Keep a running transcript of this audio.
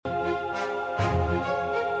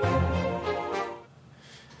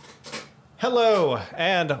Hello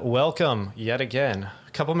and welcome yet again.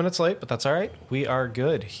 A couple minutes late, but that's all right. We are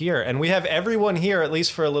good here. And we have everyone here, at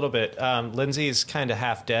least for a little bit. Lindsay's kind of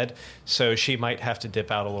half dead, so she might have to dip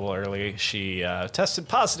out a little early. She tested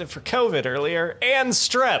positive for COVID earlier and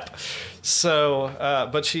strep. So,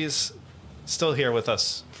 but she's still here with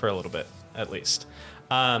us for a little bit, at least.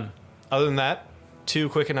 Other than that, two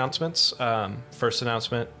quick announcements. First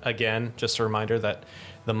announcement, again, just a reminder that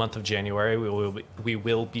the month of January, we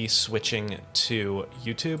will be switching to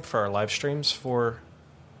YouTube for our live streams for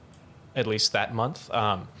at least that month.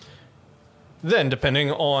 Then,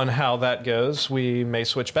 depending on how that goes, we may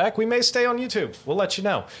switch back. We may stay on YouTube. We'll let you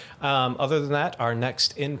know. Other than that, our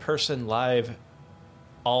next in-person live,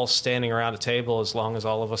 all standing around a table as long as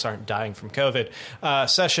all of us aren't dying from COVID,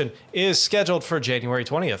 session is scheduled for January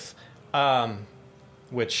 20th.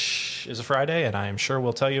 Which is a Friday, and I am sure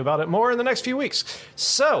we'll tell you about it more in the next few weeks.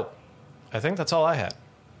 So, I think that's all I had.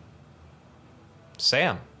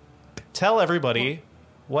 Sam, tell everybody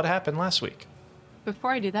what happened last week.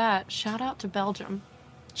 Before I do that, shout out to Belgium.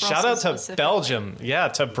 Shout out to Belgium. Yeah,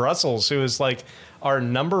 to Brussels, who is like our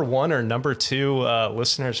number one or number two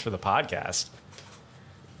listeners for the podcast.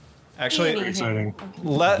 Actually, exciting.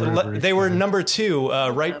 They were number two,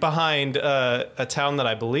 right behind a town that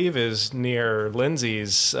I believe is near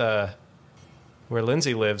Lindsay's, where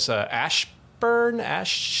Lindsay lives, Ashburn,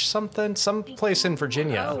 some place in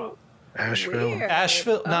Virginia. Oh, Asheville. weird.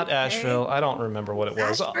 Asheville, not Okay. Asheville. I don't remember what it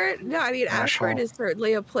was. Ashburn? No, I mean, Ashburn is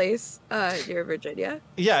certainly a place near Virginia.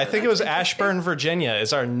 Yeah, I think it was That's Ashburn, Virginia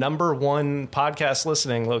is our number one podcast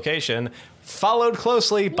listening location, followed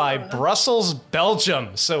closely by Brussels, Belgium.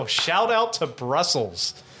 So shout out to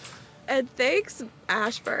Brussels. And thanks,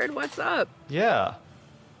 Ashburn. What's up? Yeah.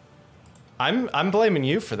 I'm blaming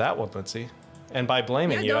you for that one, Lindsay. And by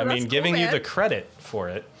blaming Yeah, you, no, I that's mean cool, giving you man. the credit for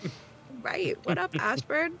it. Right. What up,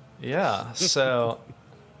 Ashburn? Yeah, so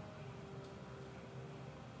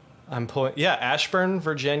I'm pulling. Yeah, Ashburn,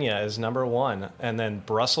 Virginia is number one, and then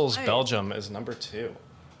Brussels, Nice. Belgium is number two.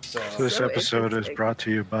 So This So episode is interesting. brought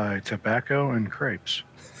to you by tobacco and crepes.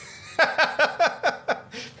 No,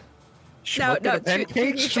 to be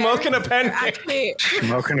fair, Smoking a pancake. Actually,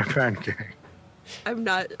 Smoking a pancake. I'm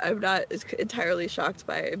not entirely shocked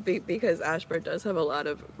by it because Ashburn does have a lot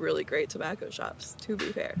of really great tobacco shops. To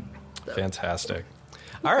be fair. So. fantastic.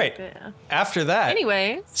 All right. Yeah. After that,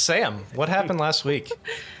 Anyways, Sam, what happened last week?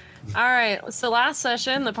 all right. So last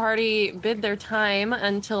session, the party bid their time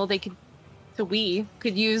until we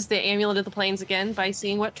could use the Amulet of the Plains again by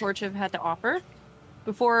seeing what Torchiv had to offer.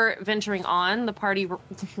 Before venturing on, the party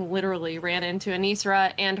literally ran into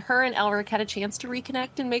Anisra, and her and Elric had a chance to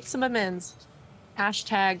reconnect and make some amends.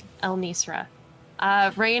 Hashtag El Nisra.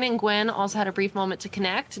 Rain and Gwen also had a brief moment to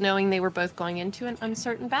connect, knowing they were both going into an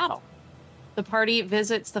uncertain battle. The party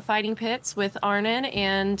visits the fighting pits with Arnon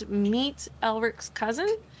and meet Elric's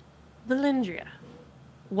cousin, Valindria.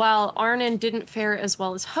 While Arnon didn't fare as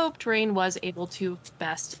well as hoped, Rain was able to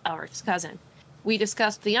best Elric's cousin. We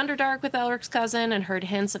discussed the Underdark with Elric's cousin and heard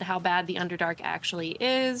hints at how bad the Underdark actually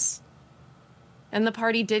is. And the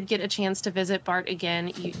party did get a chance to visit Bart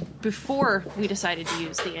again before we decided to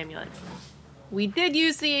use the amulet. We did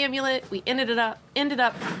use the amulet. We ended up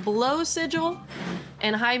below Sigil,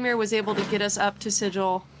 and Hymir was able to get us up to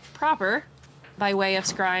Sigil proper by way of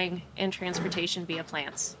scrying and transportation via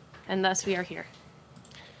plants. And thus we are here.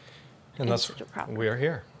 And In that's Sigil proper. we are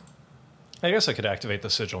here. I guess I could activate the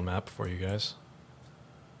sigil map for you guys.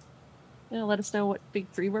 Let us know what big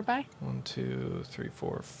three we're by. 1, 2, 3,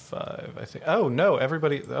 4, 5. I think. Oh no!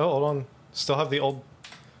 Everybody. Oh, hold on. Still have the old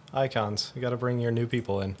icons. You got to bring your new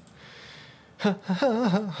people in.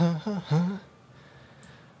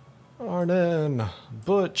 Arden,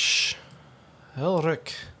 Butch,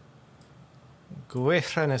 Elric,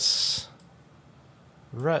 Guethranis,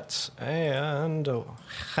 Rhett, and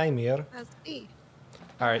Hymir. That's me.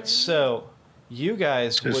 All right, so you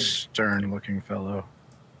guys This would. stern-looking fellow.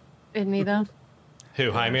 Isn't he though?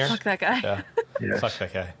 Who, Hymir? Fuck that guy. Yeah. Yes. Fuck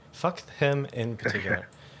that guy. Fuck him in particular.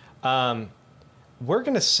 We're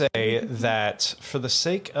going to say that for the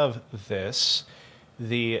sake of this,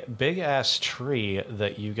 the big ass tree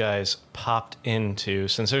that you guys popped into,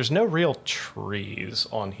 since there's no real trees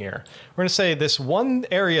on here, we're going to say this one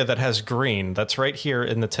area that has green that's right here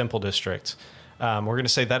in the Temple District. We're going to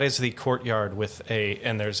say that is the courtyard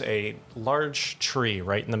and there's a large tree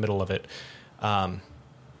right in the middle of it.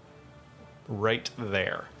 Right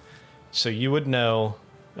there. So you would know.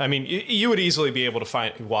 I mean, you would easily be able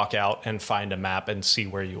to walk out and find a map and see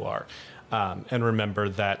where you are. And remember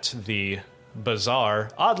that the bazaar,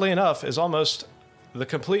 oddly enough, is almost the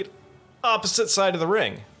complete opposite side of the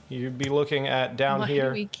ring. you'd be looking at down Why here.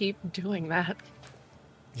 do we keep doing that?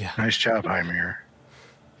 Yeah. Nice job, Hymir.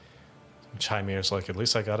 Chimir's like, at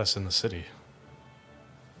least I got us in the city.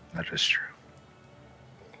 That is true.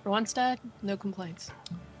 For once, Dad, no complaints.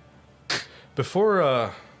 Before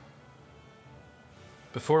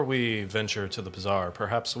we venture to the bazaar,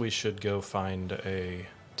 perhaps we should go find a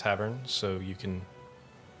tavern so we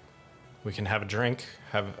can have a drink,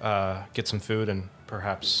 get some food, and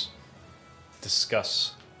perhaps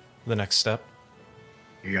discuss the next step.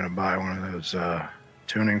 You gonna buy one of those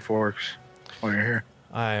tuning forks while you're here?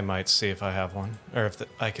 I might see if I have one, or if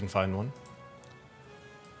I can find one.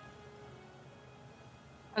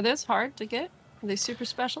 Are those hard to get? Are they super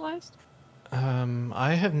specialized?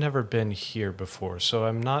 I have never been here before, so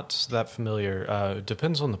I'm not that familiar. It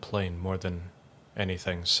depends on the plane more than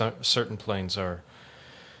anything. Certain planes are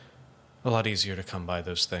a lot easier to come by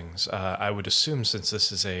those things. I would assume since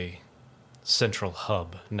this is a central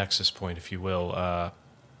hub, nexus point, if you will,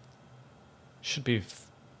 should be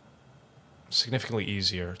significantly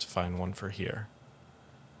easier to find one for here.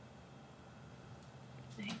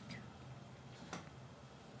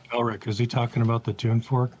 Elric, is he talking about the tune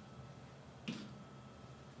fork?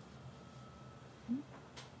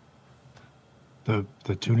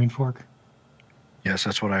 The tuning fork? Yes,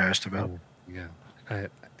 that's what I asked about. Oh, yeah.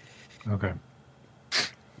 Okay.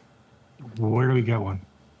 Where do we get one?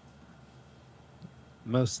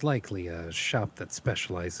 Most likely a shop that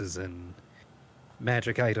specializes in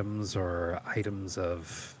magic items or items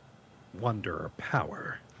of wonder or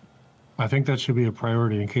power. I think that should be a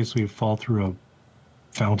priority in case we fall through a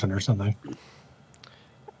fountain or something.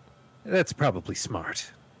 That's probably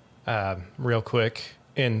smart. Real quick,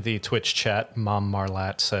 in the Twitch chat, Mom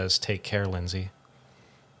Marlat says, "Take care, Lindsay."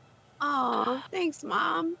 Aw, thanks,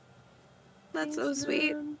 Mom. That's so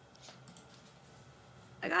sweet.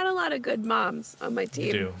 I got a lot of good moms on my team.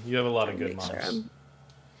 You do. You have a lot of Gotta good make sure moms.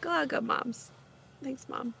 a lot of good moms. Thanks,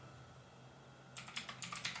 Mom.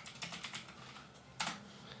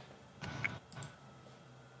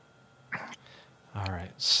 All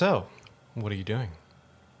right. So, what are you doing?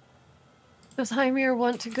 Does Hymir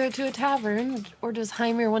want to go to a tavern, or does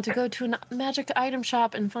Hymir want to go to a magic item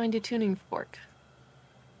shop and find a tuning fork?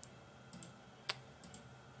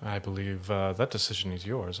 I believe that decision is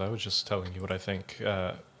yours. I was just telling you what I think,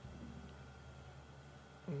 or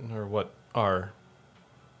what our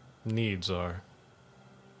needs are.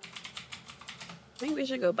 I think we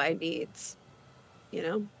should go buy needs. You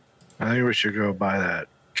know? I think we should go buy that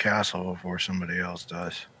castle before somebody else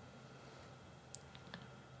does.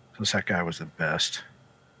 Since that guy was the best.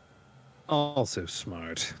 Also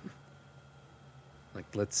smart. Like,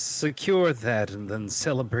 let's secure that and then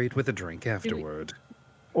celebrate with a drink afterward.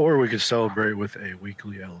 Or we could celebrate with a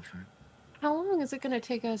weekly elephant. How long is it going to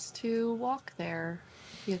take us to walk there,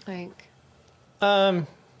 do you think?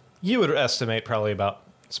 You would estimate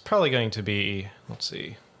it's probably going to be, let's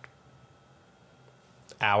see,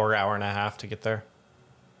 hour and a half to get there.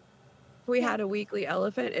 If we had a weekly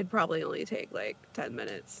elephant, it'd probably only take like 10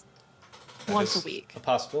 minutes. Once That a week. A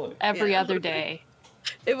possibility. Every Yeah. other day.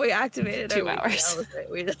 If we activated 2 our hours. weekly elephant,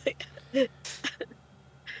 we'd like...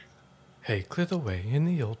 Hey, clear the way in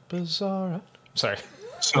the old bazaar. Sorry.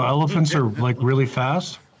 So elephants are like really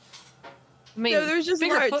fast? I mean, No, there's just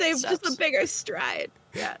bigger large. They have just a footsteps. bigger stride.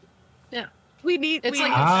 Yeah. Yeah. We need. It's we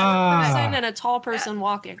like need, a Ah. short person and a tall person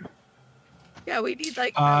walking. yeah, we need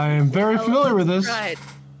like. I'm very familiar with this. Stride.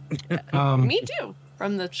 Me too,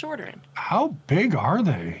 from the shorter end. How big are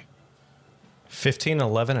they? 15,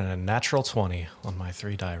 11, and a natural 20 on my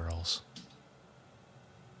 3 die rolls.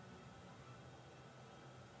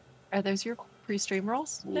 Are those your pre-stream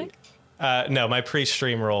rolls, Nick? No, my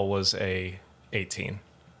pre-stream roll was a 18.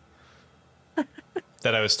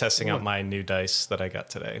 That I was testing out my new dice that I got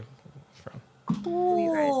today from.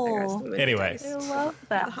 You guys, there are so many Anyway. dice I love for the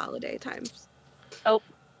that. holiday times. Oh,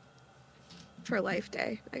 For Life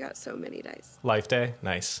Day, I got so many dice. Life Day?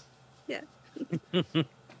 Nice. Yeah.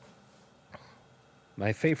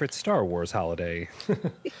 My favorite Star Wars holiday.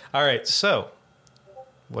 All right, so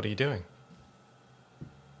what are you doing?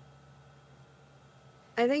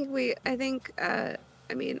 I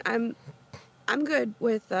mean, I'm good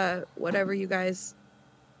with whatever you guys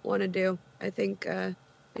want to do. I think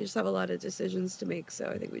we just have a lot of decisions to make, so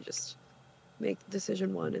I think we just make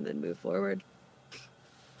decision one and then move forward.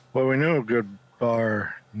 Well, we know a good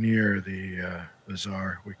bar near the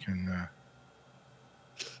bazaar. We can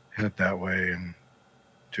head that way and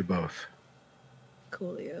do both.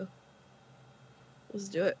 Coolio. Let's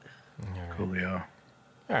do it. All right. Coolio.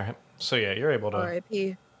 All right. So yeah, you're able to.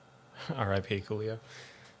 R.I.P. R.I.P. Coolio.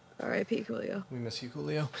 R.I.P. Coolio. We miss you,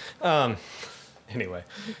 Coolio. Anyway,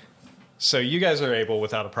 so you guys are able,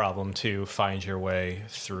 without a problem, to find your way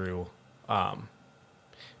through,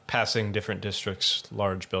 passing different districts,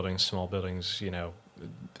 large buildings, small buildings. You know,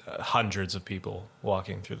 hundreds of people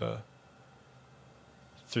walking through the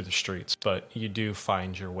streets. But you do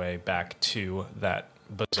find your way back to that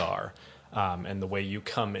bazaar, and the way you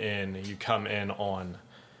come in on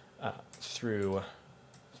through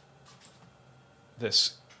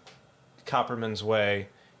this Copperman's Way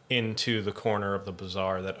into the corner of the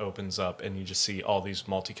bazaar that opens up, and you just see all these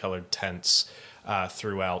multicolored tents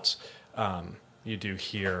throughout. You do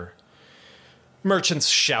hear merchants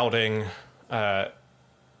shouting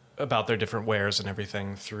about their different wares and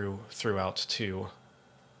everything throughout to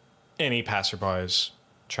any passerbys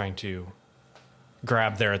trying to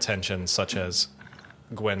grab their attention, such as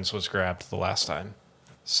Gwen's was grabbed the last time.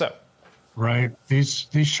 So, Right. These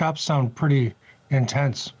shops sound pretty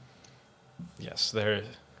intense. yes,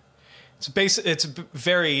 it's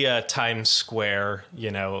very Times Square,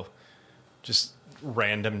 you know, just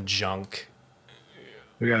random junk.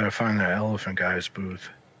 We gotta find that elephant guy's booth.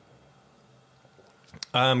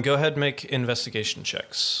 Go ahead and make investigation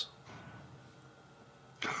checks.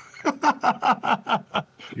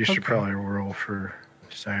 You should probably roll for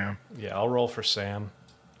Sam. Yeah, I'll roll for Sam.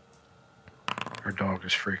 Our dog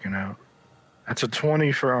is freaking out. That's a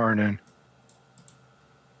 20 for Arnon.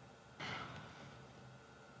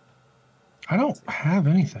 I don't have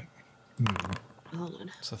anything. Hold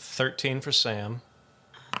on. It's a 13 for Sam.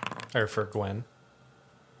 Or for Gwen.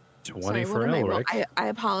 20 Sorry, for what am I roll- Elric. I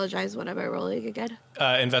apologize. What am I rolling again?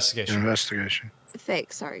 Investigation. Investigation.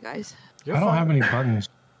 Thanks. Sorry, guys. You're I don't fine. have any buttons.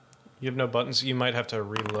 You have no buttons. You might have to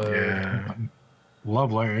reload. Yeah.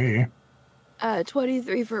 Lovely.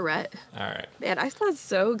 23 for Rhett. All right. Man, I sound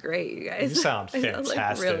so great, you guys. You sound I sound like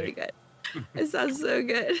fantastic. really good. I sound so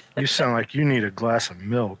good. You sound like you need a glass of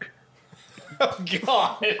milk. Oh,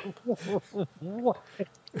 God.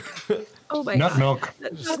 Oh my Nut god. milk.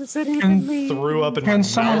 That's Can, Threw up in my can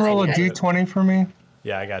someone mouth. roll a d20 for me?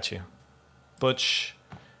 Yeah, I got you. Butch.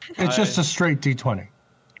 It's just a straight d20.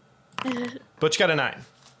 Butch got a 9.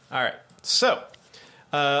 All right. So,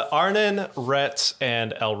 Arnon, Rhett,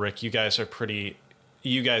 and Elric, you guys are pretty.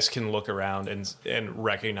 You guys can look around and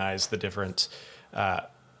recognize the different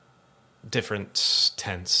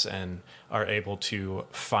tents and are able to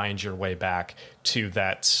find your way back to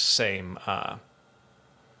that same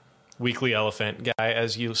weekly elephant guy,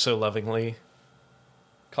 as you so lovingly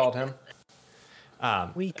called him.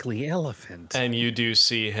 Weekly elephant. And you do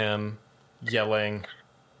see him yelling.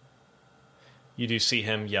 You do see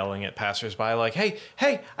him yelling at passersby like, hey,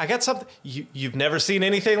 I got something. You've never seen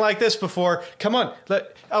anything like this before. Come on.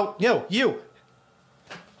 You.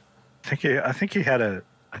 I think he had a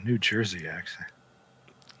New Jersey accent.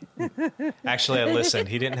 Actually, I listened.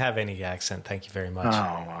 He didn't have any accent. Thank you very much.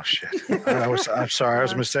 Oh, well, shit. I'm sorry. I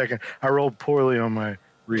was mistaken. I rolled poorly on my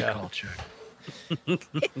recall check.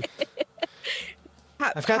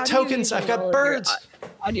 I've got How do you tokens. I've usually got roll birds.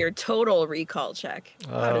 on your total recall check.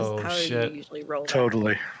 Oh, how do shit. you usually roll that?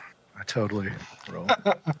 Totally. I totally roll.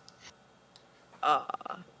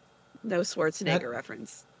 No Schwarzenegger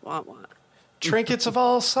reference. Want. Trinkets of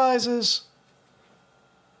all sizes.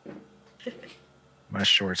 My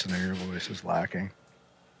Schwarzenegger voice is lacking.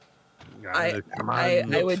 I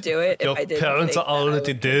would do it if Your I didn't. parents think are that I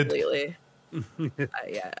already would dead. Completely.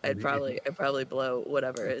 I'd probably blow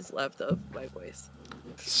whatever is left of my voice.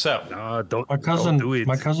 So, No, don't. My cousin, Don't do it.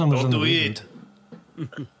 my cousin was don't in the do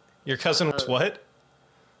reboot. it. Your cousin was what?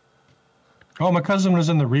 Oh, my cousin was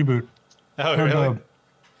in the reboot. Oh, Or really?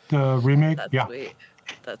 the remake. That's Yeah, sweet.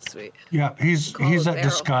 That's sweet. yeah. He's Call it that Daryl.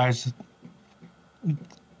 disguise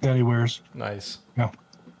that he wears. Nice. Yeah.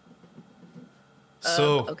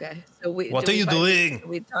 So, Okay. So what are you doing?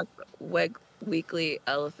 We talked weekly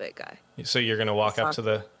elephant guy. So you're going to walk up to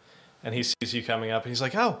the, and he sees you coming up, and he's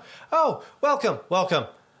like, oh, welcome.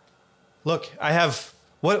 Look, I have,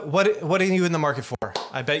 what are you in the market for?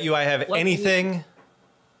 I bet you I have What anything.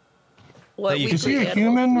 What you- Is he weekly a animals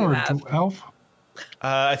human do you or have? an elf?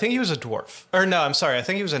 I think he was a dwarf. Or no, I'm sorry. I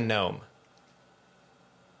think he was a gnome.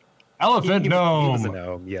 Elephant He gnome. was a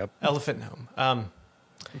gnome. Yep. Elephant gnome.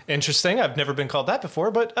 Interesting. I've never been called that before,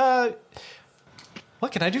 but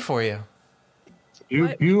what can I do for you?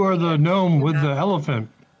 You are the gnome with the elephant.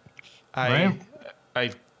 I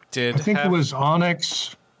did I think have, it was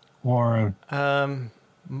onyx or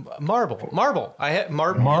marble. I had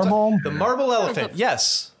marble. Marble? The marble elephant.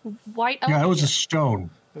 Yes. White yeah, elephant. it was a stone.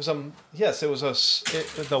 It was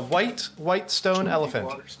the white stone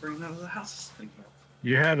elephant.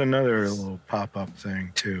 You had another little pop-up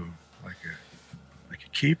thing too, like a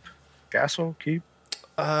keep, castle keep.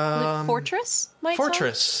 Like fortress? Might sound-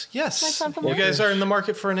 Fortress, yes. Might sound You familiar. guys are in the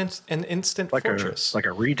market for an instant Like fortress.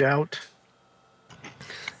 a redoubt.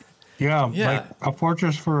 Yeah, Yeah. like a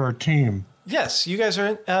fortress for our team. Yes, you guys are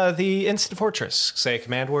in the instant fortress. Say a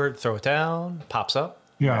command word, throw it down, pops up.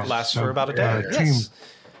 Yeah, Lasts so, for about a day. yeah, Yes.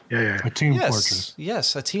 Yeah. A team Yes. fortress.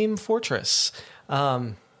 Yes, a team fortress.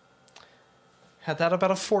 Had that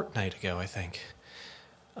about a fortnight ago, I think.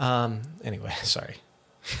 Anyway, sorry.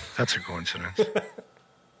 That's a coincidence.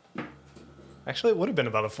 Actually, it would have been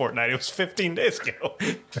about a fortnight. It was 15 days ago.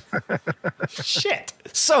 Shit.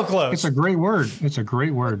 So close. It's a great word. It's a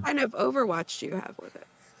great word. What kind of Overwatch do you have with it?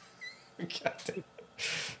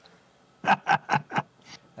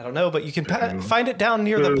 I don't know, but you can find it down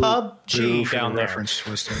near the pub G for down the there. reference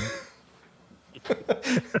twisting.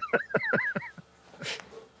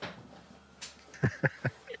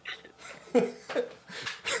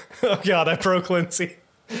 Oh, God, I broke Lindsay.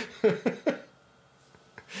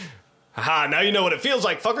 Haha, now you know what it feels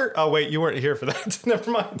like, fucker. Oh, wait, you weren't here for that.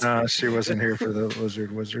 Never mind. No, she wasn't here for the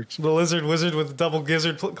lizard wizards. The lizard wizard with double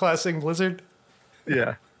gizzard classing blizzard.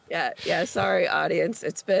 Yeah. Yeah. Sorry, audience.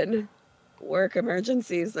 It's been work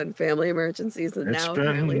emergencies and family emergencies, and It's now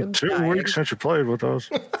been Helium's 2 dying. weeks since you played with us.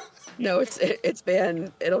 No,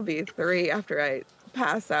 it'll be 3 after I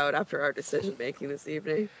pass out after our decision making this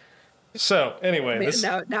evening. So, anyway, Man, this...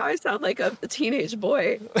 now I sound like a teenage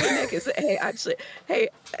boy. Nick is, hey,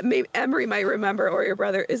 maybe Emery might remember, or your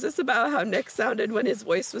brother. Is this about how Nick sounded when his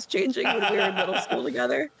voice was changing when we were in middle school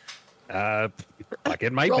together? Fuck,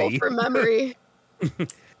 it might Roll be. for memory.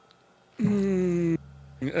 I'm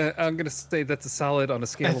gonna say that's a solid on a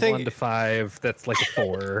scale of 1 to 5. That's like a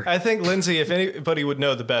 4. I think, Lindsay, if anybody would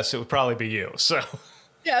know the best, it would probably be you. So,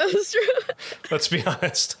 Yeah, that's true. let's be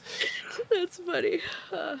honest. That's funny.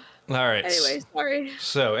 All right. Anyway, sorry.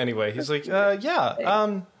 So anyway, he's like,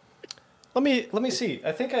 yeah. Let me see.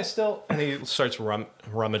 I think I still. And he starts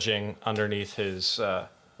rummaging underneath his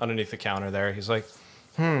underneath the counter there. He's like,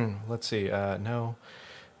 let's see. No,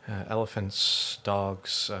 elephants,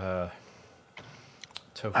 dogs.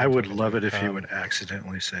 Token, I would token, love it if token. you would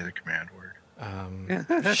accidentally say the command word.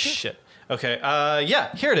 Shit. Okay.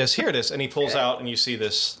 Yeah. Here it is. Here it is. And he pulls out, and you see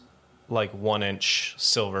this like 1-inch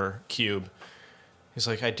silver cube. He's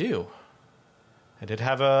like, I did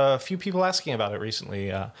have a few people asking about it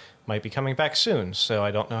recently. Might be coming back soon, so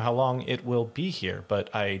I don't know how long it will be here, but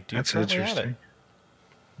I do That's currently have it.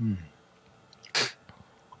 interesting.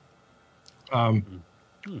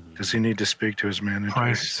 Does he need to speak to his manager to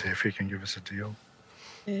Price. see if he can give us a deal?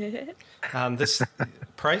 This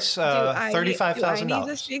price, Do I need to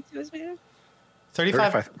 $35,000. speak to his manager?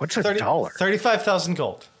 35. What's a dollar? 35,000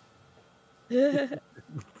 gold.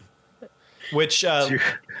 Which That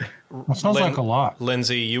sounds like a lot.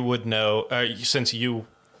 Lindsay, you would know since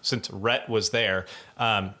Rhett was there.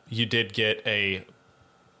 You did get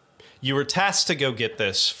you were tasked to go get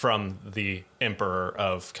this from the Emperor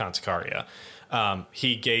of Kantacaria.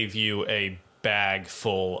 He gave you a bag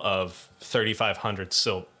full of 3,500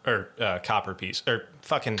 copper piece or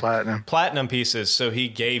fucking platinum pieces. So he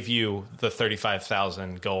gave you the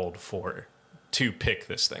 35,000 gold to pick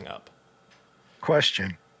this thing up.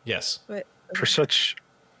 Question. Yes. But For such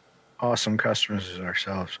awesome customers as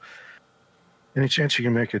ourselves, any chance you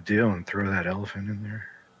can make a deal and throw that elephant in there?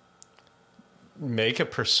 Make a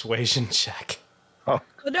persuasion check. Oh,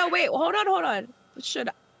 no, wait, hold on. Should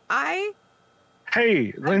I?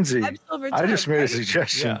 hey, Lindsay, I'm silver I just tongue, made a right?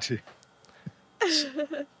 suggestion Yeah.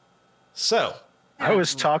 to So, I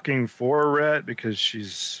was talking for Rhett because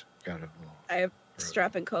she's got a little... I have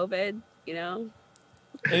strep and COVID,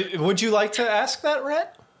 would you like to ask that,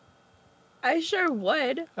 Rhett? I sure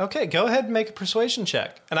would. Okay, go ahead and make a persuasion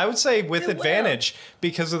check. And I would say with I will. advantage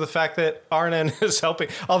because of the fact that Arnon is helping.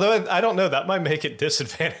 Although I don't know, that might make it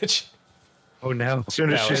disadvantage. Oh no. As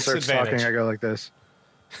soon as No, she it's starts advantage. talking, I go like this.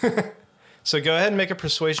 So go ahead and make a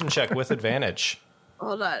persuasion check with advantage.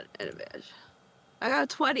 Hold on, advantage. I got a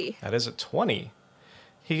 20. That is a 20.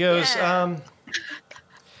 He goes, Yeah.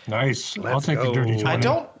 Nice. I'll Let's take the go. dirty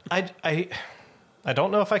 20. I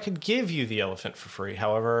don't know if I could give you the elephant for free.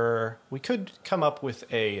 However, we could come up with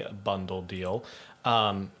a bundle deal.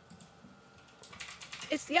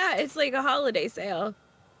 It's like a holiday sale.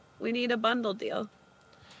 We need a bundle deal.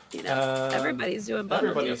 Everybody's doing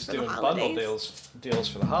bundle Everybody's deals for doing the bundle holidays. deals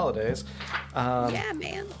for the holidays. Yeah,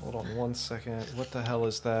 man. Hold on one second. What the hell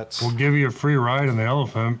is that? We'll give you a free ride in the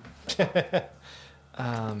elephant. Or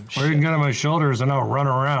you can get on my shoulders and I'll run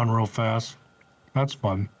around real fast. That's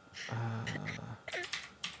fun.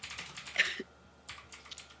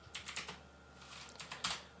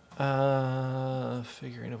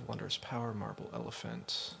 Figurine of wondrous power, marble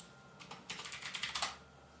elephant.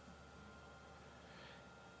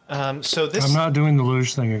 So this. I'm not doing the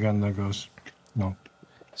luge thing again. That goes. No.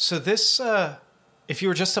 So this, if you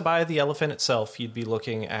were just to buy the elephant itself, you'd be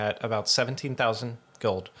looking at about 17,000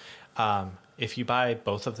 gold. If you buy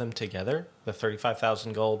both of them together, the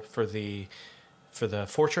 35,000 gold for the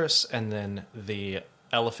fortress and then the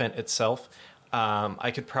elephant itself,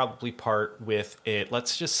 I could probably part with it.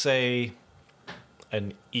 Let's just say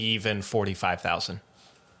an even 45,000.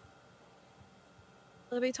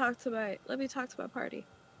 Let me talk to my party.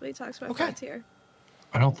 Let me talk to my friends here.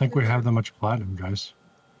 I don't think we have that much platinum, guys.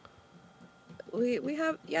 We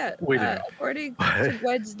have We do. According to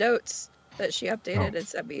Gwen's notes that she updated and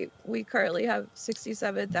sent me, we currently have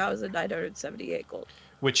 67,978 gold.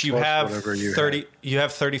 Which you Plus have whatever you 30. You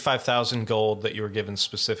have 35,000 gold that you were given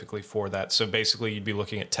specifically for that. So basically, you'd be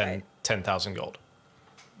looking at 10,000 gold.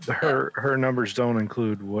 Her numbers don't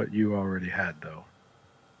include what you already had, though.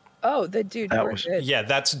 Oh, the dude, That we're was- good. Yeah,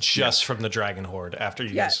 that's just from the Dragon Horde. After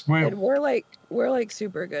you guys, Wait, And we're like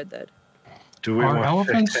super good then. Do we Are want to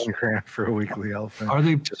pay elephants- 10 grand for a weekly elephant? are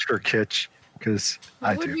they? Just for kitsch? Because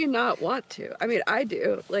Why I would do. we not want to? I mean, I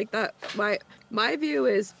do. Like that. My view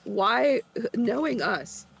is why, knowing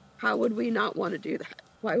us, how would we not want to do that?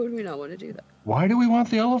 Why would we not want to do that? Why do we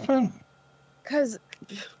want the elephant? Because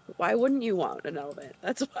why wouldn't you want an elephant?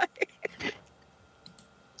 That's why.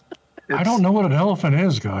 I don't know what an elephant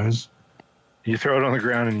is, guys. You throw it on the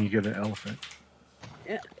ground and you get an elephant.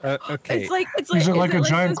 Okay. It's like Is it like a giant those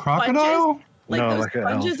sponges? crocodile? Like No, those like an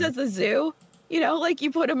sponges elephant. at the zoo. You know, like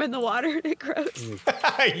you put them in the water and it grows.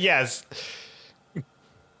 yes.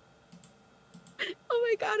 Oh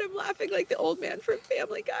my god, I'm laughing like the old man from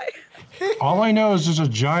Family Guy. All I know is there's a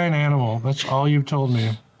giant animal. That's all you've told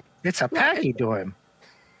me. It's a pachyderm.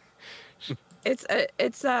 It's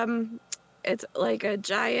like a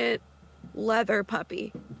giant leather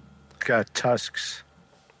puppy. It's got tusks.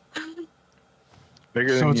 Bigger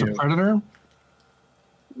So than it's you. a predator?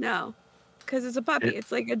 No, because it's a puppy. It-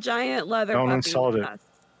 It's like a giant leather Don't puppy. insult with it. tusks.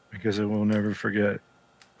 Because it will never forget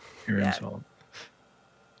your Yeah. insult.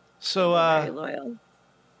 So, Very loyal.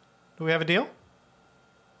 do we have a deal?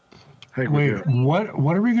 I think we Wait, do.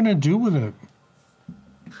 what are we gonna do with it?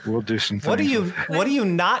 We'll do some things. What are you with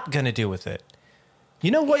not gonna do with it?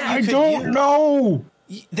 You know what? Yeah. You I could don't use? know.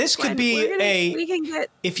 This could Gwen, be we can get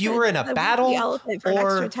if you the- were in a the battle weekly elephant for an or-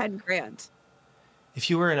 extra 10 grand. If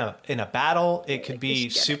you were in a battle, it could we be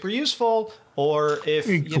should get it. super useful. Or if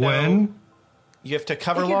Hey, you know Gwen, you have to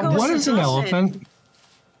cover It could long go distance. what is an stomping. elephant?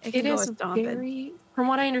 It, It can go is with stomping. very, from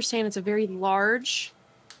what I understand, it's a very large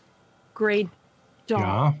gray dog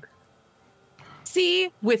Yeah. See,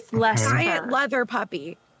 with less Okay. giant fur. leather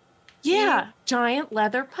puppy. Yeah, giant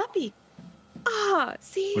leather puppy. Ah,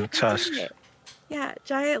 see, With I did tusks. it. Yeah,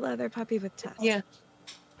 giant leather puppy with tusks. Yeah.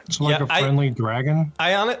 It's like Yeah, a friendly dragon.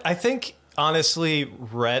 I think honestly,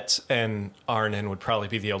 Rhett and Arnon would probably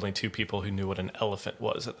be the only two people who knew what an elephant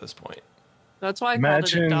was at this point. That's why I called it a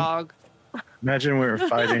Imagine- dog. Imagine we were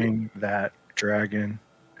fighting that dragon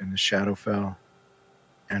in the Shadowfell,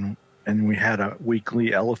 and we had a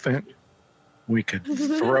weekly elephant. We could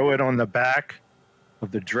throw it on the back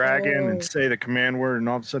of the dragon and say the command word, and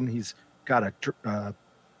all of a sudden he's got a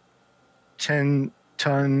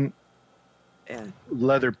 10-ton Yeah.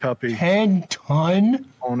 leather puppy 10-ton?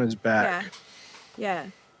 on his back. Yeah.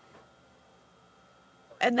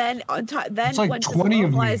 And then on top, then It's like once 20 of me.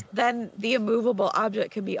 immobilized, then the immovable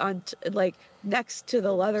object can be on like next to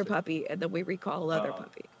the leather puppy, and then we recall a leather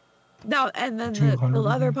puppy. No, and then the 200 of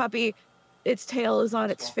leather them. puppy, its tail is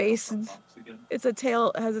on its face, and it's a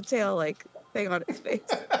tail has a tail like thing on its face.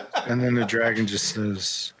 And then the dragon just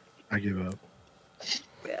says, I give up.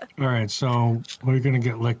 Yeah. All right, so we're gonna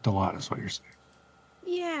get licked a lot, is what you're saying.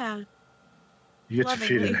 Yeah. You get to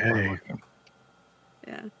feed it Lovingly. hay.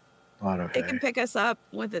 Yeah. A lot of hay. It can pick us up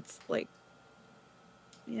with its like.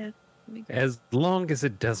 Yeah. As long as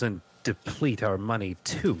it doesn't deplete our money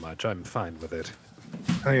too much, I'm fine with it. I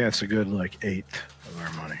think that's a good like eighth of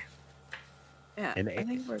our money. Yeah. An, I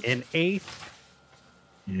think we're an eighth?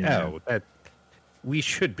 Yeah. No, that we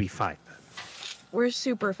should be fine. we're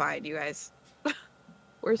super fine, you guys.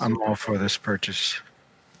 We're super I'm all for this purchase.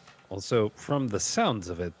 Also, from the sounds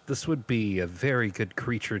of it, this would be a very good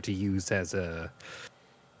creature to use as a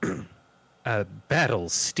battle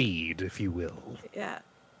steed, if you will. Yeah.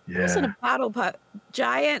 Yeah. Listen, a battle pup,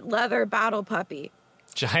 giant leather battle puppy.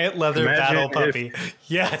 Giant leather Imagine battle if- puppy.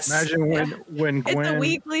 Yes. Imagine when It's a Gwen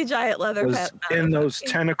weekly giant leather was pet. in those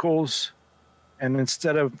tentacles, and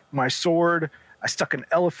instead of my sword, I stuck an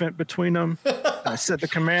elephant between them. And I said the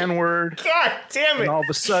command word, God damn and it. all of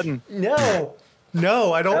a sudden, No.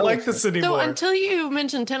 No, I don't like this So anymore. until you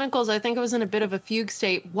mentioned tentacles, I think I was in a bit of a fugue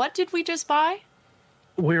state. What did we just buy?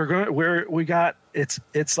 we got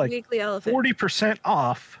it's like Weekly elephant. 40%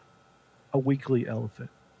 off a weekly elephant.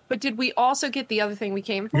 But did we also get the other thing we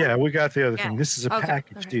came for? Yeah, we got the other Yeah. thing. This is a Okay.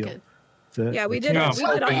 package Alright, deal. good. Yeah, we did. Yeah. We did a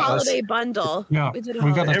Helping us. holiday bundle. Yeah, we did a we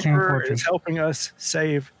got holiday the Team Emperor Fortress. is helping us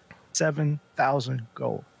save 7,000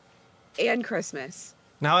 gold. and Christmas.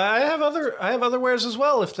 Now I have other wares as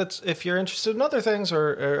well. If you're interested in other things,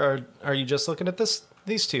 or are you just looking at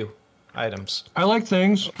these two items? I like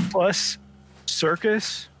things. Plus,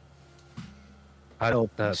 circus.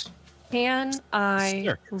 Can I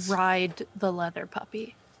Circus. ride the leather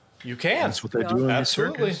puppy? You can. That's what they do in the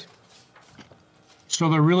Absolutely. circus. So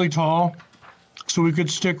they're really tall. So we could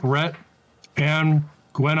stick Rhett and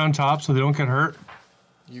Gwen on top so they don't get hurt.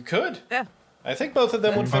 You could. Yeah. I think both of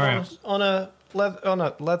them would fit Alright. on a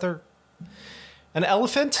leather. An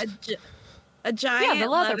elephant? A giant Yeah, the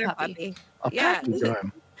leather leather puppy. puppy. A Yeah.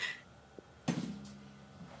 pachyderm.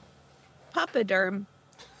 Puppaderm.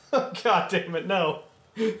 God damn it! No.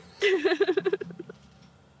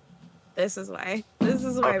 This is why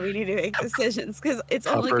we need to make decisions because it's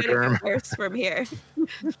only going to Puppaderm. get worse from here.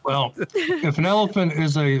 Well, if an elephant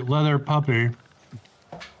is a leather puppy,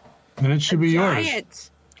 then it should be yours, Giant.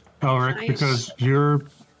 Elric, Giant. because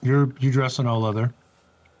you dress in all leather.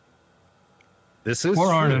 This is Or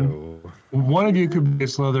true. Arnon. One of you could be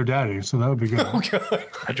its leather daddy, so that would be good.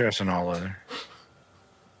 I dress in all leather.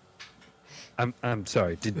 I'm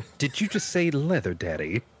sorry. Did you just say leather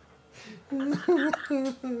daddy?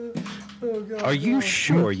 Are you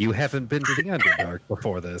sure you haven't been to the Underdark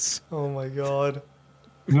before this? Oh my god.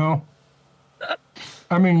 No.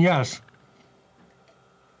 I mean, yes.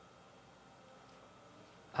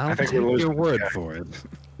 I'll think take we're losing your this word guy. for it.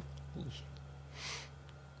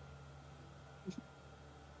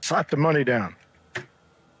 Slap the money down.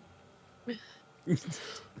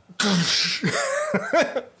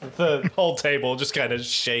 The whole table just kind of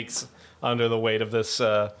shakes under the weight of this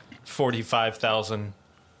 45,000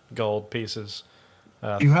 gold pieces.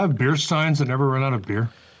 You have beer steins that never run out of beer.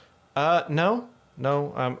 No.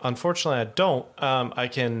 Unfortunately, I don't. I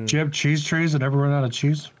can. Do you have cheese trays that never run out of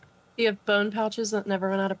cheese? Do you have bone pouches that never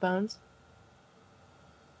run out of bones?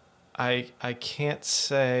 I can't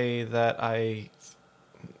say that I.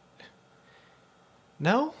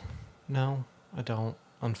 No, I don't.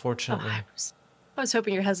 Unfortunately. I was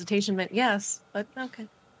hoping your hesitation meant yes, but okay.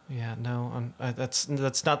 Yeah, no.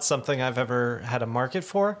 That's not something I've ever had a market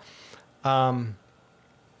for.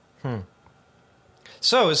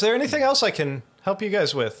 So, is there anything else I can help you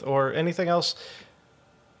guys with, or anything else,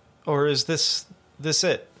 or is this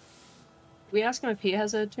it? We ask him if he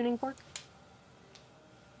has a tuning fork.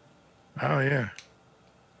 Oh yeah.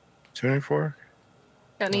 Tuning fork.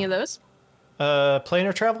 Got any of those?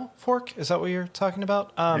 Planar travel fork? Is that what you're talking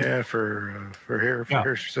about? Yeah, for here, Yeah.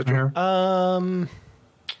 here, Sigil. Here.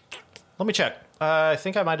 Let me check. I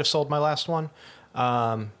think I might have sold my last one.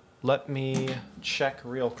 Let me check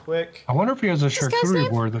real quick. I wonder if he has a guy's charcuterie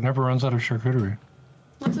name? board that never runs out of charcuterie.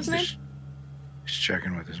 What's his name? He's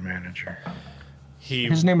checking with his manager.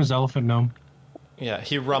 His name is Elephant Gnome.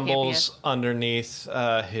 He rumbles underneath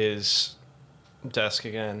his desk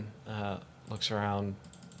again. Looks around.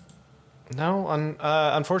 No,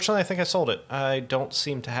 unfortunately, I think I sold it. I don't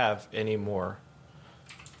seem to have any more.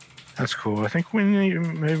 That's cool. I think maybe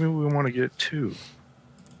we want to get two.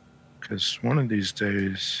 Because one of these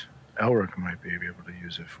days, Elric might be able to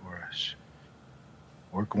use it for us.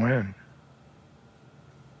 Or Gwen.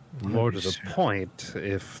 More to the point,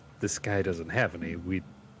 if this guy doesn't have any, we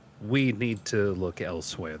need to look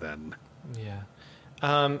elsewhere then. Yeah.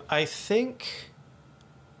 I think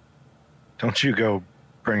Don't you go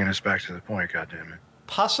bringing us back to the point, goddammit.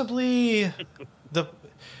 possibly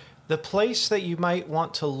the place that you might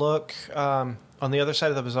want to look on the other side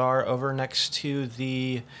of the bazaar, over next to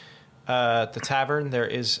the tavern, there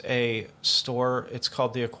is a store. It's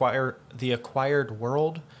called the Acquired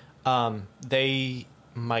World. They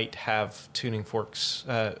might have tuning forks,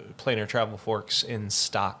 planar travel forks in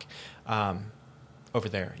stock over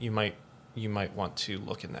there. You might want to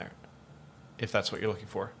look in there if that's what you're looking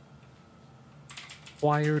for.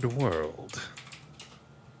 Acquired world.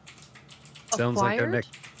 Sounds like our Acquired?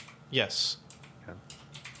 next. Yes.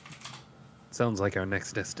 Sounds like our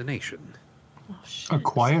next destination. Oh, shit. A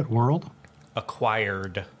quiet world?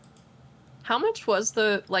 Acquired. How much was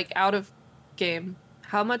the, out of game,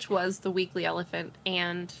 how much was the weekly elephant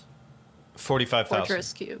and 45,000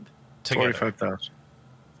 fortress cube? together. 45,000.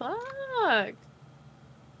 Fuck.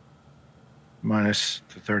 Minus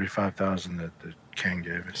the 35,000 that the king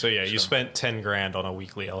gave us. So yeah, you spent 10 grand on a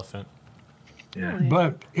weekly elephant. Yeah. Oh, yeah.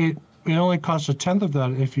 But it only costs a tenth of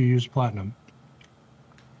that if you use platinum.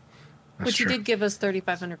 Which you did give us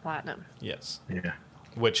 3,500 platinum. Yes. Yeah.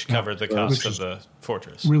 Which covered the cost of the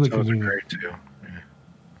fortress. Really Those are convenient. great too. Yeah.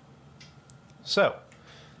 So,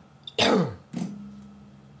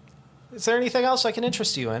 is there anything else I can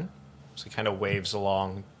interest you in? So he kind of waves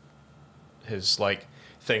along his like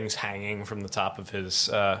things hanging from the top of his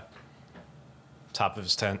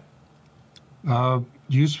tent.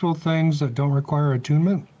 Useful things that don't require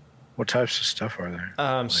attunement. What types of stuff are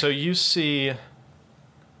there? So you see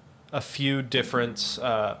a few different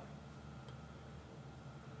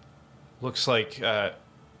looks like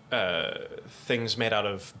things made out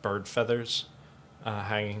of bird feathers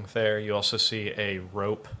hanging there. You also see a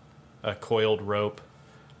rope, a coiled rope,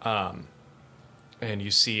 and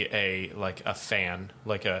you see a fan,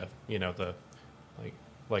 like a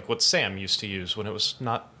like what Sam used to use when it was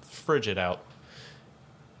not frigid out.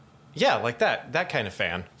 Yeah, like that kind of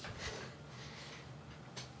fan.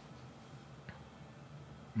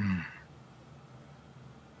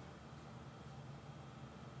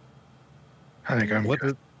 I think I'm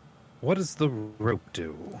good. What does the rope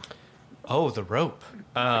do? Oh, the rope.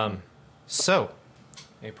 So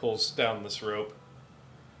he pulls down this rope.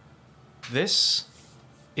 This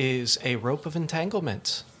is a rope of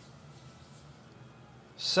entanglement.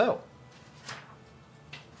 So,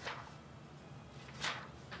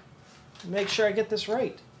 make sure I get this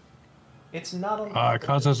right. It's not on. It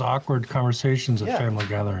causes awkward conversations at Yeah. family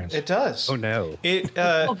gatherings. It does. Oh no. It.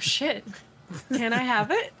 Oh shit! Can I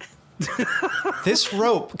have it? This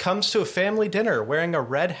rope comes to a family dinner wearing a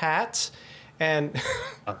red hat, and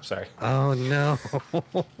I'm sorry. Oh no.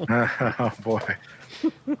 Oh boy.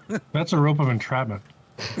 That's a rope of entrapment.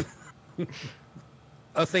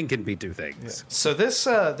 A thing can be two things. So this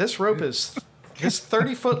rope is this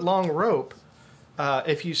 30-foot long rope.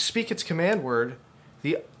 If you speak its command word,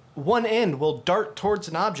 the one end will dart towards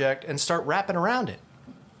an object and start wrapping around it.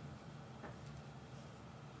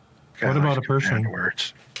 What about a person?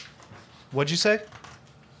 Words. What'd you say?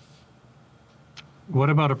 What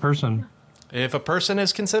about a person? If a person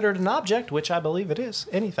is considered an object, which I believe it is,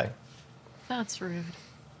 anything. That's rude.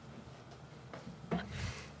 God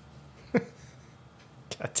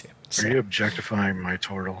damn it. Are you objectifying my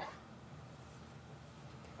turtle?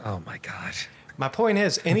 Oh my god. My point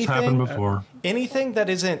is, It's happened before. anything that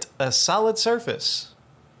isn't a solid surface,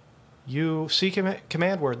 you see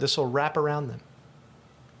command word, this will wrap around them.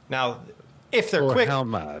 Now, if they're For quick, how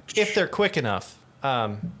much? if they're quick enough,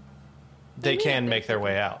 they can make their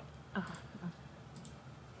way out.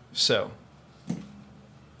 So,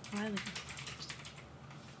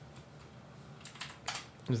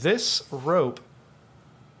 this rope,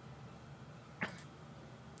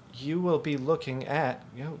 you will be looking at.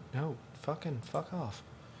 No, fuck off.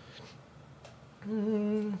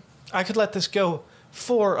 I could let this go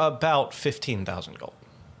for about 15,000 gold.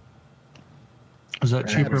 Is that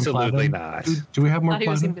cheaper in Absolutely platinum? not. Do we have I more thought he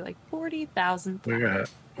was gonna platinum? be like 40,000.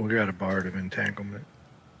 We got a bard of entanglement.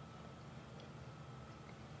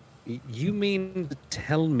 You mean to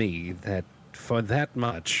tell me that for that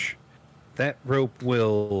much, that rope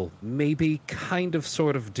will maybe kind of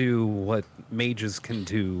sort of do what mages can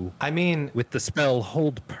do I mean, with the spell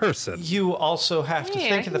hold person? you also have to Yeah,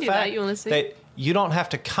 think I of can the do that. fact You wanna see? that you don't have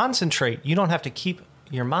to concentrate. You don't have to keep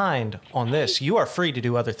your mind on this. You are free to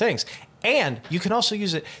do other things. And you can also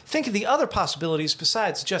use it. Think of the other possibilities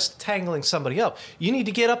besides just tangling somebody up. You need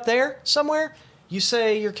to get up there somewhere. You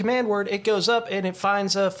say your command word, it goes up and it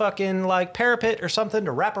finds a fucking like parapet or something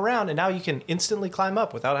to wrap around, and now you can instantly climb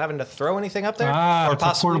up without having to throw anything up there or It's a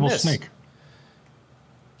possibly portable miss. snake.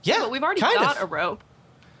 Yeah, But we've already kind got of. a rope.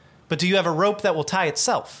 But do you have a rope that will tie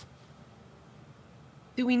itself?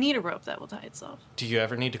 Do we need a rope that will tie itself? Do you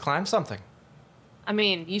ever need to climb something? I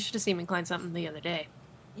mean, you should have seen me climb something the other day.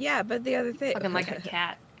 Yeah, but the other thing. Fucking like a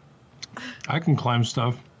cat. I can climb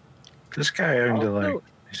stuff. This guy into like Also-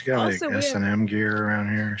 he's got like also we have- S&M gear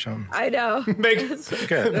around here or something. I know. Make,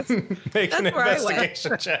 Good. make an that's where I went.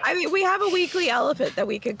 investigation check. I mean, we have a weekly elephant that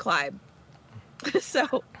we could climb.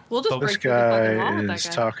 So We'll just But This break through the fucking wall with guy that is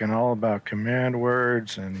guy. talking all about command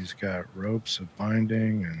words, and he's got ropes of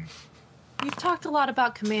binding and We've talked a lot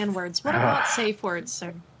about command words. What about safe words,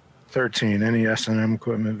 sir? 13. Any S&M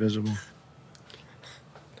equipment visible?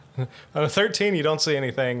 On a 13, you don't see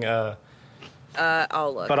anything I'll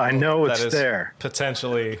look. But I know that it's is there.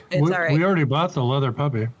 potentially. It's we, all right. we already bought the leather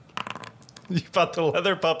puppy. You bought the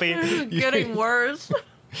leather puppy. Getting worse.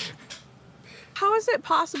 How is it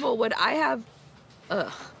possible when I have?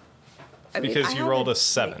 Ugh. I mean, Because I you rolled a haven't,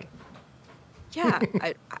 7. like-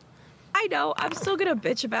 yeah, I know. I'm still gonna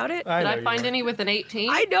bitch about it. I Did know I you find are. any with an 18?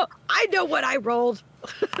 I know what I rolled.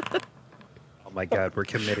 Oh my god, we're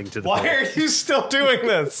committing to the Why goal. are you still doing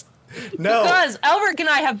this? No. Because Elric and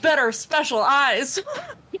I have better special eyes.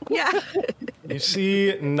 Yeah. You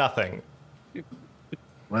see nothing.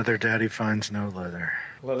 Leather Daddy finds no leather.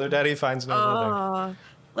 Leather Daddy finds no leather. Aw,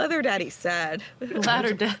 Leather Daddy's sad.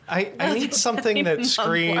 Ladder death. I need something that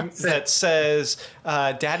screams, that says,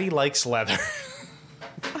 Daddy likes leather.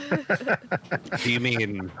 Do you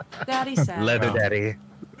mean Daddy sad. Leather Daddy?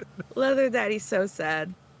 Leather Daddy's so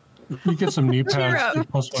sad. You get some knee Cheer pads. up,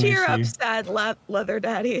 Plus one cheer up, AC. sad Leather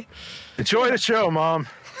Daddy. Enjoy the show, Mom.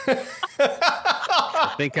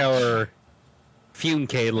 I think our fume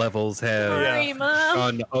K levels have Sorry, Mom.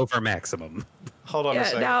 gone over maximum. Hold on a Yeah,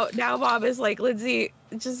 second. now Mom is like, Lindsay,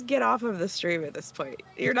 just get off of the stream at this point.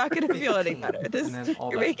 You're not gonna feel any better. And then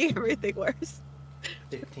all You're that- making everything worse.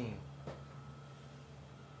 15.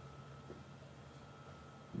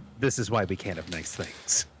 This is why we can't have nice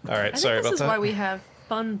things. All right, I sorry think about this is that. why we have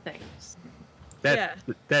fun things.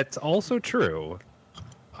 That's also true.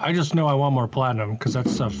 I just know I want more platinum because that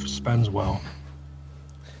stuff spends well.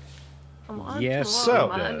 Come on, Yes,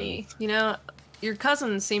 come on, so- money. You know, your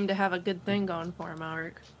cousins seem to have a good thing going for him,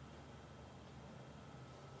 Alric.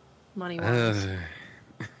 Money wise.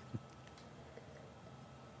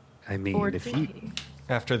 I mean, Or if you D.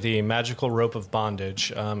 After the magical rope of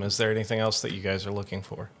bondage, is there anything else that you guys are looking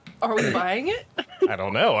for? Are we buying it? I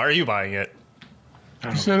don't know. Are you buying it?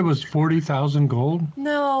 You said it was 40,000 gold?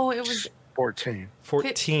 No, it was 14.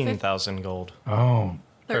 14,000 gold. Oh.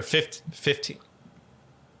 Or 15.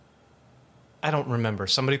 I don't remember.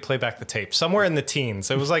 Somebody play back the tape. Somewhere in the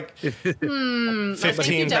teens. It was like I think you definitely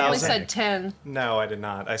 15,000. said 10. No, I did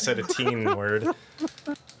not. I said a teen word.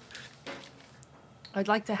 I'd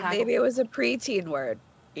like to have Maybe it was a preteen word.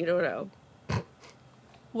 You don't know.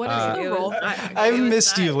 What is It the was roll? not- I've it was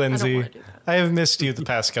missed not- you, Lindsay. wanna do that. I have missed you the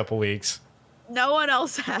past couple weeks. No one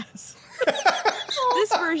else has.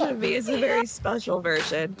 This version of me is a very special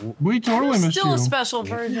version. We totally missed Still you. a special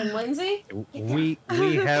version, Lindsay. we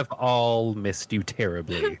have all missed you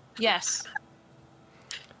terribly. Yes.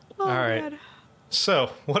 Oh, All right. God.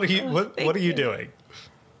 So, what are you what Thank are you you. doing?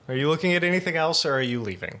 Are you looking at anything else, or are you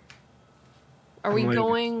leaving? Are we I'm leaving.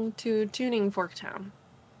 going to Tuning Fork Town?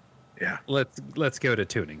 Yeah. Let's go to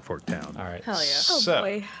Tuning Fork Town. All right. Hell yeah. Oh So,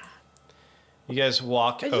 boy. you guys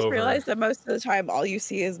walk I just over. realized that most of the time all you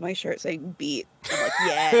see is my shirt saying beat. I'm like,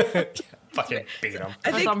 yeah. Fucking beat him. I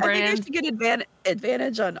That's think on I brand. should get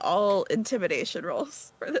advantage on all intimidation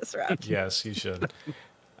rolls for this round. Yes, you should.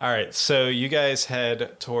 All right, so you guys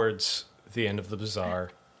head towards the end of the bazaar,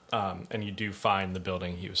 and you do find the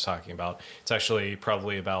building he was talking about. It's actually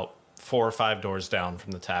probably about 4 or 5 doors down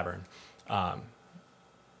from the tavern.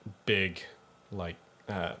 Big, like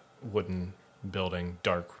wooden building,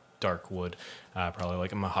 dark wood, probably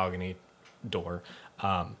like a mahogany door. Is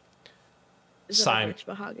that a Sign. rich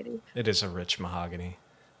mahogany? It is a rich mahogany.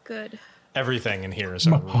 Good. Everything in here is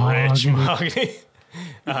a Mahogany. rich mahogany.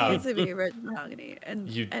 It needs to be rich mahogany and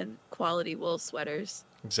you- and quality wool sweaters.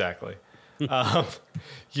 Exactly.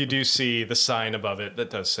 You do see the sign above it that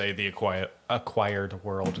does say the acquired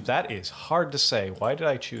world. That is hard to say. Why did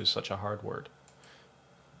I choose such a hard word?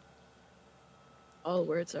 All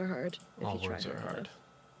words are hard. If All you try words are hard. enough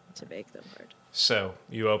to make them hard. So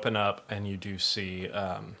you open up and you do see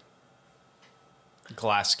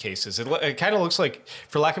glass cases. It kind of looks like,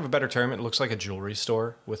 for lack of a better term, it looks like a jewelry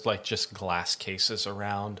store with like just glass cases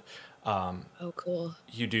around. Oh, cool.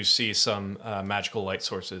 You do see some magical light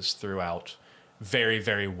sources throughout, very,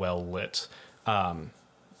 very well lit.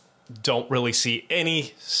 Don't really see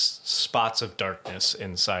any spots of darkness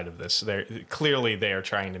inside of this. Clearly they are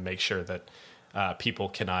trying to make sure that people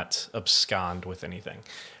cannot abscond with anything.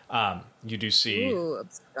 You do see Ooh,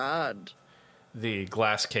 abscond. the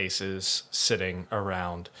glass cases sitting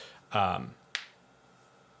around. A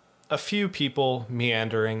few people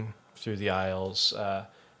meandering through the aisles.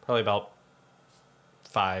 Probably about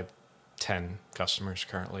 5-10 customers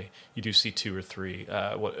currently. You do see 2 or 3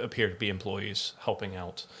 what appear to be employees helping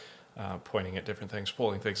out, pointing at different things,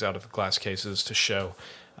 pulling things out of the glass cases to show.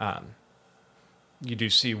 You do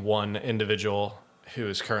see one individual who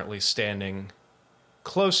is currently standing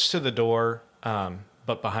close to the door,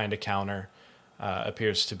 but behind a counter,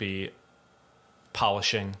 appears to be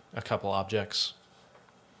polishing a couple objects.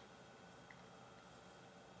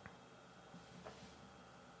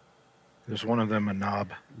 There's one of them a knob.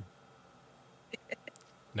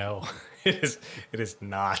 No, it is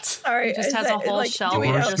not. Sorry, It just is has that- a whole like, shelf do we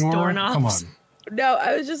of know- just Come doorknobs. on. No,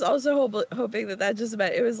 I was just also hoping that just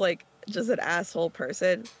meant it was like just an asshole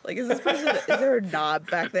person. Like, is this person? Is there a knob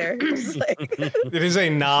back there? Just like, It is a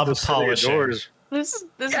knob The city of polishing. doors. This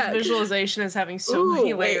Yeah. visualization is having so Ooh,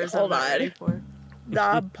 many wait, layers. hold I'm not on. ready for.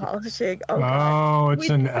 knob polishing. Oh, God. Oh, it's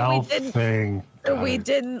an elf thing. So Got we it.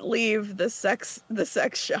 didn't leave the sex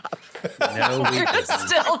shop. No, we It's didn't.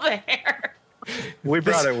 still there. We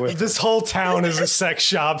brought it with This whole town is a sex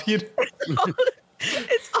shop.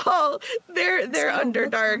 It's all they're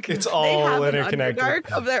Underdark. It's They all have an interconnected.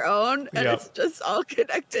 Underdark of their own, and Yep. it's just all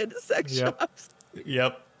connected sex Yep. shops.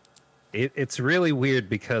 Yep. It's really weird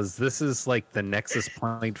because this is like the nexus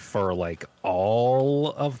point for like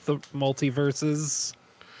all of the multiverses.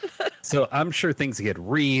 So I'm sure things get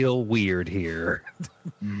real weird here.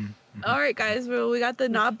 All right, guys. Well, we got the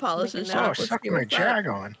knob polishing Oh, shop. Let's suck see my what's up. jag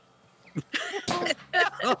on.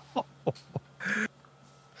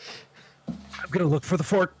 I'm gonna look for the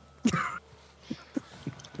fork.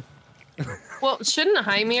 Well, shouldn't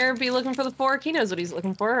Hymir be looking for the fork? He knows what he's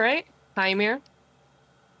looking for, right? Hymir?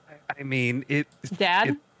 I mean,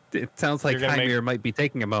 Dad? it sounds like You're gonna Hymir might be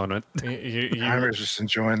taking a moment. I was just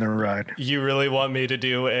enjoying the ride. You really want me to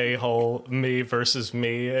do a whole me versus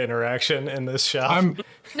me interaction in this shop? I'm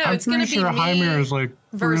No, it's going pretty to be sure me Hymir is like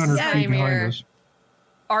versus 300 feet behind Hymir. us.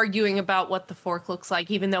 arguing about what the fork looks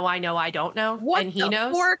like, even though I know I don't know. What and he the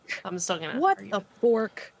knows. fork? I'm still going to What argue. the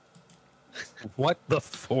fork? What the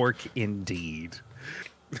fork, indeed.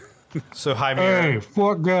 So Hymir. Hey,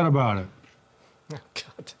 forget about it. Oh,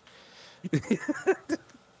 God.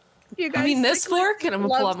 You guys mean this like, fork? And I'm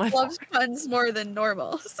gonna pull out my loves puns more than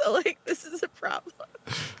normal, so like this is a problem.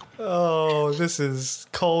 Oh, this is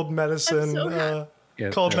cold medicine. so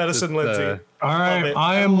happy. Cold medicine, Lindsay. All right, it.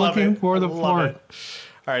 I am love looking it. for I the love fork. it.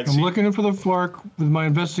 All right, I'm so looking for the fork with my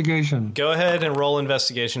investigation. go ahead and roll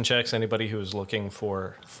investigation checks. Anybody who is looking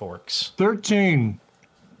for forks. 13.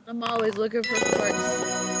 I'm always looking for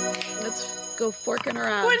forks. Let's go forking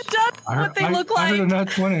around. What does what they look I heard a like? nat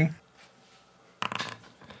 20.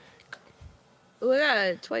 We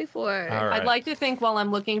got 24. All right. I'd like to think while I'm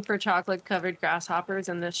looking for chocolate-covered grasshoppers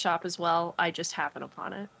in this shop as well, I just happen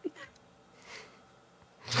upon it.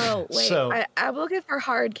 Oh wait, So- I'm looking for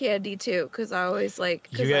hard candy too, because I always like.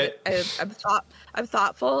 You Because I'm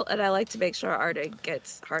thoughtful, and I like to make sure Arden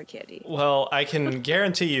gets hard candy. Well, I can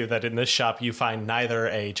guarantee you that in this shop you find neither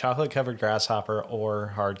a chocolate-covered grasshopper or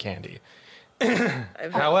hard candy.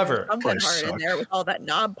 However, something Place hard in sucks. there with all that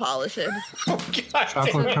knob polishing.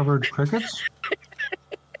 Chocolate covered crickets?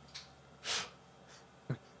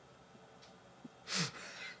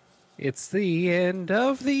 It's the end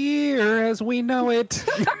of the year as we know it.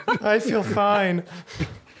 I feel fine.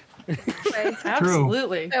 Okay.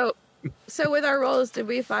 Absolutely. So with our rolls, did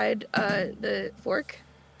we find the fork?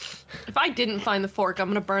 If I didn't find the fork, I'm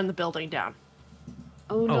going to burn the building down.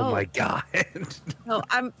 Oh no! Oh my god.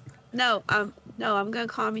 No, I'm gonna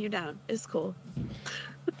calm you down. It's cool.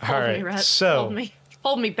 All Hold me, right, Rhett. so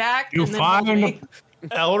hold me back. You and then hold find me.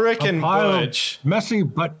 Elric a and pile Butch. of messy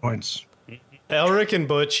butt points. Elric and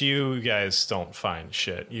Butch, you guys don't find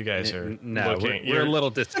shit. You guys are No, looking. we're a little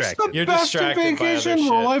That's distracted. the You're best distracted by other vacation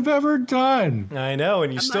shit. roll I've ever done. I know,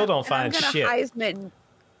 and you still don't I'm find gonna shit.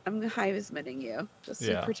 I'm Heismaning you just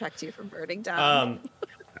Yeah. to protect you from burning down.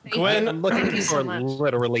 Gwen, I'm looking Thank you for so much.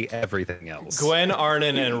 literally everything else. Gwen,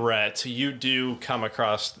 Arnon, and Rhett, you do come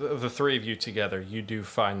across the three of you together. You do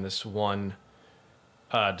find this one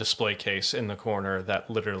display case in the corner that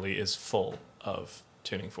literally is full of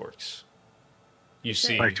tuning forks. You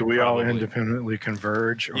see, Like, do we all probably- independently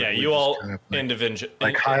converge? Or Yeah, do we you just all kind of like, individually.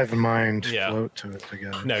 like hive mind Yeah. float to it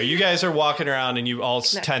together. No, you guys are walking around and you all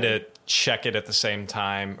No. tend to check it at the same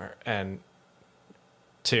time and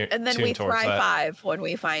tune. And then tune we towards thrive that. five when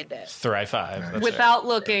we find it. Thrive five. That's Without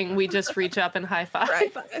looking, we just reach up and high five.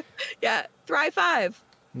 Thrive five. Yeah, thrive five.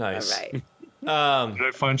 right. Nice. All right. Did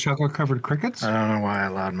I find chocolate covered crickets? I don't know why I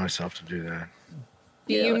allowed myself to do that.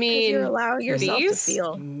 Do you 'Cause mean you're allowing yourself these? to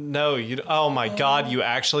feel? No, you. Oh my God! You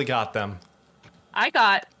actually got them. I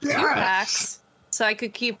got 2 Yes. packs, so I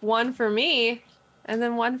could keep one for me and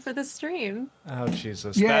then one for the stream. Oh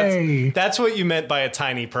Jesus! Yay. That's what you meant by a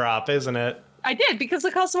tiny prop, isn't it? I did because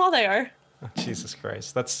look how small they are. Oh, Jesus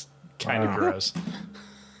Christ! That's kind of Wow. gross.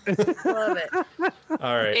 Love it.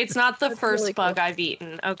 All right. It's not the That's first really bug cool. I've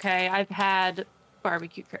eaten. Okay, I've had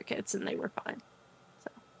barbecue crickets and they were fine.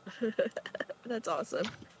 That's awesome.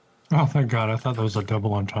 Oh, thank God. I thought that was a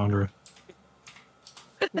double entendre.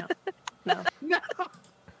 No.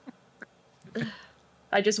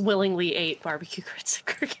 I just willingly ate barbecue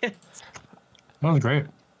crickets. That was great.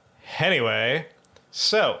 Anyway,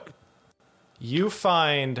 so you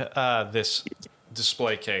find this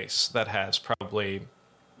display case that has probably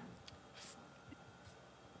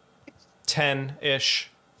 10-ish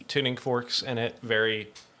tuning forks in it,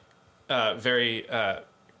 very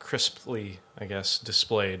crisply, I guess,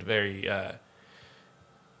 displayed, very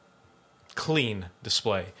clean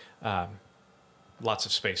display. Lots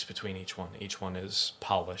of space between each one. Each one is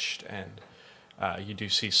polished, and you do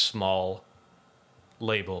see small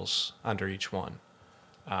labels under each one.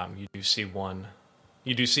 You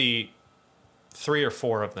do see 3 or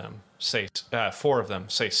 4 of them say 4 of them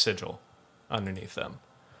say Sigil underneath them.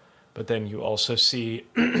 But then you also see,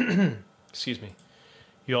 excuse me,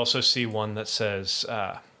 you also see one that says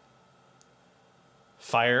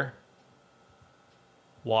fire,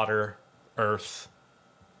 water, earth,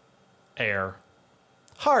 air,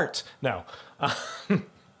 heart. No.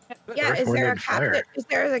 Yeah, Earth, is Wind, there a and Fire. captain? Is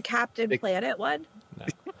there a Captain Planet one? No.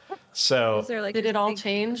 So Is there like Did a it all big-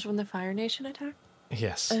 change when the Fire Nation attacked?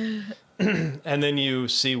 yes. And then you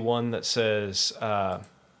see one that says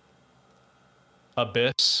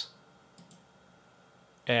abyss,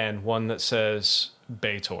 and one that says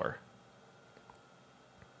Baitor.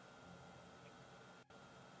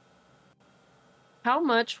 How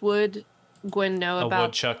much would Gwen know A about?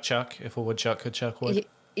 woodchuck chuck, if a woodchuck could chuck wood.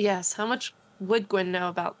 Yes. How much would Gwen know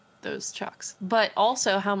about those chucks? But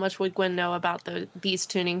also, how much would Gwen know about these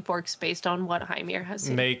tuning forks based on what Hymir has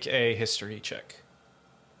seen? Make a history check.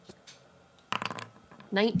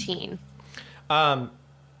 19. I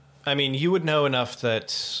mean, you would know enough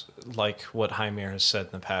that, like what Hymir has said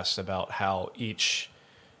in the past about how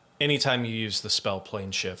anytime you use the spell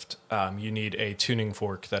plane shift, you need a tuning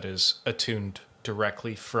fork that is attuned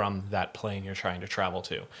directly from that plane you're trying to travel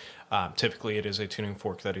to. Typically, it is a tuning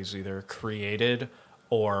fork that is either created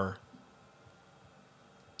or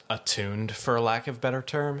attuned, for lack of a better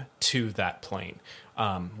term, to that plane,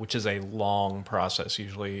 which is a long process,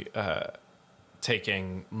 usually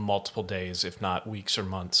taking multiple days, if not weeks or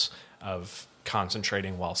months, of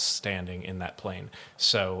concentrating while standing in that plane.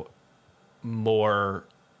 So more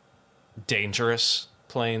dangerous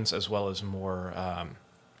planes as well as more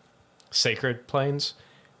sacred planes,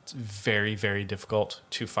 it's very, very difficult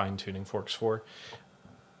to find tuning forks for,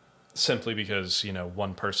 simply because,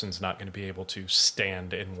 one person's not going to be able to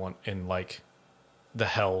stand in like the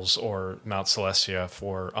Hells or Mount Celestia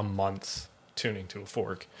for a month tuning to a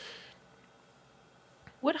fork.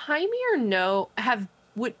 Would Hymir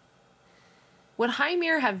would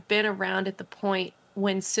Hymir have been around at the point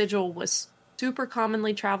when Sigil was super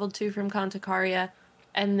commonly traveled to from Contacaria,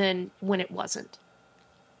 and then when it wasn't?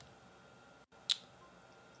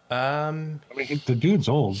 I mean, the dude's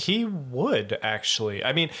old. He would actually.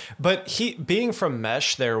 I mean, but being from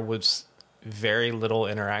Mesh, there was very little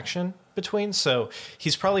interaction between. So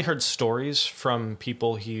he's probably heard stories from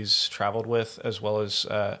people he's traveled with, as well as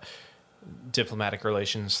diplomatic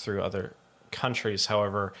relations through other countries.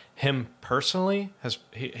 However, him personally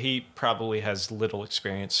he probably has little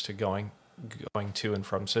experience to going to and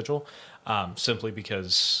from Sigil, simply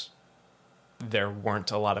because there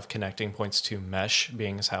weren't a lot of connecting points to Mesh,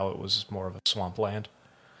 being as how it was more of a swampland.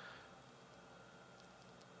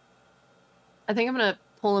 I think I'm gonna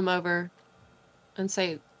pull him over and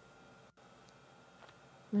say,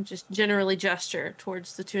 and just generally gesture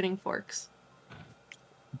towards the tuning forks.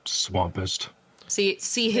 Swampist. See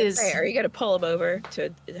his. Hey, are you gonna pull him over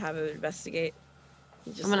to have him investigate?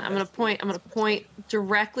 I'm gonna point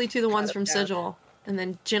directly to the ones Cut from him down. Sigil, and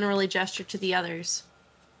then generally gesture to the others,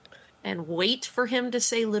 and wait for him to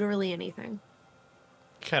say literally anything.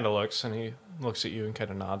 Kind of looks, and he looks at you and kind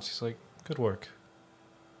of nods. He's like, "Good work,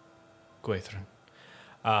 Gwaithrin."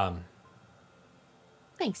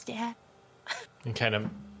 Thanks, Dad. And kind of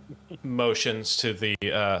motions to the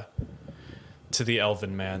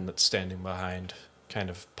elven man that's standing behind, kind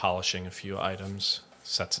of polishing a few items,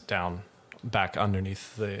 sets it down back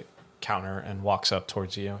underneath the counter and walks up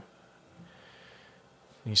towards you.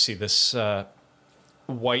 You see this long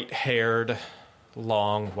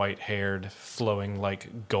white-haired, flowing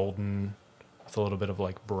like golden, with a little bit of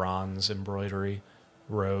like bronze embroidery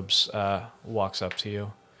robes, walks up to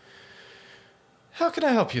you. "How can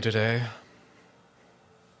I help you today?"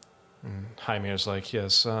 And Hymir's like,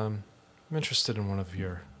 "Yes, I'm interested in one of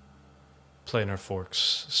your planar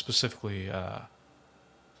forks, specifically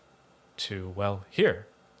here."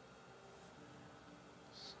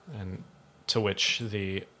 And to which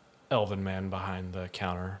the elven man behind the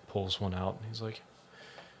counter pulls one out, and he's like,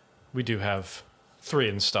 "We do have 3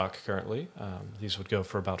 in stock currently. These would go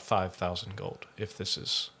for about 5,000 gold, if this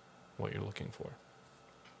is what you're looking for."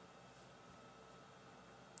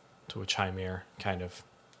 To which Hymir kind of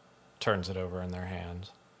turns it over in their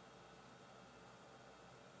hands,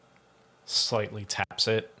 slightly taps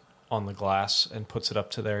it on the glass, and puts it up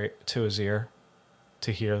to his ear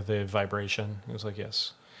to hear the vibration. He was like,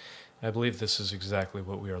 "Yes, I believe this is exactly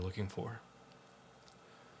what we are looking for."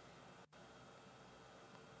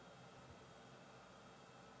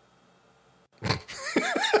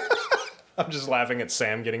 I'm just laughing at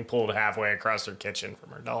Sam getting pulled halfway across her kitchen from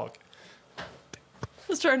her dog. I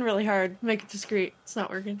was trying really hard. Make it discreet. It's not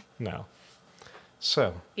working. No.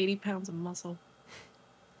 So. 80 pounds of muscle.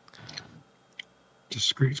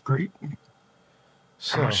 Discreet's great.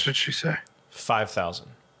 So, How much did she say? 5,000.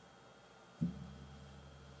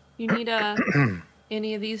 You need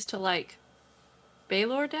any of these to like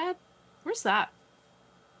Baylor, Dad? Where's that?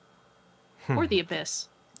 Or the Abyss?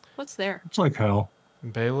 What's there? It's like hell.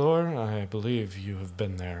 Baylor, I believe you have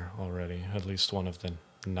been there already. At least one of the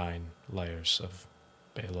 9 layers of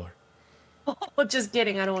Baylor. Oh, just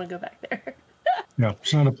kidding. I don't want to go back there. Yeah,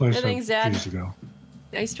 it's not a place I Thanks, Dad. choose to go.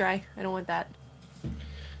 Nice try. I don't want that.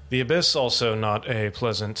 The Abyss, also not a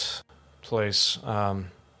pleasant place.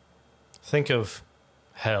 Think of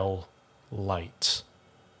hell light.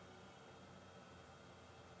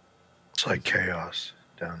 It's like chaos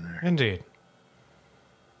down there. Indeed.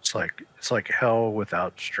 It's like hell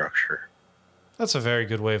without structure. That's a very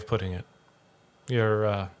good way of putting it.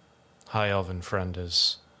 Your high elven friend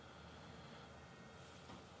has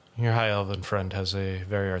a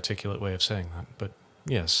very articulate way of saying that. But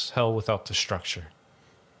yes, hell without the structure.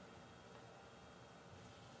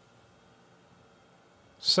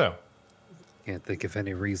 So, Can't think of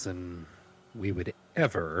any reason we would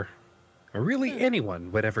ever, or really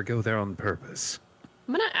anyone would ever go there on purpose.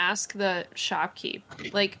 I'm gonna ask the shopkeep.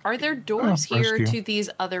 Like, are there doors here rescue. to these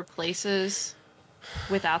other places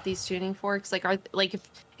without these tuning forks? Like,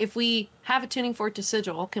 if we have a tuning fork to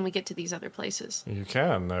Sigil, can we get to these other places? you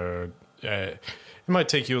can. It might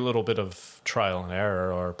take you a little bit of trial and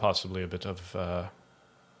error, or possibly a bit of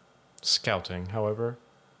scouting. However,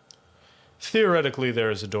 theoretically,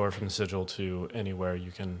 there is a door from the Sigil to anywhere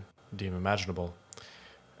you can deem imaginable.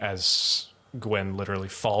 As Gwen literally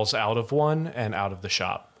falls out of one and out of the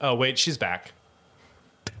shop. Oh, wait, she's back.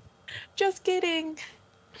 Just kidding.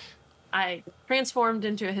 I transformed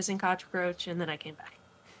into a hissing cockroach and then I came back.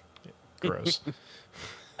 Gross.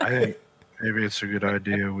 I think maybe it's a good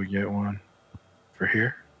idea we get one for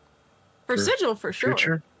here. For Sigil, for sure.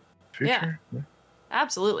 Future? Yeah.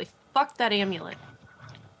 Absolutely. Fuck that amulet.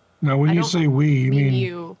 Now, when I you don't say we, you mean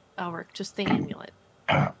you, Elric, just the amulet.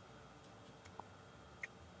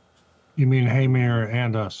 you mean Haymir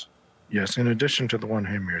and us? Yes, in addition to the one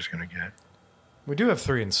Hamir's going to get. We do have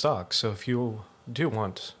 3 in stock, so if you do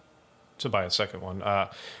want to buy a second one,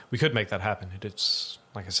 we could make that happen. It's,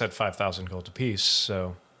 like I said, 5,000 gold apiece,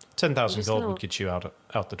 so 10,000 gold would get you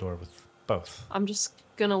out the door with both. I'm just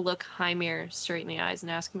gonna look Hymir straight in the eyes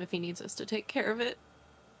and ask him if he needs us to take care of it.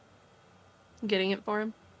 Getting it for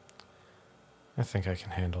him. I think I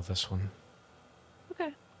can handle this one,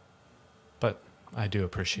 Okay. but I do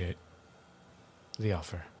appreciate the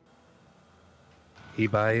offer. He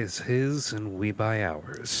buys his and we buy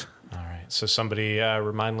ours. All right, so somebody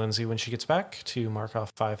remind Lindsay when she gets back to mark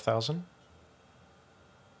off 5,000.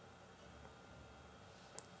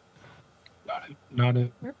 Not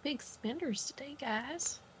it. We're big spenders today,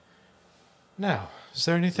 guys. Now, is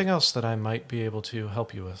there anything else that I might be able to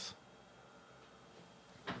help you with?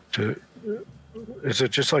 Is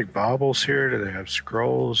it just like baubles here? Do they have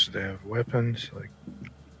scrolls? Do they have weapons? Like,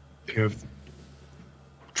 You have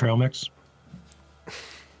trail mix.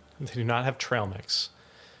 They do not have trail mix.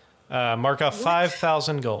 Mark off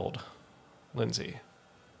 5,000 gold, Lindsay.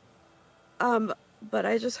 But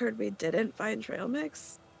I just heard we didn't find trail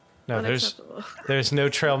mix. No, Unacceptable. there's no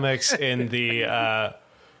trail mix in the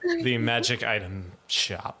magic item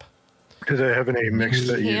shop. do they have any mix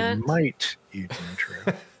that you can't- might eat in the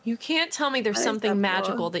trail? You can't tell me there's something Unacceptable.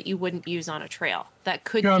 magical that you wouldn't use on a trail. That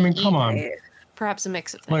could Yeah, I be mean, come on. Right. perhaps a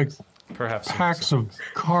mix of Like things. Perhaps packs of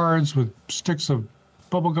cards with sticks of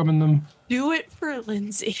bubblegum in them. Do it for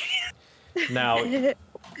Lindsay. Now,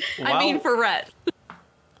 I mean for Rhett.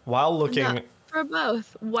 while looking, Not for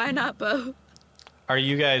both. Why not both? are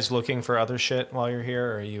you guys looking for other shit while you're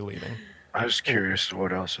here, or are you leaving? I was curious to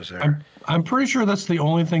what else is there. I'm pretty sure that's the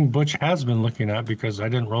only thing Butch has been looking at because I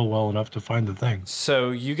didn't roll well enough to find the thing.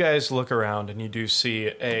 So you guys look around and you do see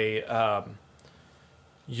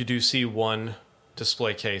one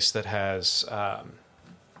display case that has hold on,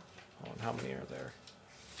 how many are there?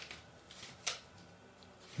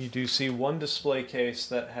 You do see one display case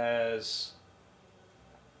that has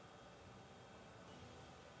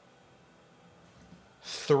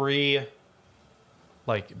 3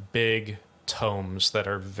 like big tomes that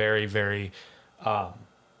are very, very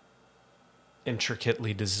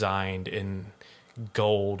intricately designed in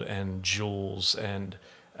gold and jewels and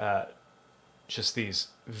just these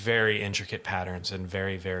very intricate patterns and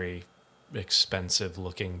very, very expensive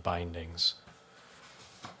looking bindings.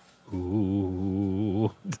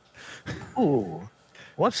 Ooh. Ooh,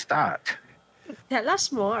 what's that? Tell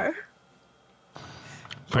us more.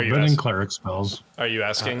 Forbidden cleric spells. Are you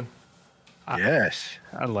asking? Yes.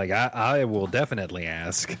 I'm like, I will definitely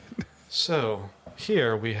ask. So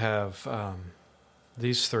here we have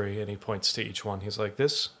these three, and he points to each one. He's like,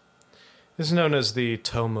 this is known as the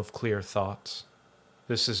Tome of Clear Thoughts.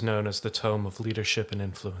 This is known as the Tome of Leadership and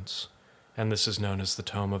Influence. And this is known as the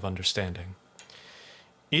Tome of Understanding.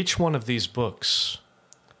 Each one of these books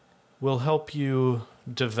will help you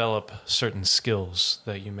develop certain skills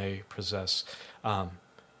that you may possess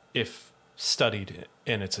if studied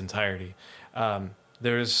in its entirety.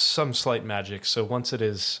 There is some slight magic, so once it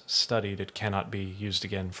is studied, it cannot be used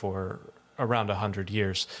again for around 100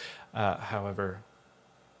 years. However,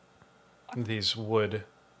 these would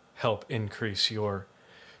help increase your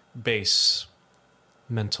base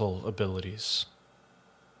mental abilities.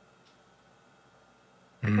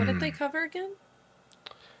 What did they cover again?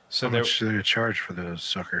 So How much do they charge for those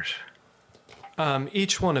suckers?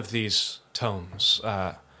 each one of these tomes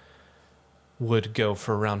would go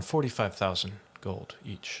for around 45,000 gold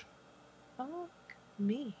each. Fuck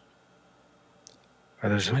me. How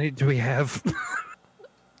many do we have?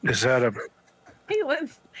 Is that a?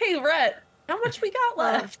 Hey, Rhett, how much we got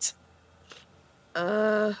left?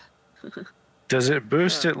 Does it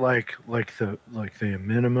boost it like the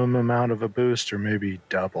minimum amount of a boost, or maybe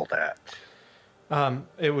double that?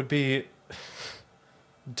 It would be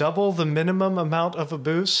double the minimum amount of a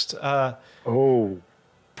boost.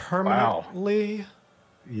 Permanently. Wow.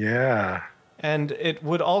 Yeah. And it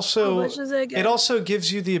would also. How much is it again? It also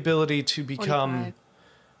gives you the ability to become 45.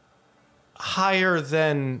 higher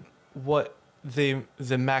than what the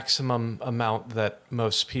maximum amount that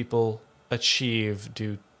most people achieve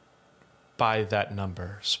due by that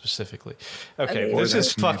number specifically. Okay, mean- this is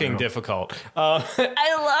That's neat, fucking though. difficult.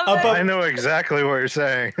 I love it. I know exactly what you're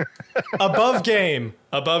saying. above game,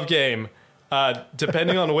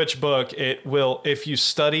 depending on which book, it will, if you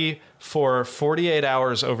study for 48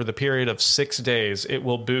 hours over the period of 6 days, it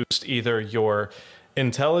will boost either your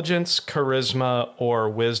intelligence, charisma, or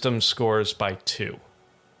wisdom scores by 2.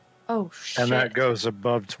 Oh, shit. And that goes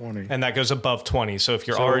above 20. And that goes above 20. So if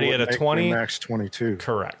you're So it already would at a make 20, me max 22.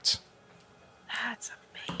 correct. That's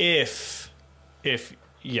amazing.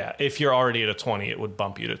 If you're already at a 20, it would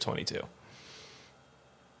bump you to 22.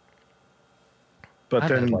 But I'm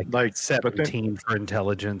then, at like 17 for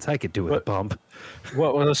intelligence. I could do with a But- bump.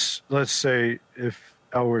 well, let's say if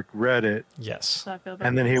Elric read it Yes. So I feel about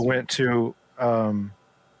and then he this. went to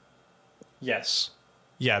Yes.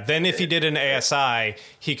 Yeah, then if he did an ASI,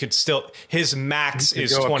 he could still, his max He could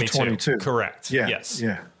is go up to 22. 22. Correct. yeah, Yes.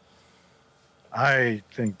 yeah. I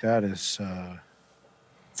think that is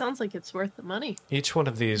Sounds like it's worth the money. Each one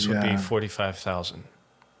of these would be Yeah. 45,000.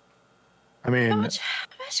 I mean, How much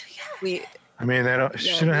we got? We they don't. Yeah,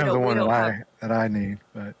 She don't we have the don't- we one don't that I need,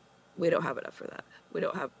 but don't have enough for that. We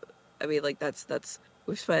don't have. I mean, like that's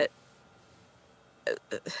we've spent.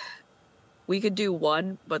 We could do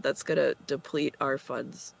one, but that's gonna deplete our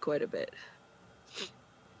funds quite a bit.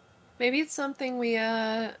 Maybe it's something we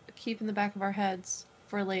keep in the back of our heads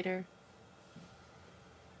for later.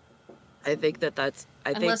 I think that's. I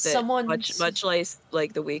think Unless that someone- much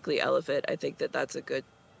like the weekly elephant. I think that's a good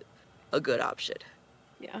option.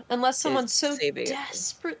 Yeah, unless someone Is so saving it.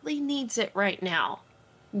 desperately needs it right now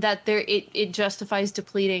that it justifies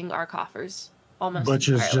depleting our coffers almost. Butch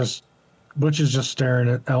is entirely. just staring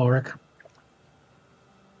at Elric.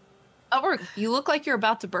 Oh, you look like you're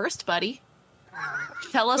about to burst, buddy.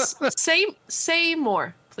 Tell us. Say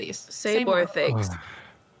more, please. Say more things. Say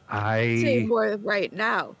I more right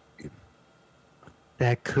now.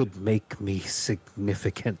 that could make me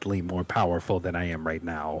significantly more powerful than I am right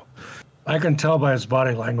now. I can tell by his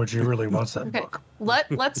body language he really wants that Okay. book.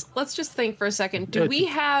 Let's just think for a second. Do we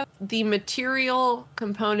have the material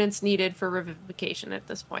components needed for revivification at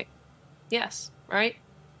this point? Yes, right?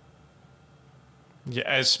 Yeah,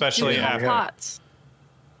 Do especially we have after. pots?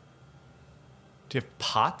 Do you have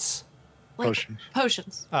pots? Like Potions.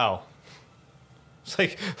 potions. Oh. It's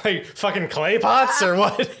like fucking clay pots or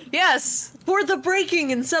what? Yes, for the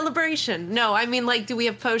breaking and celebration. No, I mean, like, do we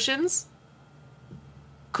have potions?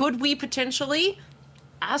 Could we potentially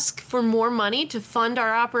ask for more money to fund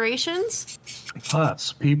our operations?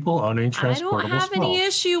 Pots, people owning I transportable don't have any spells.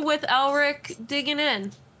 issue with Elric digging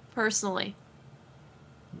in, personally.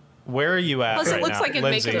 Where are you at Plus, right it looks now? like it'd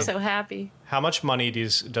Lindsay, make him so happy. how much money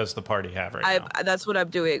does the party have right now? That's what I'm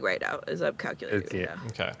doing right now. Is I'm calculating It's- yeah. right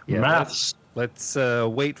now. Okay. Yeah, Maths. Let's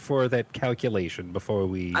wait for that calculation before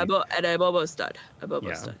we. I'm almost done. I'm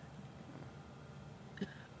almost Yeah. done.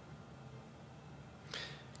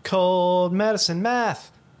 Cold medicine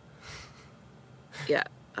math. Yeah.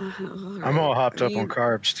 I'm all hopped up on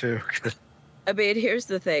carbs too. I mean, here's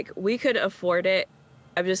the thing. We could afford it.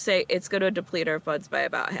 I'm just saying it's going to deplete our funds by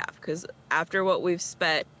about half because after what we've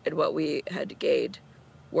spent and what we had gained,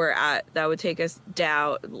 that would take us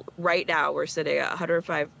down. Right now, we're sitting at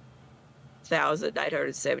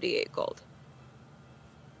 105,978 gold.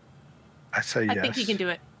 I say yes. I think he can do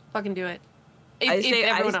it. Fucking do it. If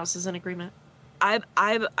everyone else is in agreement. I'm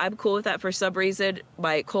cool with that. For some reason,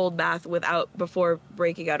 my cold math before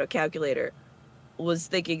breaking out a calculator was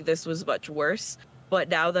thinking this was much worse. But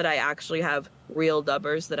now that I actually have real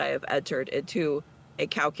numbers that I have entered into a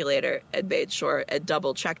calculator and made sure and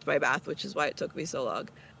double checked my math, which is why it took me so long,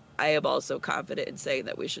 I am also confident in saying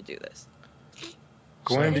that we should do this.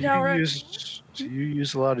 Gwen, do you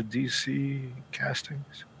use a lot of DC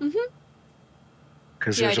castings? Mm-hmm.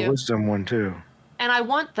 Because there's a wisdom one too. And I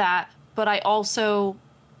want that, but I also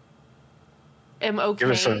am okay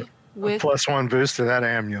Give us a +1 boost to that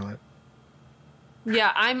amulet.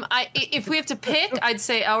 Yeah, if we have to pick, I'd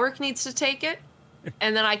say Elric needs to take it,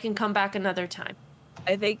 and then I can come back another time.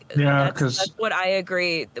 I think that's what I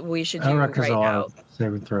agree that we should do Elric right now.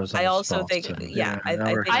 Saving throws. I also think,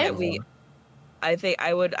 I think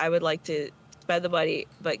I would like to spend the money,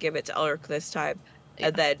 but give it to Elric this time,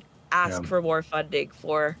 and then ask for more funding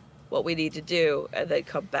for what we need to do, and then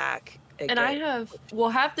come back. We'll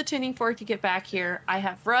have the tuning fork to get back here. I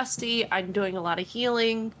have Rusty. I'm doing a lot of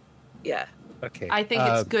healing. Yeah. Okay. I think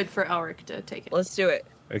it's good for Elric to take it. Let's do it.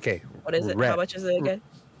 Okay. What is it? How much is it again?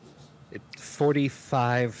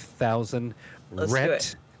 45,000. Let's do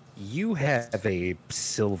it. You have a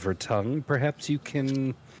silver tongue. Perhaps you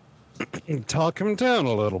can talk him down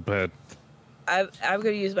a little bit. I'm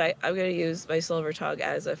gonna use my silver tongue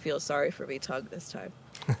as a feel sorry for me tongue this time.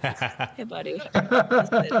 Hey, buddy.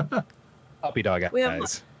 Listen, Puppy dog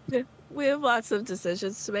eyes. We have lots of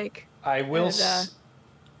decisions to make. I will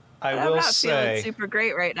I'm not feeling super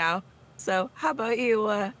great right now. So how about you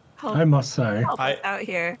help? I must say, help us out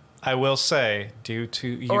here. I will say,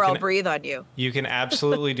 I'll breathe on you. You can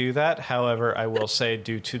absolutely do that. However, I will say,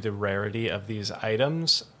 due to the rarity of these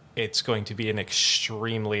items, it's going to be an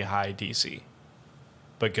extremely high DC.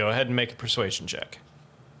 But go ahead and make a persuasion check.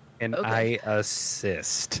 And I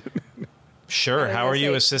assist. Sure. How are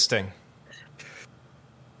you assisting?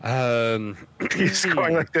 He's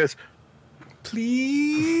going like this.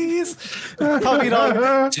 Please, puppy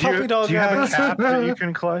dog. Do you have a cap that you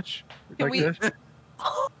can clutch like this?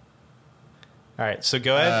 All right, so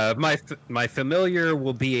go ahead. My familiar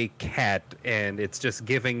will be a cat, and it's just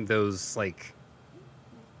giving those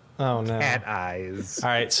cat eyes. All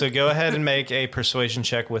right, so go ahead and make a persuasion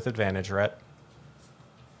check with advantage, Rhett.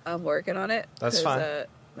 I'm working on it. That's fine.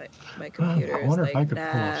 My computer is like,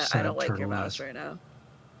 I don't like your mouse right now.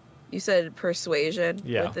 You said persuasion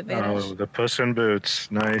with advantage? Oh, the Puss in Boots.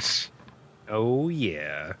 Nice. Oh,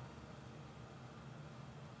 yeah.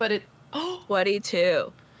 But it...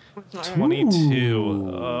 22.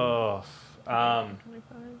 22. Oh.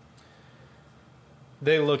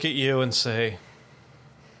 They look at you and say,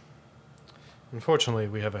 unfortunately,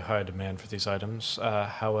 we have a high demand for these items.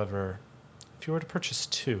 However, if you were to purchase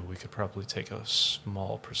 2, we could probably take a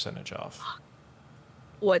small percentage off.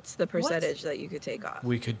 What's the percentage that you could take off?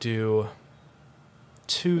 We could do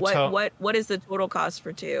 2 What is the total cost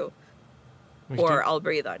for 2? I'll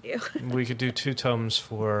breathe on you. We could do 2 tomes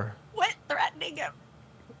for... What? Threatening him.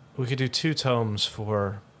 We could do 2 tomes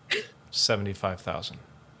for 75,000.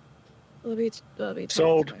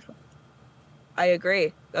 Sold. I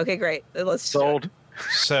agree. Okay, great. Let's sold.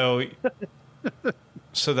 So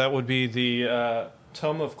that would be the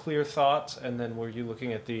Tome of Clear Thought, and then were you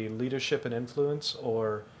looking at the Leadership and Influence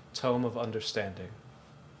or Tome of Understanding?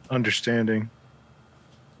 Understanding.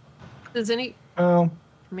 Does any...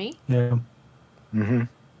 me? Yeah. Mm-hmm.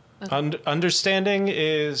 Okay. Understanding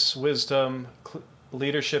is wisdom.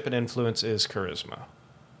 Leadership and Influence is charisma.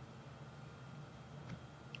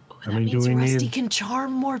 That means Rusty can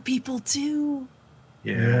charm more people, too.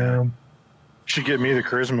 Yeah. Should get me the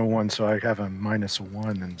charisma one so I have a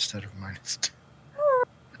 -1 instead of -2.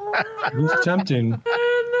 Who's tempting?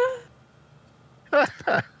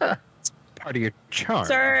 Part of your charm.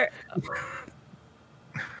 Sir.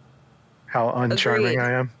 How uncharming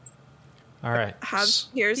I am. All right. Here's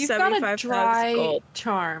You've got a 75,000 dry gold.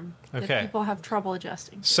 charm Okay. that people have trouble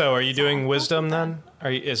adjusting. So are you doing wisdom then? Are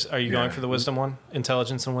you going for the wisdom one?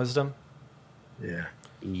 Intelligence and wisdom? Yeah.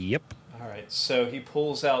 Yep. All right. So he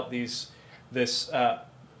pulls out this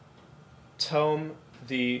tome,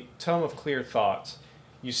 the Tome of Clear Thought.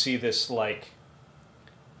 You see this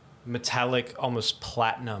metallic, almost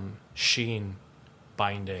platinum sheen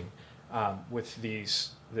binding with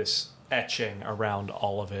this etching around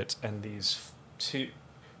all of it, and these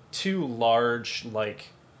two large, like,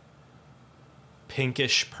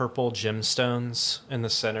 pinkish purple gemstones in the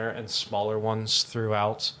center and smaller ones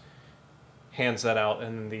throughout. Hands that out,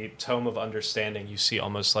 and in the Tome of Understanding, you see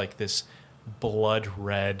almost like this blood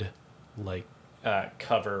red, like,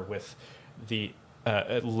 cover with the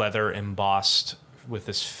leather embossed with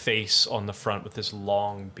this face on the front with this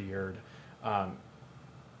long beard,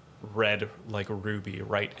 red like a ruby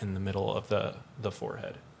right in the middle of the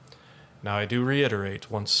forehead. Now, I do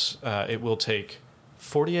reiterate, once it will take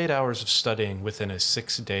 48 hours of studying within a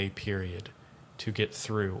 6-day period to get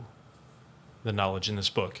through the knowledge in this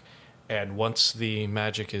book. And once the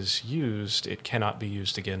magic is used, it cannot be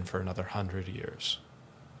used again for another 100 years.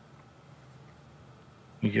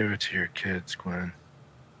 You give it to your kids, Gwen.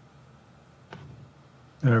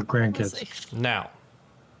 They're grandkids. Now,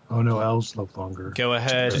 Oh no, elves live longer. go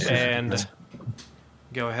ahead and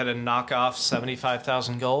knock off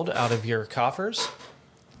 75,000 gold out of your coffers.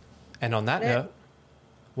 And on that note,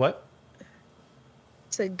 what?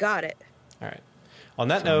 So got it. All right. On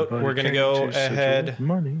that note, we're going to go ahead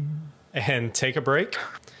and take a break,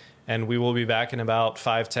 and we will be back in about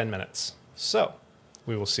 5-10 minutes. So,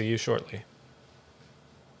 we will see you shortly.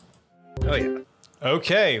 Oh, yeah.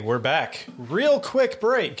 Okay, we're back. Real quick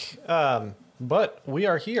break, but we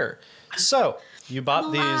are here. So, you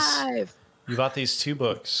bought these 2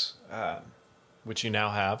 books, which you now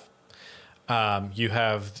have. You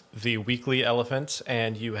have the Weekly Elephant,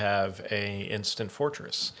 and you have a Instant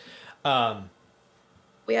Fortress.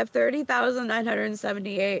 We have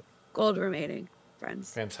 30,978 gold remaining,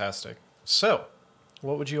 friends. Fantastic. So,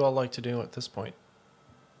 what would you all like to do at this point?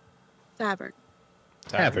 Tavern.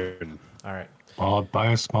 Tavern. All right. I'll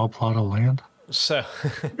buy a small plot of land. So,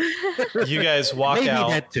 you guys walk Maybe out.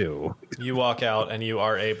 that too. You walk out, and you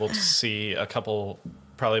are able to see a couple,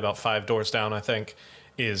 probably about 5 doors down, I think,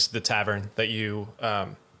 is the tavern that you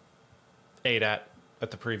ate at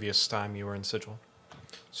the previous time you were in Sigil.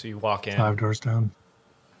 So you walk in. 5 doors down.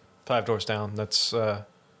 5 doors down. That's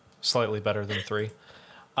slightly better than 3.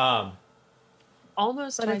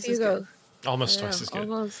 Almost But twice if you as go, good. Almost I know, twice as good.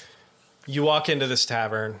 almost. You walk into this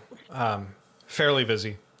tavern, fairly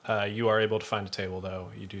busy. You are able to find a table,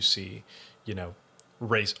 though. You do see,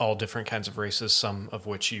 all different kinds of races, some of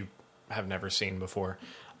which you have never seen before.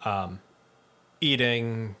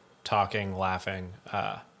 Eating, talking, laughing.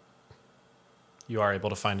 You are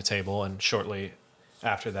able to find a table, and shortly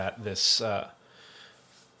after that, this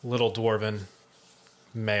little dwarven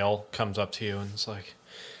male comes up to you and is like,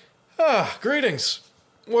 greetings.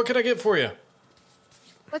 What can I get for you?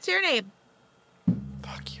 What's your name?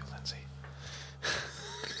 Fuck you, Lindsay.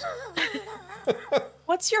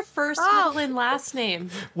 What's your first, Oh. middle, and last name?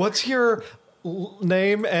 What's your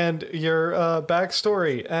name and your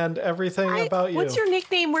backstory and everything about you? What's your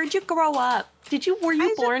nickname? Where'd you grow up? Were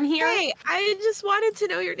you born here? Hey, I just wanted to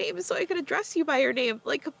know your name so I could address you by your name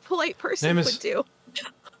like a polite person would do.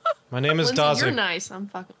 My name is Lindsay, you're Dazid. nice. I'm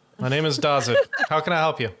fucking. My name is Dazid. How can I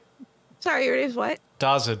help you? Sorry, your name's what?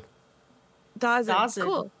 Dazid. Dawson. Dawson.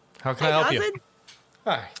 Cool. How can I help you? Dawson.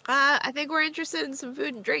 Hi. I think we're interested in some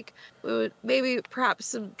food and drink. We would perhaps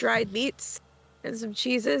some dried meats and some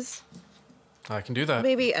cheeses. I can do that.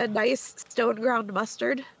 Maybe a nice stone ground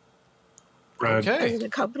mustard Bread. as Okay. an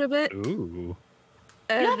accompaniment. Ooh.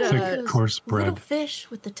 And You Thick, know uh, those coarse bread. little fish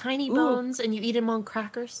with the tiny Ooh. bones, and you eat them on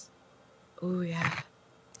crackers. oh yeah.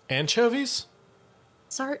 Anchovies?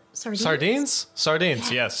 Sardines. Sardines?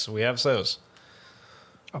 Sardines, yes. We have those.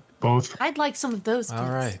 Both. I'd like some of those. All please.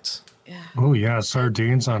 right. Yeah. Oh yeah,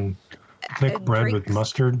 sardines on thick And bread with drinks.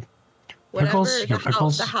 mustard. Whatever Pickles? Your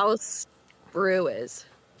pickles? the house brew is.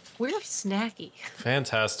 We're snacky.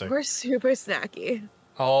 Fantastic. We're super snacky.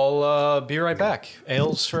 I'll be right back.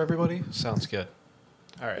 Ales for everybody? Sounds good.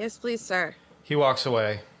 All right. Yes, please, sir. He walks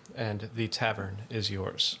away, and the tavern is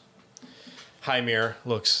yours. Hymir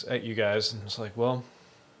looks at you guys and is like, well,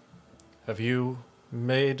 have you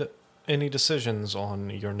made any decisions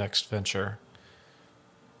on your next venture?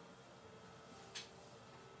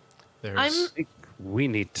 There's... We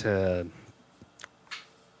need to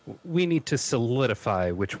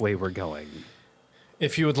solidify which way we're going.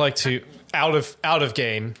 If you would like to, out of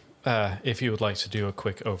game, if you would like to do a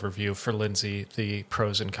quick overview for Lindsay, the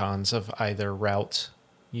pros and cons of either route,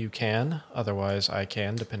 you can. Otherwise, I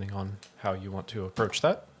can, depending on how you want to approach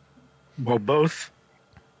that. Well, both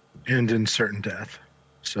end in certain death.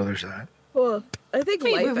 So there's that. Well, I think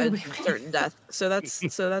Wait, life wait, ends wait. in certain death. So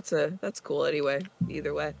that's cool anyway.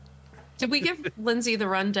 Either way. Did we give Lindsay the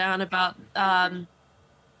rundown about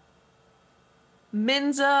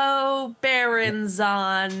Minzo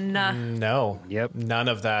Baronzon? No. Yep. None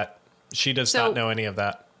of that. She does not know any of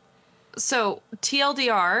that. So,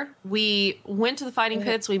 TLDR, we went to the fighting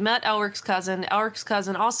pits. We met Elric's cousin. Elric's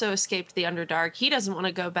cousin also escaped the Underdark. He doesn't want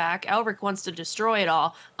to go back. Elric wants to destroy it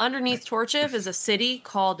all. Underneath Torchiv is a city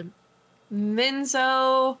called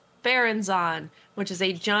Minzo Baranzan, which is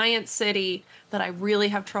a giant city that I really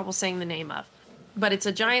have trouble saying the name of. But it's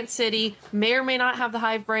a giant city, may or may not have the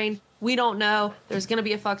hive brain. We don't know. There's going to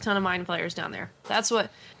be a fuck ton of mind flayers down there. That's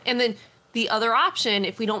what... And then... The other option,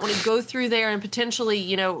 if we don't want to go through there and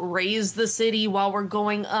potentially, raise the city while we're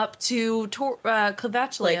going up to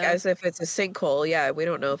Kvatchlia. Like, as if it's a sinkhole. Yeah, we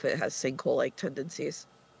don't know if it has sinkhole-like tendencies.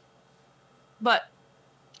 But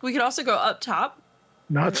we could also go up top.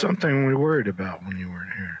 Not something we worried about when you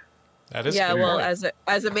weren't here. That is yeah. Well, point.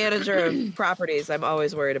 as a manager of properties, I'm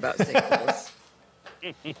always worried about sinkholes.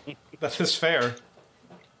 That is fair.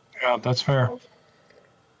 Yeah, that's fair.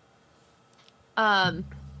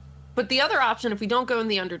 But the other option, if we don't go in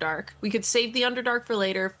the Underdark, we could save the Underdark for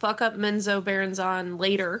later, fuck up Menzo Baranzan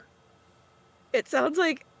later. It sounds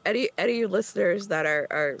like any of your listeners that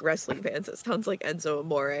are wrestling fans, it sounds like Enzo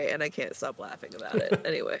Amore, and I can't stop laughing about it.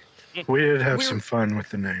 Anyway. We did have some fun with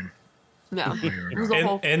the name. No.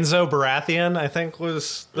 Enzo Baratheon, I think,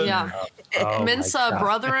 was the... Yeah. Mensa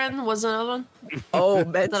Brethren was another one. Oh,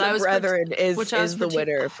 Mensa Brethren is the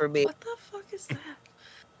winner for me. What the fuck is that?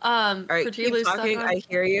 All right, keep talking. I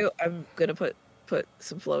hear you. I'm gonna put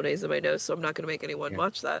some Flonase in my nose, so I'm not gonna make anyone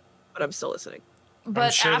watch that. But I'm still listening. But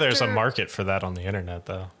I'm sure there's a market for that on the internet,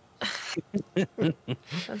 though.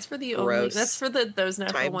 That's for the only. That's for those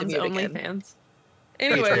natural ones only fans.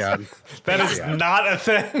 Anyways, that is not a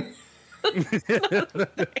thing.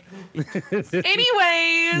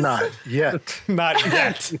 Anyways, not yet. Not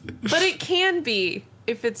yet. But it can be.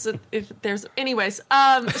 If there's anyways,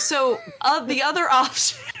 so the other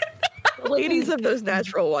option, ladies of those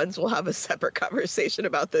natural ones will have a separate conversation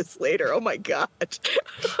about this later. Oh my god,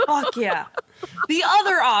 fuck yeah! The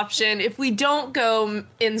other option, if we don't go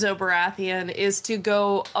Enzo Baratheon, is to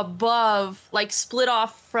go above, like split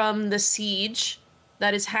off from the siege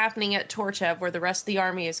that is happening at Torchev, where the rest of the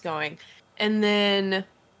army is going, and then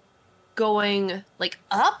going like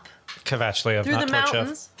up Kvatchlia, through not the Torchev.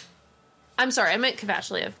 mountains. I'm sorry, I meant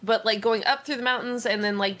Kvatchlia, but like going up through the mountains and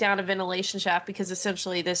then like down a ventilation shaft, because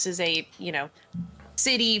essentially this is a,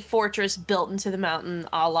 city fortress built into the mountain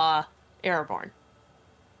a la Erebor.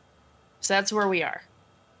 So that's where we are.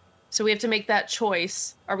 So we have to make that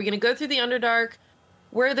choice. Are we going to go through the Underdark,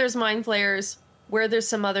 where there's mind flayers, where there's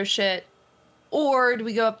some other shit, or do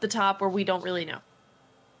we go up the top where we don't really know?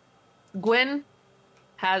 Gwen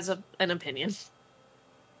has an opinion.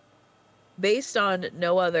 Based on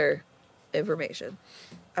no other information,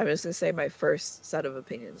 I'm just gonna say my first set of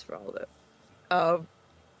opinions for all of it.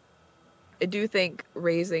 I do think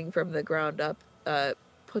raising from the ground up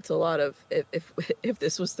puts a lot of, if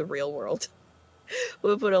this was the real world,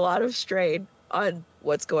 would put a lot of strain on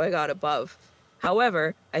what's going on above.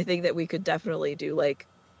 However, I think that we could definitely do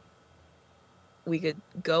we could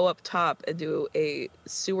go up top and do a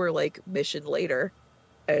sewer-like mission later,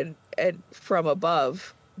 and from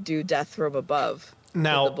above do death from above.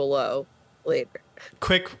 Now the below later.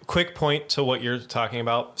 Quick point to what you're talking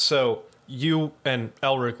about. So you and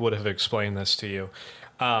Elric would have explained this to you.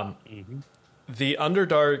 The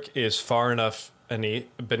Underdark is far enough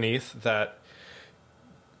beneath that,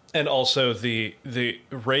 and also the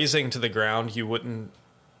raising to the ground, you wouldn't,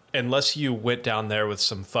 unless you went down there with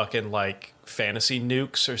some fucking like fantasy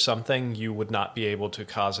nukes or something, you would not be able to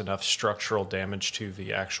cause enough structural damage to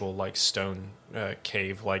the actual like stone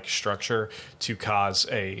cave like structure to cause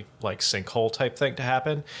a like sinkhole type thing to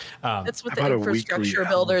happen. That's what the infrastructure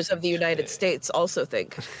builders of the United States also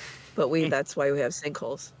think, but that's why we have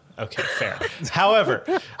sinkholes. Okay, fair. However,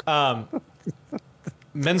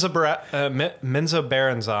 Menzo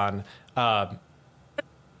Baranzan,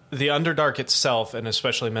 the Underdark itself, and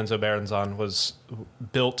especially Menzo Baranzan, was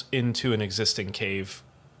built into an existing cave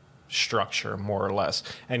structure, more or less.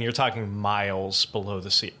 And you're talking miles below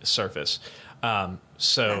the surface.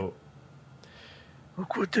 So...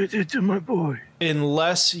 Look what they did to my boy.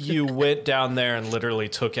 Unless you went down there and literally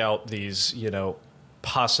took out these,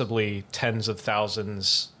 possibly tens of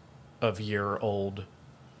thousands of year-old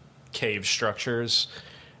cave structures,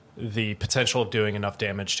 the potential of doing enough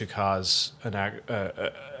damage to cause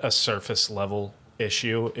a surface level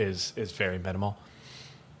issue is very minimal.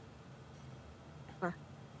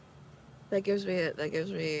 That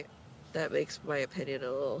makes my opinion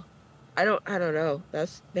a little. I don't know.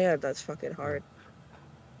 That's fucking hard.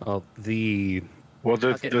 Well, the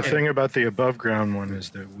thing about the above ground one is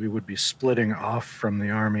that we would be splitting off from the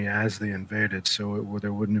army as they invaded, so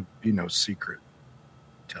there wouldn't be no secret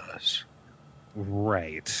to us.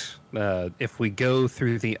 Right. If we go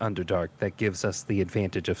through the Underdark, that gives us the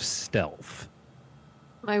advantage of stealth.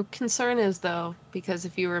 My concern is, though, because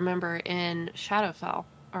if you remember in Shadowfell,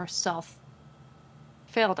 our stealth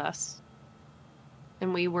failed us.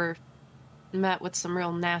 And we were met with some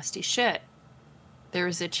real nasty shit. There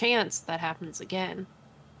is a chance that happens again.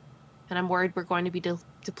 And I'm worried we're going to be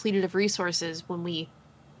depleted of resources when we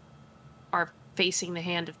are facing the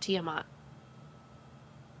hand of Tiamat.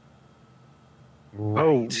 Right.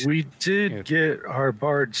 Oh, we did get our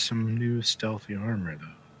bard some new stealthy armor, though.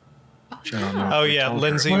 Oh yeah,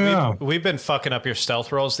 Lindsay, Yeah. we've been fucking up your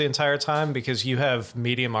stealth rolls the entire time because you have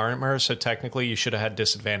medium armor, so technically you should have had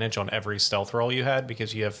disadvantage on every stealth roll you had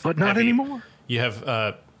because you have But not anymore. You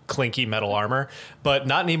have clinky metal armor, but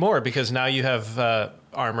not anymore because now you have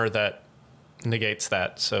armor that negates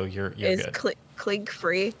that, so you're Is good. clink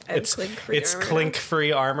free? It's clink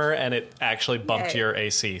free armor, and it actually bumped Yay. your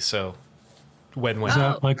AC, so win-win. Is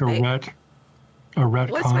that like a retcon?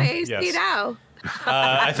 What's my AC Yes. now?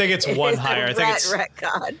 I think it's one higher. I think it's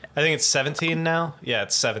retcon. 17 now. Yeah,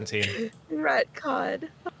 it's 17. Retcon.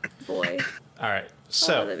 Boy. All right. Oh,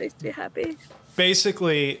 So that makes me happy.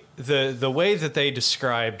 basically, the way that they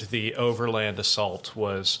described the overland assault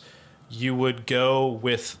was you would go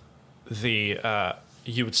with the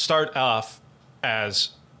you would start off as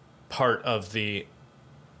part of the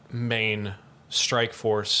main strike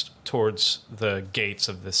force towards the gates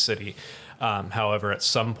of the city. However, at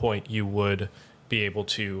some point you would be able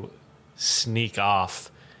to sneak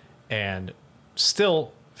off and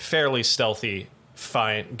still fairly stealthy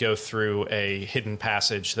go through a hidden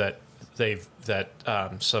passage that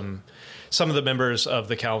some of the members of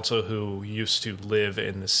the council who used to live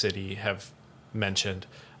in the city have mentioned,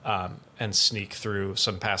 and sneak through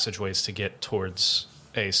some passageways to get towards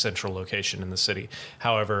a central location in the city.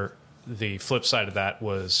 However, the flip side of that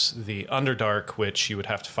was the Underdark, which you would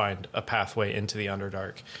have to find a pathway into the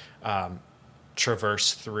Underdark,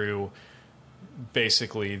 traverse through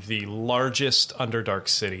basically the largest Underdark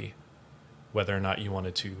city. Whether or not you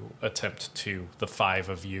wanted to attempt to, the five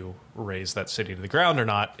of you, raise that city to the ground or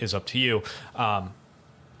not is up to you.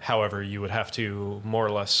 However, you would have to more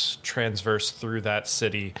or less transverse through that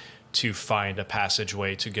city to find a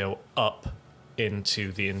passageway to go up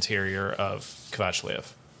into the interior of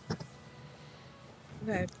Kvachlev.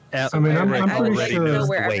 Okay. I mean, I'm pretty already sure. know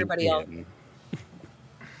where everybody else-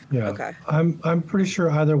 Yeah. Okay. I'm pretty sure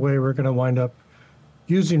either way we're going to wind up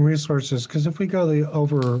using resources, because if we go the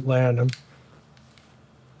overland, I'm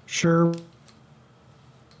sure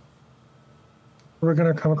we're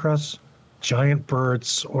going to come across giant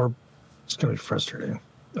birds, or it's going to be frustrating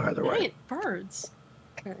either way. Giant birds.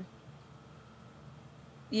 Okay.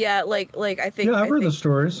 Yeah, like I think. Yeah, I've I heard the think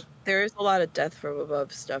stories. there is a lot of death from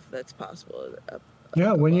above stuff that's possible.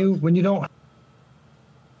 Yeah, when you don't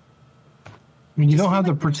have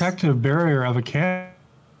the protective barrier of a cat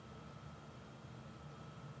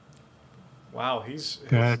Wow, he's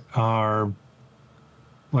that are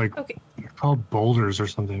like Okay. called boulders or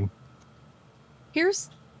something. Here's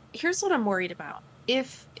what I'm worried about.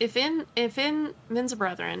 If in Mensa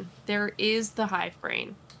Brethren there is the hive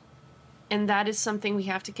brain, and that is something we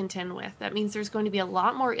have to contend with, that means there's going to be a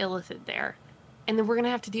lot more illithid there, and then we're going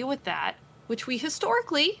to have to deal with that, which we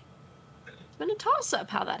historically, it's been a toss up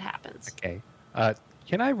how that happens. Okay.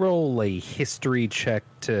 Can I roll a history check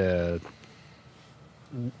to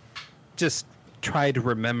just try to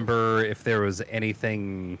remember if there was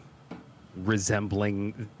anything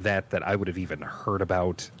resembling that I would have even heard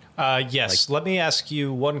about? Yes. Let me ask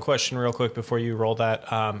you one question real quick before you roll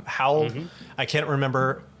that. I can't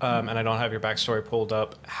remember, and I don't have your backstory pulled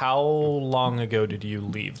up. How long ago did you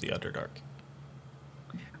leave the Underdark?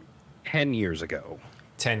 10 years ago.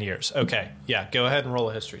 10 years. Okay. Yeah. Go ahead and roll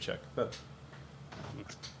a history check.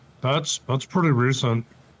 That's pretty recent.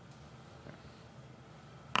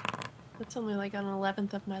 That's only like an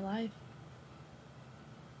 11th of my life.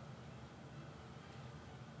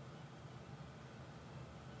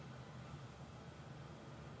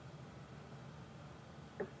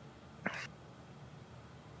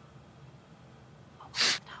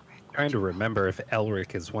 Trying to remember if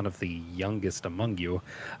Elric is one of the youngest among you.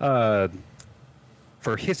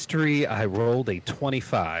 For history, I rolled a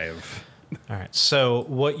 25. All right. So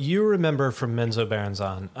what you remember from Menzo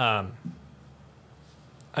Baranzan,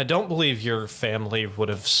 I don't believe your family would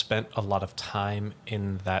have spent a lot of time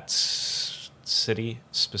in that city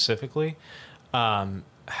specifically.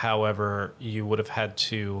 However, you would have had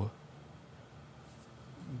to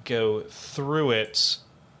go through it,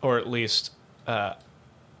 or at least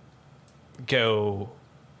go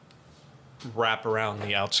wrap around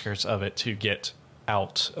the outskirts of it to get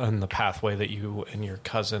out on the pathway that you and your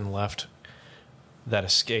cousin left that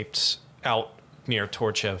escaped out near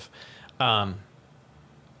Torchev.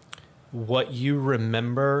 What you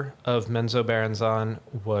remember of Menzoberranzan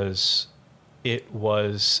was it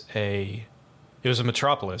was a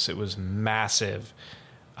metropolis. It was massive,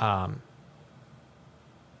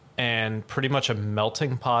 and pretty much a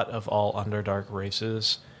melting pot of all Underdark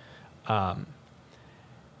races.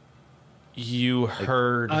 You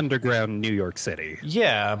heard underground New York City.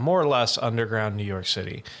 Yeah, more or less underground New York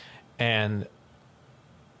City. And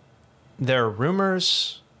there are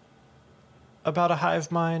rumors about a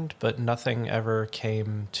hive mind, but nothing ever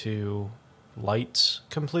came to light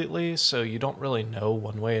completely, so you don't really know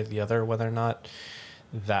one way or the other whether or not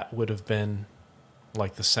that would have been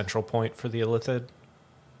like the central point for the Illithid.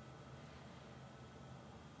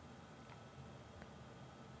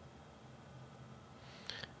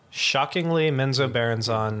 Shockingly,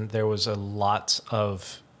 Menzoberranzan, there was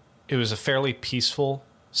it was a fairly peaceful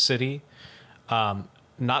city.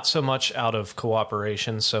 Not so much out of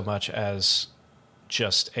cooperation, so much as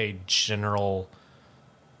just a general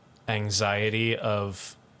anxiety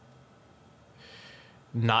of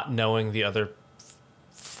not knowing the other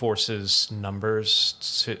forces' numbers.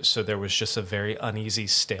 So there was just a very uneasy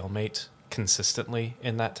stalemate consistently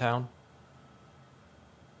in that town.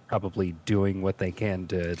 Probably doing what they can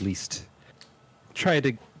to at least try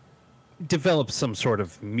to develop some sort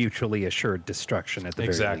of mutually assured destruction at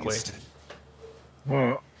the very least.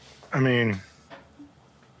 Well, I mean,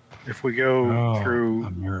 if we go through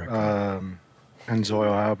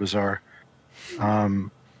Enzoil Albazar,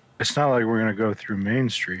 it's not like we're going to go through Main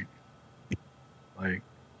Street. Like,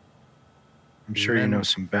 I'm sure you know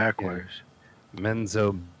some back ways.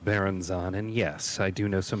 Menzoberranzan, and yes, I do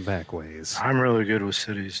know some back ways. I'm really good with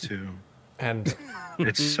cities too, and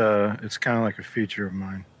it's kind of like a feature of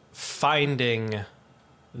mine. Finding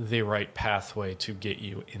the right pathway to get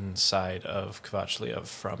you inside of Kvachliev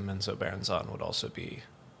from Menzoberranzan would also be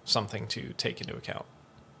something to take into account.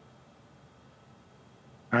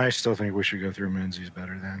 I still think we should go through Menzies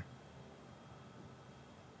better then.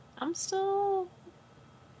 I'm still...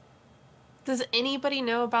 Does anybody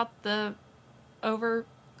know about the above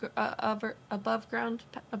ground,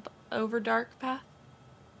 over dark path?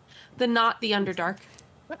 Not the Underdark.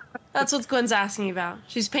 That's what Gwen's asking about.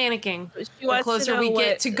 She's panicking. She wants the closer to know we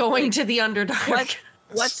get to going to the Underdark.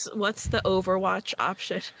 What's the Overwatch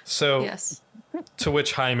option? So, yes. To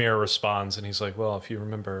which Hymir responds, and he's like, well, if you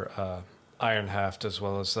remember Ironhaft as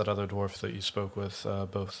well as that other dwarf that you spoke with,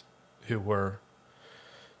 both who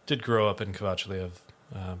did grow up in Kvachliev,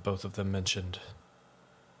 both of them mentioned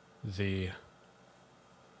the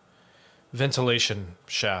ventilation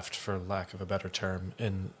shaft, for lack of a better term,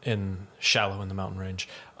 in shallow in the mountain range.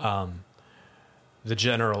 The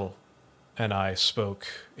general and I spoke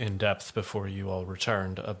in depth before you all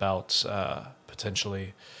returned about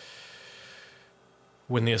potentially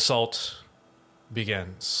when the assault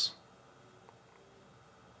begins,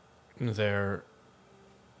 there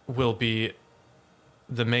will be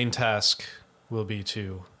the main task will be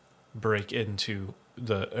to break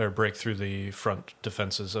through the front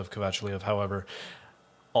defenses of Kvachliev. However,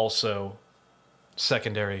 also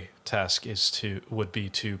secondary task would be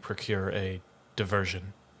to procure a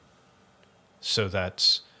diversion, so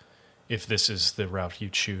that if this is the route you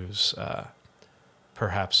choose,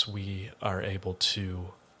 perhaps we are able to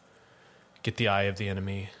get the eye of the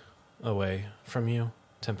enemy away from you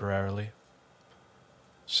temporarily,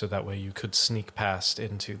 so that way you could sneak past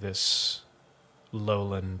into this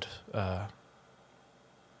lowland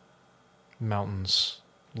mountains,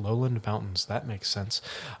 that makes sense.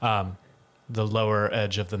 The lower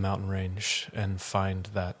edge of the mountain range, and find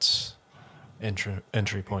that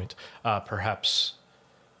entry point. Perhaps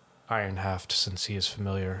Ironhaft, since he is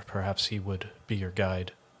familiar, perhaps he would be your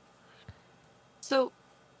guide. So,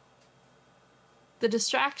 the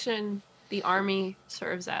distraction the army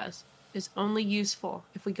serves as is only useful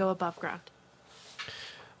if we go above ground.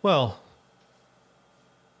 Well,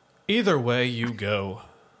 either way you go,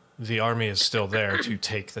 the army is still there to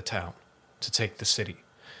take the town, to take the city.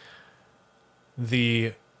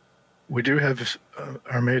 We do have,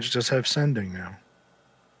 our mage does have sending now.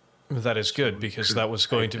 That is good, because that was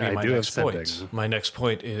going to be my next point. Sending. My next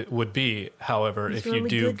point would be, however, if you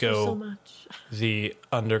do go the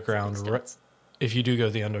underground, if you do go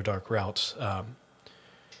the Underdark route,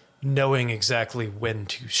 knowing exactly when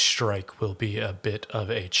to strike will be a bit of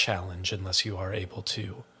a challenge unless you are able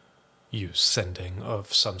to use sending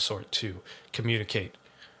of some sort to communicate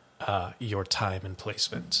your time and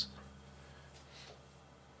placement.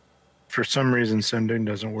 For some reason, sending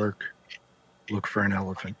doesn't work. Look for an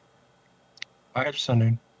elephant. I have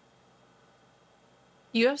sending.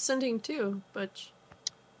 You have sending too, Butch.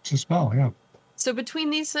 It's a spell, yeah. So between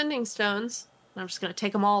these sending stones, I'm just going to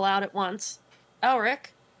take them all out at once. Elric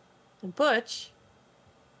and Butch,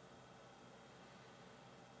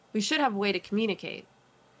 we should have a way to communicate,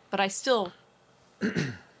 but I still...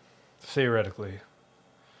 Theoretically.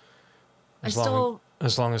 As long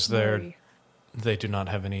as worry. they do not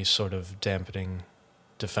have any sort of dampening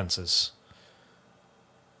defenses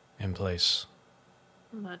in place.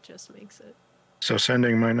 That just makes it... So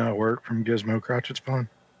sending might not work from Gizmo Crotchet's pawn.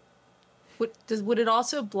 Would it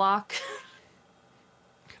also block...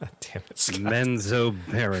 God damn it, Scott. Menzo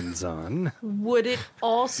Baronzon. Would it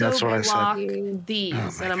also That's what I said. block Oh these?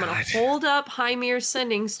 my And I'm going God. to hold up Hymir's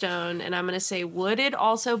sending stone, and I'm going to say, would it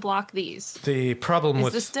also block these? The problem Is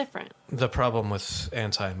with this different? the problem with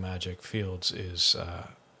anti-magic fields is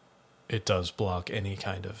it does block any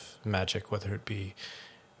kind of magic, whether it be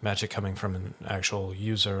magic coming from an actual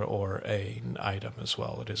user or an item as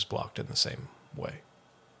well. It is blocked in the same way.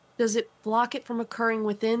 Does it block it from occurring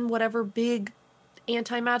within whatever big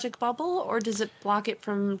anti-magic bubble, or does it block it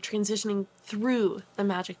from transitioning through the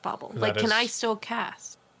magic bubble? That Can I is- still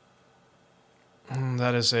cast?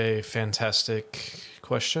 That is a fantastic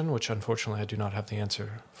question, which unfortunately I do not have the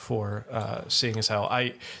answer for, seeing as how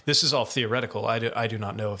this is all theoretical. I do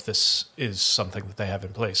not know if this is something that they have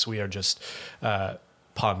in place. We are just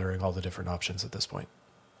pondering all the different options at this point.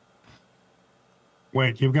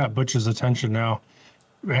 Wait, you've got Butch's attention now.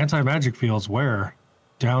 Anti-magic fields where?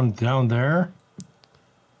 Down there?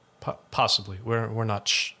 Possibly. We're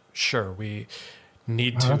not sure. We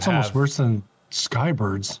need to That's almost worse than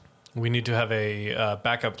skybirds. We need to have a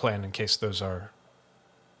backup plan in case those are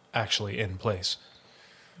actually in place.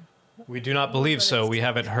 We do not believe so. We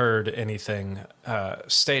haven't heard anything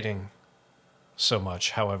stating so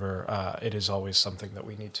much. However, it is always something that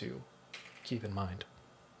we need to keep in mind.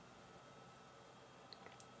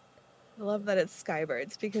 I love that it's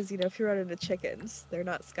skybirds because, if you run into chickens, they're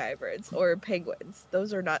not skybirds. Or penguins.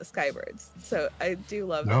 Those are not skybirds. So I do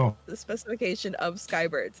love No. that the specification of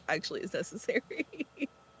skybirds actually is necessary.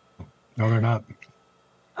 No, they're not.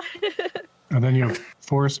 And then you have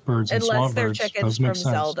forest birds and Unless swamp they're birds. chickens Those from make sense.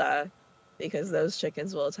 Zelda. Because those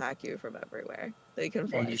chickens will attack you from everywhere. They can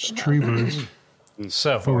fly. And there's somehow. tree birds.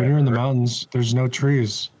 So, But when you're in the mountains, there's no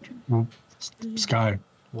trees. Well, sky.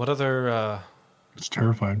 what other It's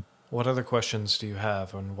terrifying. what other questions do you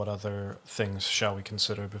have, and what other things shall we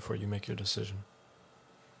consider before you make your decision?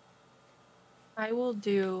 I will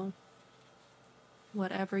do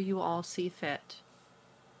whatever you all see fit.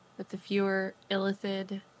 But the fewer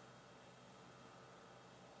illithid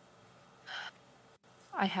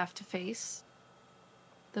I have to face,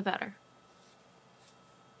 the better.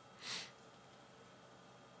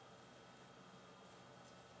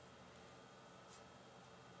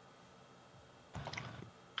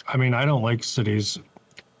 I mean, I don't like cities.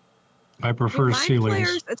 I prefer Mind ceilings.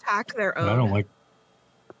 flayers attack their But own. I don't like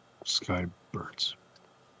sky birds.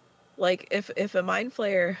 Like if a mind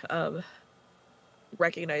flayer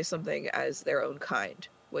recognized something as their own kind,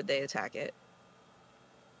 would they attack it?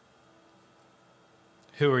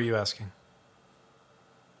 Who are you asking?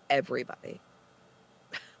 Everybody.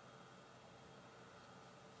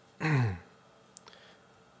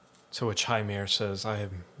 To which Hymir says, I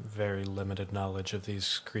have very limited knowledge of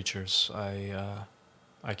these creatures. I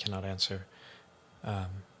cannot answer.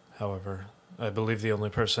 However, I believe the only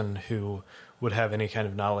person who would have any kind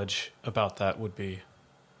of knowledge about that would be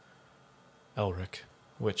Elric.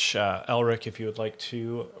 Which, Elric, if you would like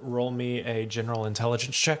to roll me a general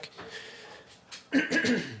intelligence check.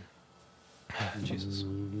 Jesus.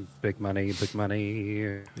 Big money, big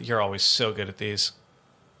money. You're always so good at these.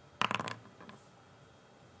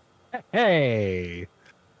 Hey!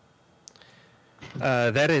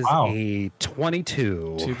 That is Wow. a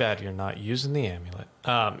 22. Too bad you're not using the amulet.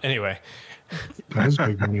 Anyway, That is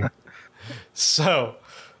big money. so...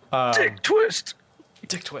 Dick twist.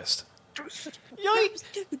 Dick twist. Yikes!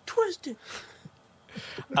 Twisted.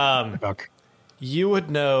 Duck. You would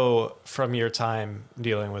know from your time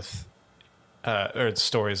dealing with or the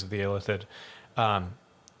stories of the Illithid,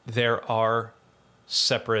 there are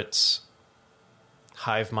separate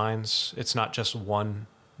hive minds. It's not just one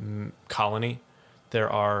colony. There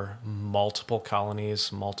are multiple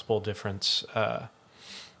colonies, multiple different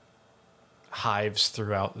hives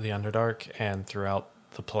throughout the Underdark and throughout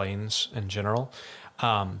the plains in general.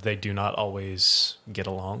 They do not always get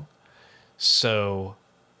along. So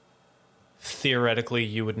theoretically,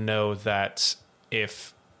 you would know that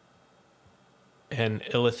if an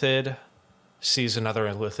Illithid sees another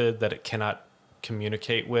Illithid that it cannot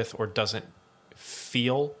communicate with or doesn't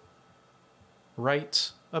feel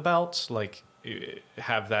right about, like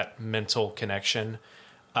have that mental connection,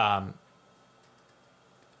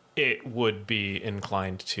 it would be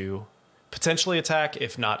inclined to potentially attack,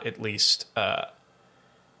 if not at least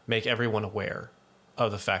make everyone aware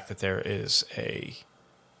of the fact that there is a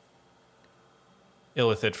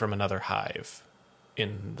illithid from another hive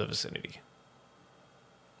in the vicinity.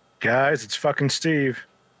 Guys, it's fucking Steve.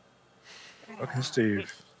 Fucking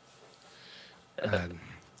Steve. All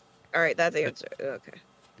right, that's the answer. Okay.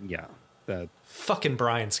 Yeah. That. Fucking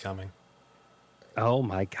Brian's coming. Oh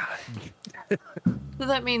my god. So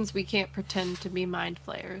that means we can't pretend to be mind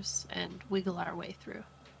flayers and wiggle our way through.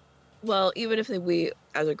 Well, even if we,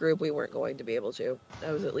 as a group, we weren't going to be able to,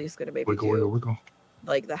 I was at least going to maybe Wiggle.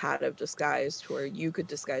 like the hat of disguise, to where you could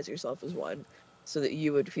disguise yourself as one, so that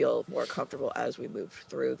you would feel more comfortable as we move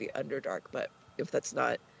through the Underdark. But if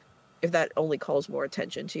that only calls more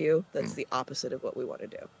attention to you, that's the opposite of what we want to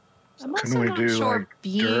do. I'm Couldn't also we not do, sure like,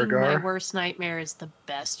 being my Duragar? worst nightmare is the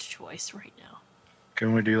best choice right now.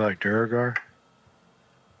 Can we do like Duragar?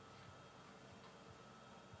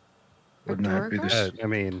 Wouldn't that be Duragar? the I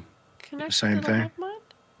mean, Connected Same to the thing. hive mind?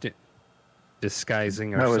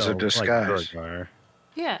 disguising That was ourselves a disguise. like Durgar.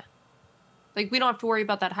 Yeah. Like, we don't have to worry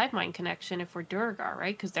about that hive mind connection if we're Duragar,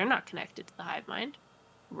 right? Because they're not connected to the hive mind.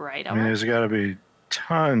 Right, I mean, there's got to be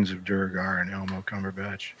tons of Duragar and Elmo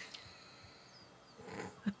Cumberbatch.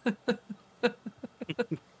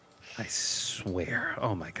 I swear.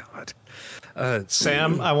 Oh my god.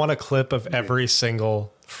 Sam, I want a clip of every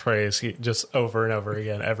single phrase, he just over and over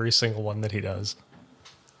again, every single one that he does.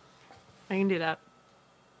 I can do that.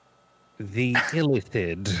 The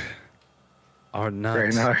illithid are not.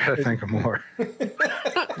 Great, now I got to think of more. Keep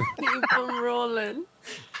them rolling.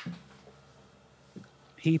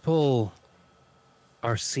 People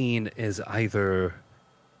are seen as either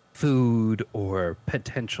food or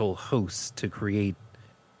potential hosts to create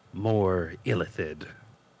more illithid.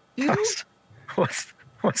 What's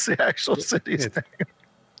the actual city's It's- name?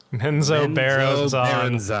 Menzo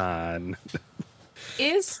Barazon.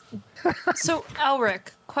 Baranzan. So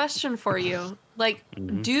Elric, question for you. Like,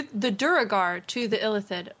 do the Duragar to the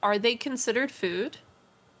illithid, are they considered food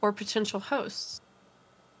or potential hosts?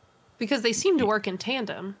 Because they seem to work in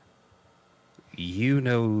tandem. You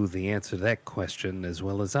know the answer to that question as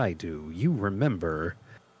well as I do. You remember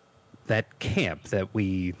that camp that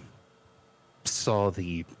we saw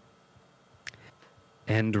the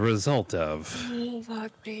end result of. Oh,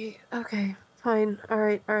 fuck me. Okay, fine. All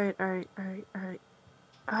right.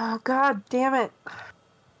 Oh, god damn it.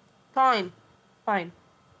 Fine. I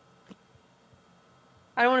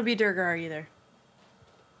don't want to be Durgar either.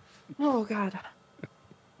 Oh, god.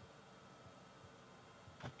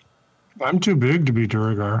 I'm too big to be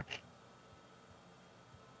Duragar.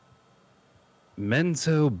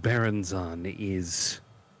 Menzo Baranzan is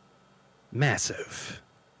massive.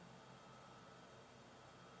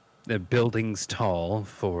 The building's tall,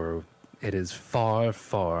 for it is far,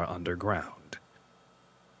 far underground.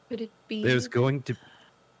 Could it be? There is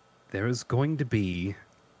going to be,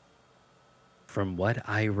 from what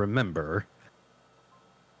I remember,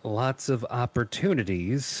 lots of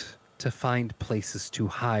opportunities to find places to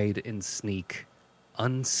hide and sneak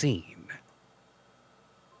unseen.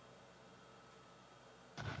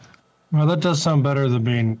 Well, that does sound better than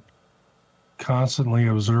being constantly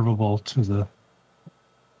observable to the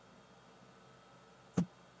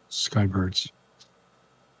skybirds.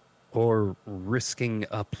 Or risking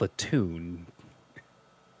a platoon.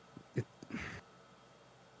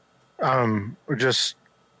 We're just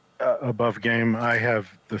above game. I have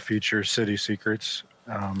the feature City Secrets.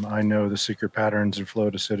 I know the secret patterns and flow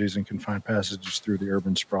to cities and can find passages through the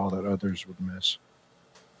urban sprawl that others would miss.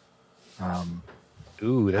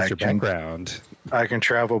 Ooh, that's I your can- background. I can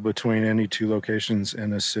travel between any two locations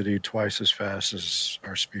in a city twice as fast as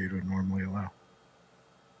our speed would normally allow.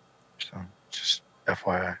 So, just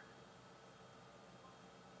FYI.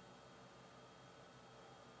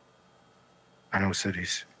 I know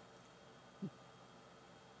cities. I'm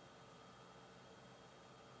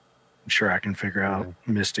sure I can figure out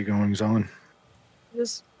misty goings on.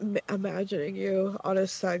 Just imagining you on a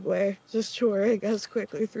Segway, just touring as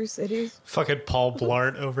quickly through cities. Fucking Paul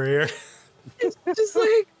Blart over here. just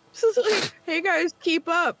like, hey guys, keep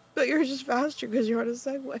up. But you're just faster because you're on a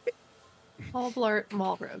Segway. Paul Blart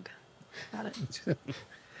Malrogue. Got it.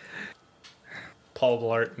 Paul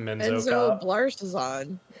Blart Menzo And so Cop. Blars is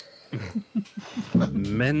on.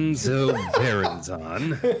 Menzo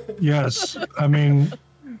Baranzan. Yes, I mean,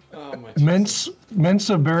 Oh my Mensa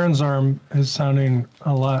Baranzarm is sounding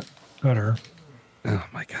a lot better. Oh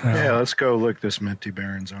my god. Yeah, let's go lick this minty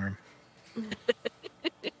Baron's arm.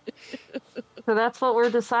 So that's what we're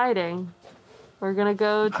deciding. We're gonna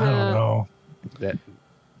go to. I don't know.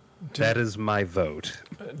 That is my vote.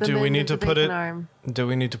 the Do we men need with to the put bacon it? arm. Do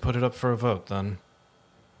we need to put it up for a vote then?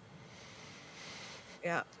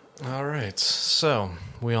 Yeah. All right. So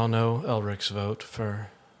we all know Elric's vote for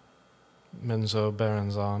Menzo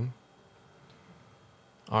Baranzan.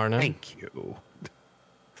 Arnon. Thank you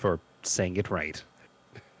for saying it right.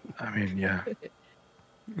 I mean, yeah.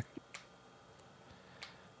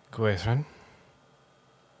 Gwaithrin.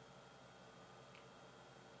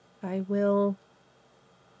 I will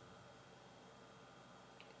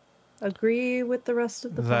agree with the rest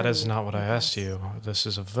of the That party, is not what I asked guess. you. This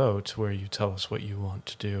is a vote where you tell us what you want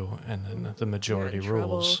to do, and then the majority You're in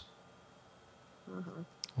trouble. rules. Uh-huh.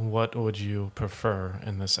 What would you prefer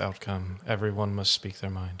in this outcome? Everyone must speak their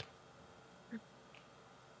mind.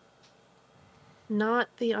 Not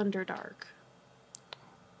the Underdark.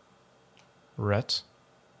 Rhett?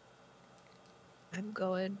 I'm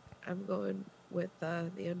going with the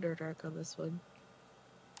Underdark on this one.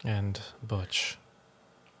 And Butch.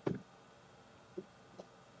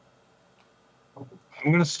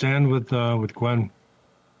 I'm gonna stand with Gwen.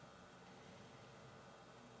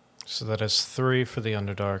 So that is 3 for the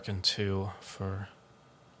Underdark and 2 for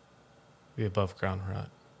the above ground rat.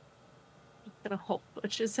 I'm gonna hold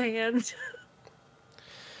Butch's hand.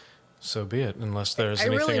 So be it, unless there's I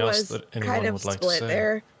anything really else was that anyone kind of would like to split say.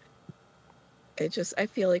 there. I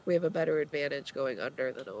feel like we have a better advantage going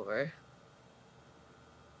under than over.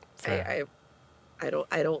 Fair. I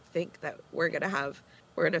don't think that we're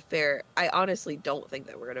gonna fare. I honestly don't think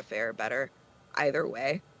that we're gonna fare better either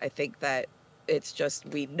way. I think that it's just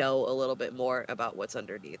we know a little bit more about what's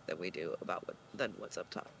underneath than we do than what's up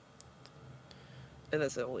top, and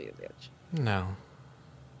that's the only advantage. No.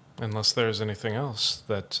 Unless there's anything else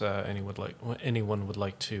that anyone would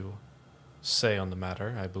like to say on the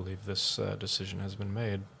matter, I believe this decision has been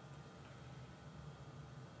made.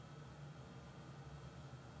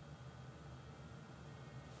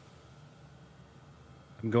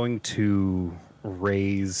 I'm going to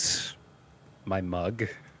raise my mug.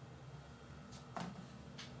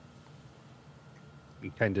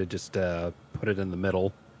 And kind of just put it in the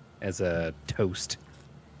middle as a toast.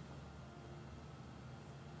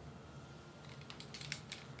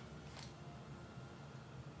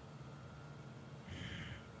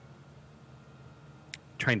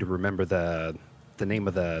 Trying to remember the name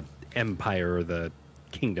of the empire or the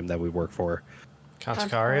kingdom that we work for.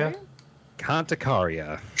 Kantakaria?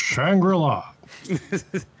 Kantakaria. Shangri-La.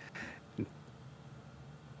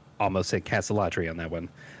 Almost said Castellatri on that one.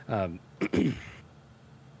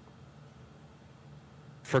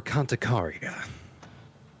 For Kantakaria.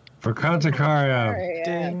 For Kantakaria.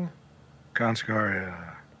 Ding.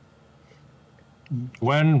 Ganskaria.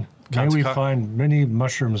 Gwen, may we Kantaka- find many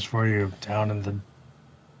mushrooms for you down in the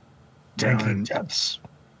Down danky in- depths.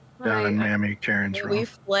 Down in Right. Mammy Karen's May room. we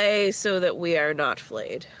flay so that we are not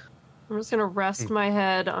flayed. I'm just gonna rest my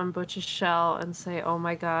head on Butch's shell and say, "Oh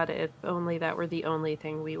my God! If only that were the only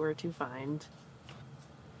thing we were to find."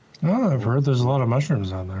 Oh, I've heard there's a lot of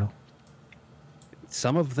mushrooms down there.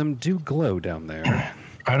 Some of them do glow down there.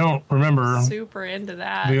 I don't remember Super into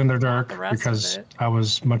that. the not Underdark the rest because of it. I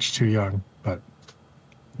was much too young, but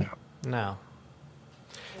Now,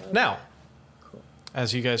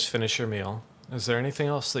 as you guys finish your meal, is there anything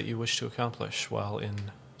else that you wish to accomplish while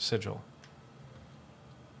in Sigil?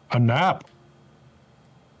 a nap.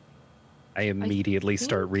 I immediately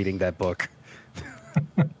start reading that book.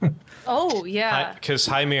 Oh yeah. Because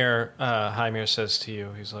Hymir says to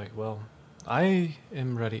you, he's like, well, I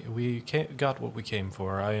am ready. We got what we came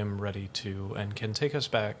for. I am ready to, and can take us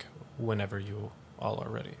back whenever you all are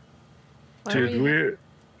ready. Why don't Did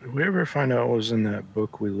we ever find out what was in that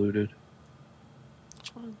book we looted?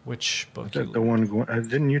 Which book? The one,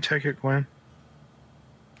 didn't you take it, Gwen?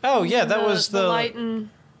 Oh, yeah, that was the light and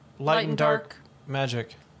Light and Dark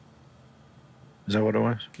Magic. Is that what it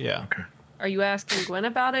was? Yeah. Okay. Are you asking Gwen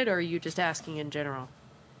about it, or are you just asking in general?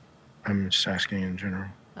 I'm just asking in general.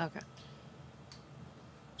 Okay.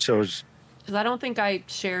 So is Because I don't think I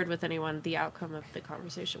shared with anyone the outcome of the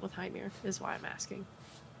conversation with Hymir, is why I'm asking.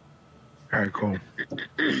 all right, cool.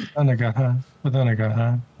 Then I got high. But then I got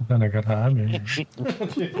high. But then I got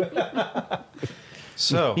high.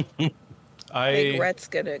 So, I think I Rhett's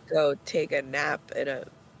gonna go take a nap in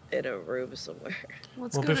a room somewhere.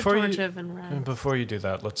 Let's Well, go to before you- Torchiv and rest. before you do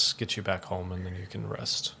that, let's get you back home and then you can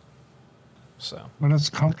rest. So, But it's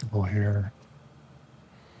comfortable here.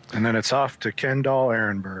 And then it's off to Kendall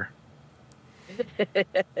Ehrenburg.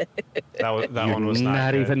 That You're one was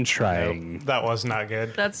not good. even trying. Nope, that was not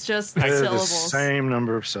good. That's just They're the syllables. same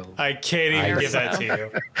number of syllables. I can't even There give we that go. to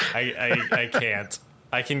you. I can't.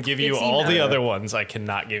 I can give you It's all the enough. other ones. I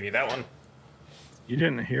cannot give you that one. You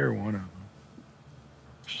didn't hear one of them.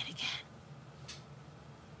 Say it again.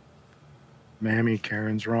 Mammy,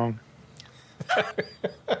 Karen's wrong.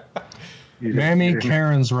 You Mammy didn't-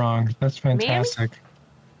 Karen's wrong. That's fantastic.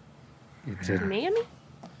 Mammy?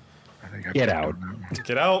 I think I Get picked out. on that one.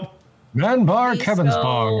 Get out. Man bar Kevin's Miso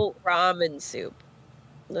bong. ramen soup.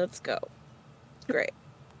 Let's go. Great.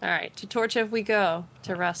 All right, to Torchev we go.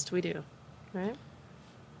 To rest we do. Right?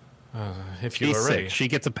 If you She's are sick. ready. She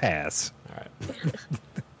gets a pass. All right.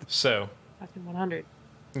 So Fucking 100.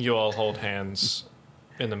 you all hold hands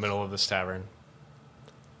in the middle of this tavern.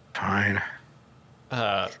 Fine.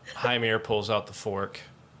 Hymir pulls out the fork,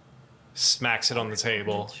 smacks it on the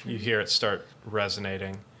table. You hear it start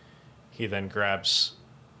resonating. He then grabs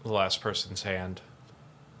the last person's hand.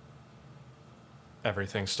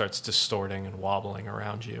 Everything starts distorting and wobbling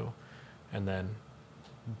around you, and then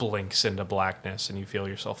blinks into blackness, and you feel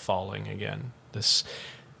yourself falling again. This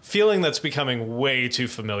feeling that's becoming way too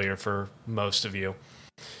familiar for most of you.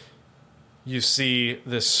 You see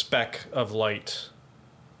this speck of light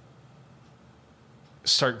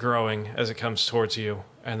start growing as it comes towards you,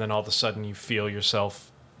 and then all of a sudden you feel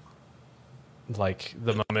yourself, like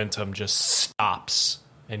the momentum just stops,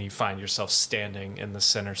 and you find yourself standing in the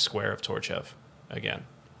center square of Torchev again.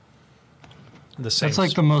 The same, That's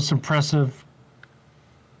like the most impressive.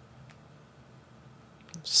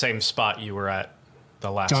 same spot you were at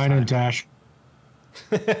the last Dine time. and dash.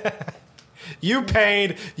 You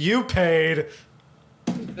paid.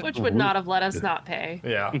 Which would not have let us not pay.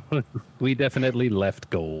 Yeah. We definitely left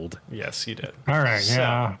gold. Yes, you did. All right, So-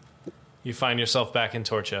 yeah. You find yourself back in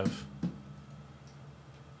Torchev.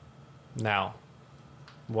 Now,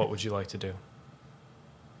 what would you like to do?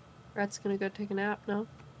 Rhett's gonna go take a nap, no?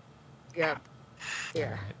 Yeah.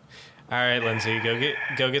 Yeah. All right, Lindsay,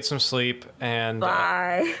 go get some sleep, and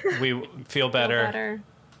Bye. we feel Feel better.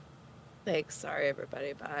 Thanks. Sorry,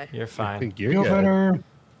 everybody. Bye. You're fine. You're Feel good. better.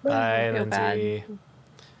 Bye, Feel bad. Lindsay.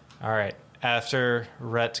 All right. After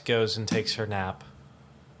Rhett goes and takes her nap,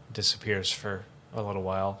 disappears for a little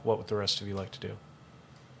while, what would the rest of you like to do?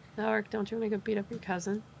 Alric, don't you want to go beat up your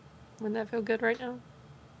cousin? Wouldn't that feel good right now?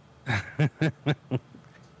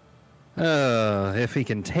 If he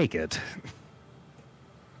can take it.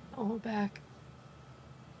 I'll hold back.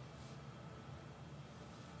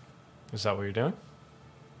 Is that what you're doing?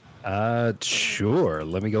 Sure.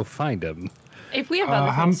 Let me go find him. If we have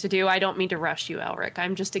other how things to do, I don't mean to rush you, Elric.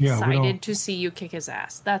 I'm just Yeah, we excited don't- to see you kick his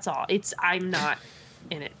ass. That's all. I'm not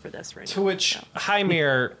in it for this right To now. which so.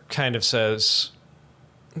 Hymir kind of says,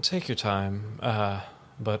 take your time,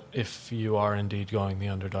 but if you are indeed going the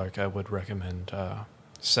Underdark, I would recommend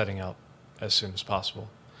setting out as soon as possible.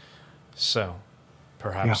 So,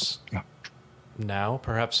 perhaps Yeah. now,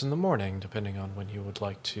 perhaps in the morning, depending on when you would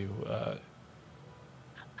like to.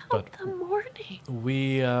 But The morning.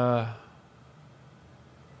 we,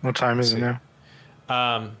 What time is it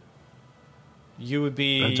now? you would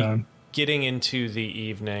be Bedtime. getting into the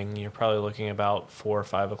evening. You're probably looking about 4 or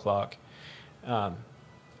 5 o'clock.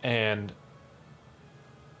 And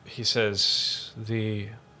he says the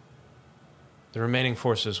remaining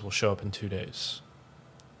forces will show up in 2 days.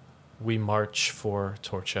 We march for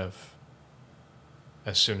Torchev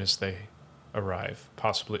as soon as they arrive,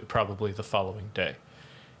 probably the following day.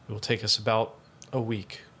 It will take us about a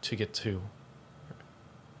week to get to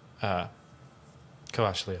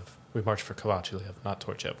Kavachliev. We march for Kavachliev, not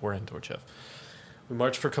Torchev. We're in Torchev. We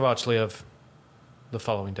march for Kavachliev the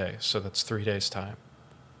following day, so that's 3 days' time.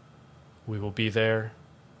 We will be there.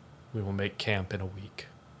 We will make camp in a week.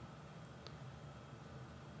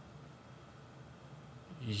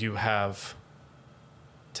 You have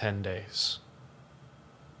 10 days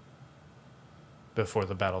before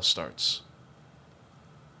the battle starts.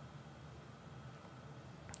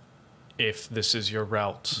 If this is your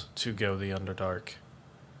route to go the Underdark,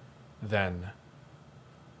 then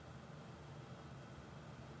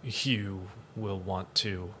you will want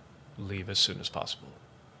to leave as soon as possible.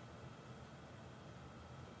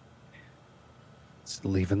 Let's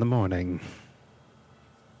leave in the morning.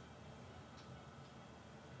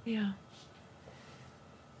 Yeah.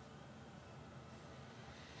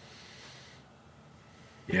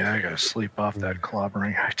 Yeah, I gotta sleep off that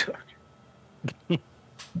clobbering I took.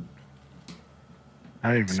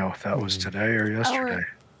 I don't even know if that was today or yesterday.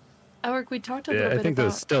 Elric, we talked a Yeah, little I bit think that about...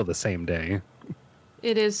 was still the same day.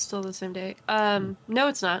 It is still the same day. No,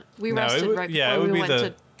 it's not. We No, rested it would- right yeah, before it would we be went the-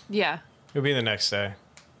 to... Yeah. It'll be the next day.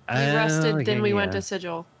 We rested, then we went yeah. to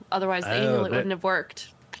Sigil. Otherwise, the Oh, amulet that- wouldn't have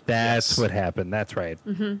worked. That's Yes. what happened. That's right.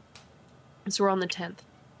 So we're on the 10th.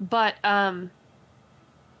 But,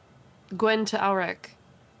 Gwen to Alric.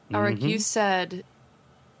 Alric, you said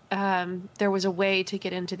there was a way to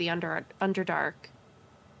get into the Underdark.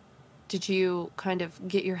 Did you kind of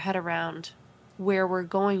get your head around where we're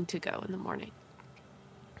going to go in the morning?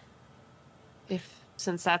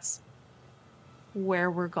 Since that's where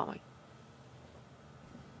we're going.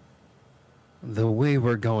 The way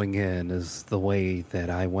we're going in is the way that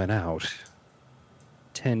I went out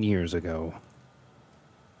 10 years ago.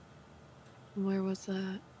 Where was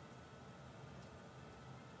that?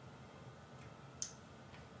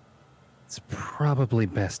 It's probably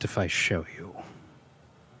best if I show you.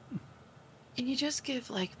 Can you just give,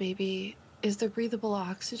 like, maybe... Is there breathable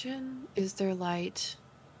oxygen? Is there light?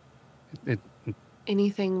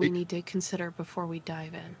 Anything we need to consider before we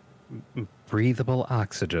dive in? Breathable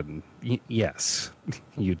oxygen. Yes.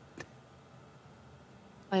 You.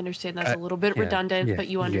 I understand that's a little bit yeah, redundant, yeah, but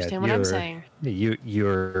you yeah, understand what I'm you're- saying.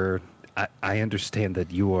 You're. I understand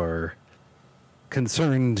that you are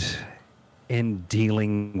concerned in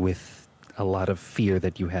dealing with a lot of fear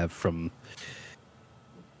that you have from,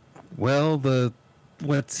 well,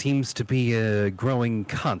 what seems to be a growing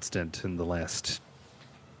constant in the last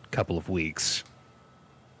couple of weeks.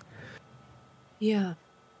 Yeah.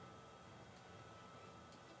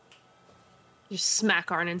 Just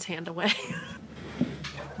smack Arnin's hand away.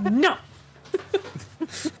 No!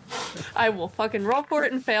 I will fucking roll for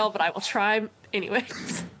it and fail, but I will try anyway.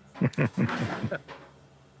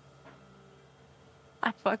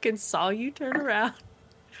 I fucking saw you turn around.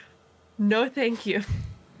 No, thank you.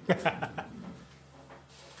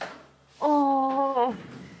 Oh.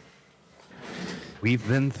 We've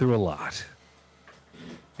been through a lot.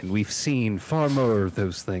 And we've seen far more of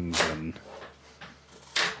those things than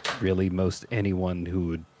really most anyone who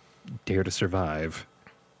would dare to survive.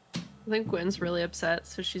 I think Gwen's really upset,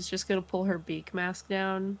 so she's just gonna pull her beak mask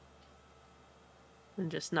down and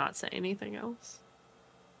just not say anything else.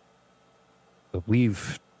 But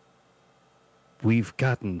we've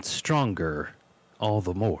gotten stronger all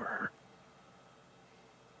the more.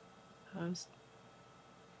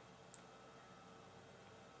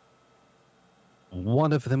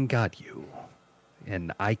 One of them got you,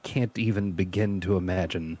 and I can't even begin to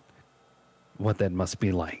imagine what that must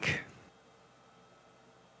be like.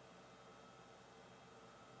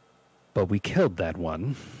 But we killed that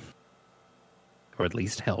one, or at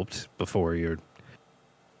least helped before your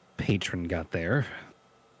patron got there.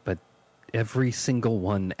 But every single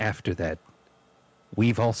one after that,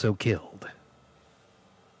 we've also killed.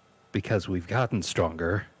 Because we've gotten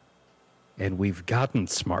stronger, and we've gotten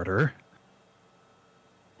smarter,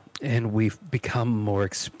 and we've become more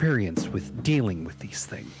experienced with dealing with these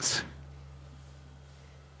things.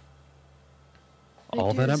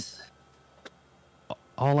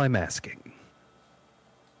 All I'm asking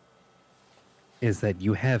is that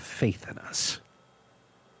you have faith in us.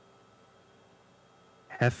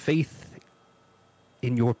 Have faith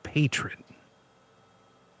in your patron,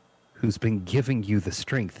 who's been giving you the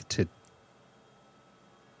strength to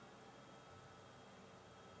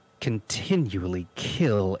continually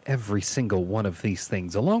kill every single one of these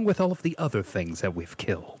things, along with all of the other things that we've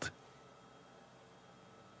killed.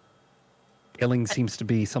 Killing seems to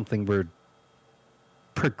be something we're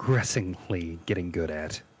progressively getting good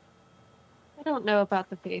at. I don't know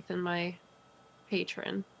about the faith in my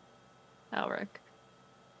patron, Alric.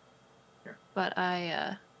 But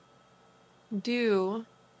I do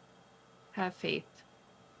have faith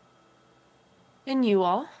in you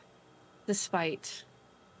all, despite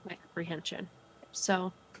my apprehension.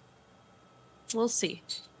 So, we'll see.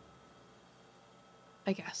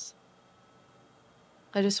 I guess.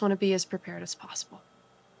 I just want to be as prepared as possible.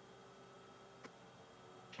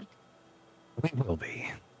 We will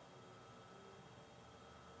be.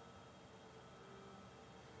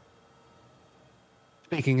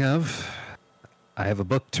 Speaking of, I have a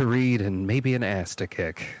book to read and maybe an ass to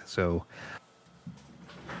kick, so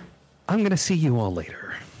I'm going to see you all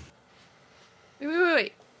later.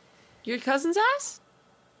 Wait. Your cousin's ass?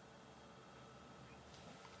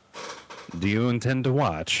 Do you intend to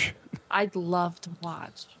watch? I'd love to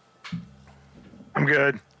watch. I'm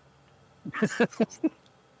good.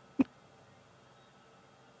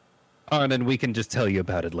 And then we can just tell you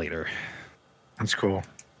about it later. That's cool.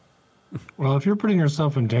 Well, if you're putting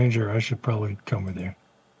yourself in danger, I should probably come with you.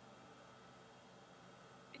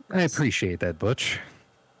 I appreciate that, Butch.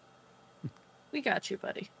 We got you,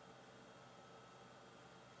 buddy.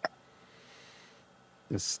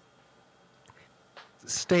 Just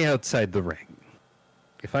stay outside the ring.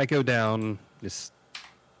 If I go down, just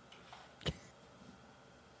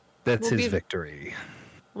that's We'll his be- victory.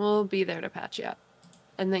 We'll be there to patch you up,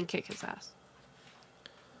 and then kick his ass.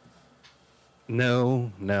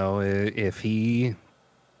 No, if he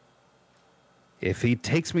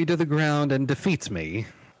takes me to the ground and defeats me,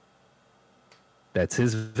 that's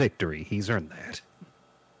his victory. He's earned that.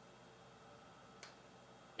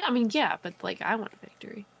 I mean, yeah, but like, I want a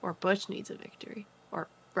victory, or Butch needs a victory, or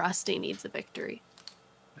Rusty needs a victory.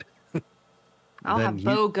 I'll Then have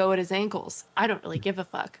Bo go at his ankles. I don't really give a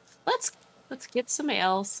fuck. Let's get some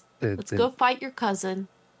ales. Let's go fight your cousin.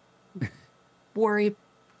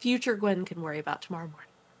 Future Gwen can worry about tomorrow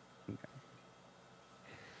morning.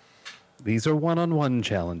 These are one-on-one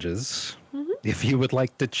challenges. Mm-hmm. If you would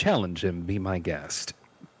like to challenge him, be my guest.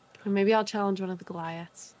 And maybe I'll challenge one of the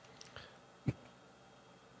Goliaths.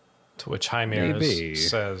 To which Maybe. Hymeris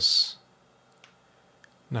says,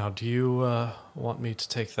 "Now, do you want me to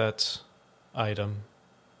take that item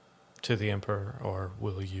to the Emperor, or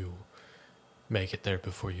will you make it there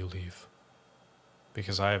before you leave?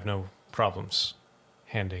 Because I have no problems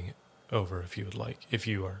handing it over if you would like. If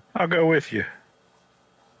you are..." I'll go with you.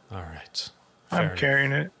 All right. I'm Fair enough.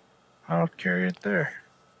 carrying it. I'll carry it there.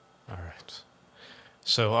 All right.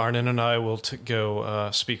 So Arnon and I will go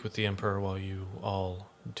speak with the Emperor while you all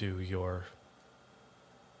do your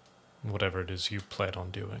whatever it is you plan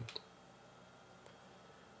on doing.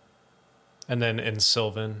 And then in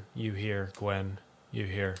Sylvan, you hear, Gwen, you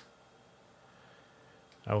hear,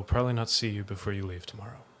 "I will probably not see you before you leave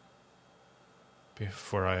tomorrow,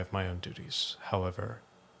 before I have my own duties. However,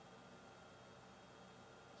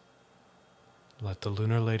 let the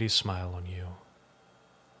Lunar Lady smile on you.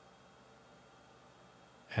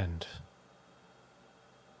 And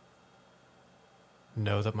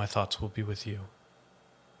know that my thoughts will be with you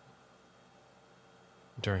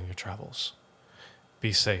during your travels.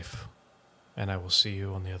 Be safe, and I will see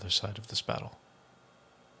you on the other side of this battle."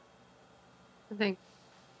 I think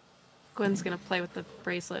Gwen's gonna play with the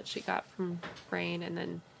bracelet she got from Rain, and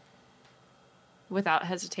then, without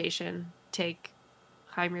hesitation, take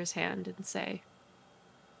Hymir's hand and say,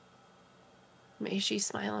 "May she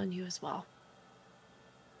smile on you as well.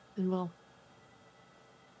 And we'll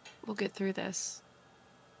get through this."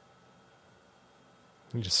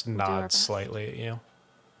 He just do our nods best. slightly at you.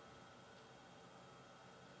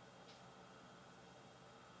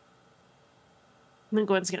 And then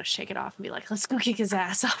Gwen's gonna shake it off and be like, "Let's go kick his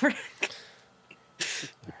ass over."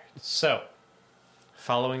 So,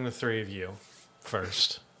 following the three of you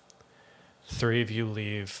first, three of you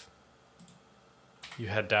leave. You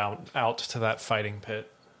head down out to that fighting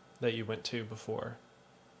pit that you went to before.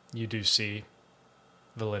 You do see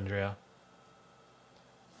Valindria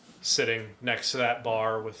sitting next to that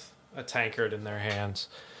bar with a tankard in their hands.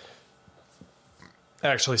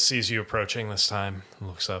 Actually sees you approaching this time,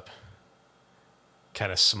 looks up,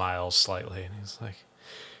 kind of smiles slightly, and he's like,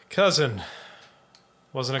 "Cousin,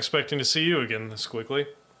 wasn't expecting to see you again this quickly."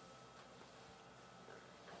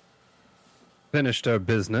 Finished our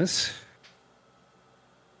business,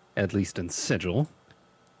 at least in Sigil.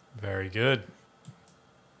 Very good.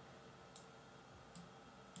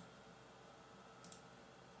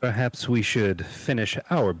 Perhaps we should finish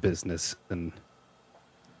our business and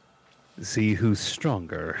see who's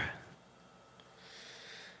stronger.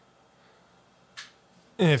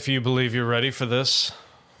 If you believe you're ready for this,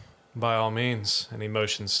 by all means. And he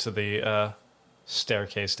motions to the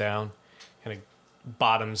staircase down, kind of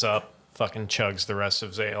bottoms up, fucking chugs the rest of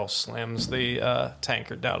his ale, slams the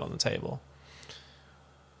tankard down on the table.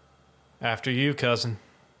 "After you, cousin."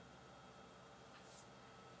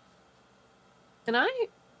 Can I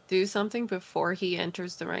do something before he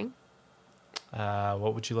enters the ring?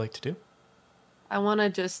 What would you like to do? I want to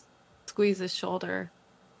just squeeze his shoulder.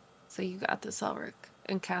 "So you got this, Elric,"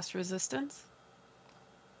 and cast resistance.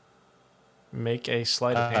 Make a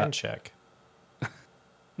sleight of hand check.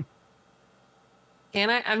 Can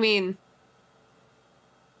I? I mean,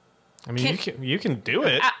 You can do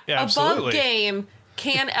it. Yeah, above absolutely. game,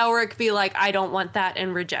 can Elric be like, "I don't want that,"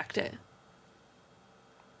 and reject it?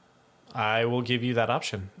 I will give you that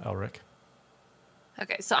option, Elric.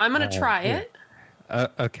 Okay, so I'm gonna try yeah. it.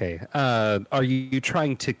 Okay. Are you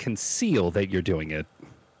trying to conceal that you're doing it?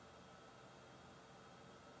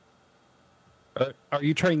 Are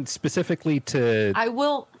you trying specifically to I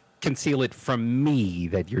will. conceal it from me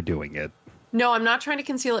that you're doing it? No, I'm not trying to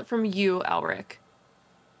conceal it from you, Elric.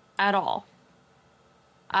 At all.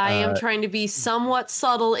 I am trying to be somewhat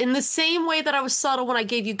subtle in the same way that I was subtle when I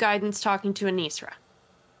gave you guidance talking to Anisra.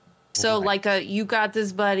 So, Right. like you got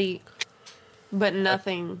this, buddy, but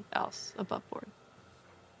nothing else above board.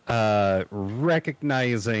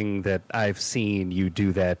 Recognizing that I've seen you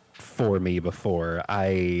do that for me before,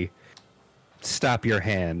 I stop your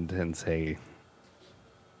hand and say,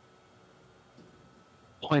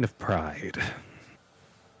 point of pride.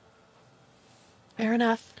 Fair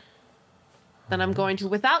enough. Then I'm going to,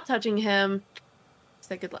 without touching him,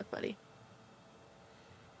 say good luck, buddy.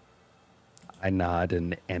 I nod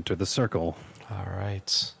and enter the circle. All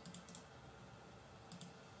right.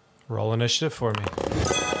 Roll initiative for me.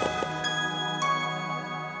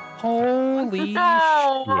 Holy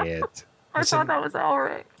No. shit. I thought that was all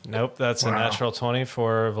right. Nope, that's a Wow. natural 20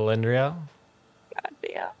 for Valendria. God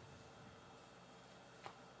damn.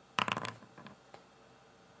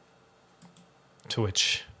 To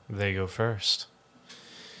which they go first.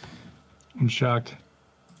 I'm shocked.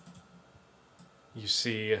 You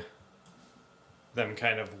see them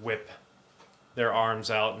kind of whip their arms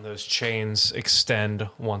out and those chains extend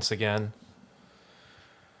once again.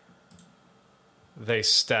 They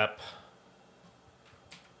step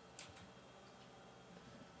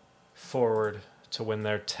forward to when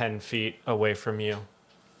they're 10 feet away from you.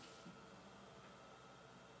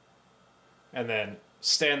 And then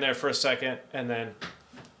stand there for a second and then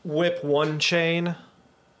whip one chain.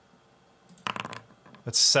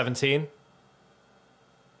 That's 17.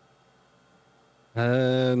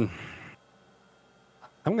 I'm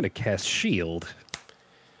going to cast shield.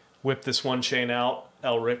 Whip this one chain out.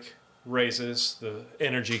 Elric raises. The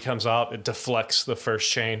energy comes out. It deflects the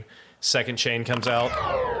first chain. Second chain comes out.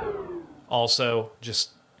 Also, just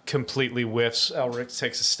completely whiffs. Elric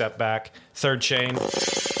takes a step back. Third chain.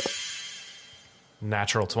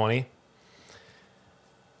 Natural 20.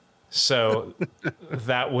 So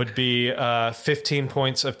that would be 15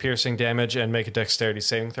 points of piercing damage and make a dexterity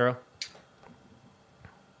saving throw.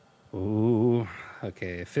 Ooh,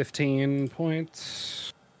 okay, 15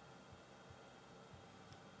 points.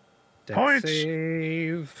 Dex Points.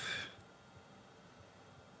 save.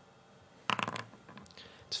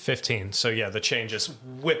 It's 15. So yeah, the chain just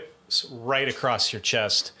whips right across your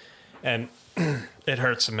chest, and it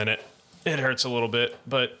hurts a minute. It hurts a little bit,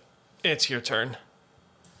 but it's your turn.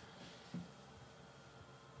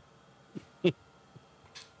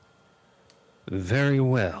 Very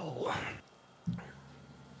well.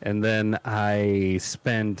 And then I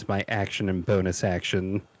spend my action and bonus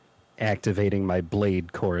action activating my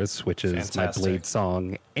blade chorus, which is Fantastic. my blade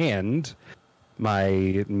song, and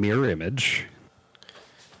my mirror image.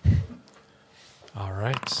 All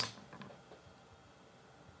right.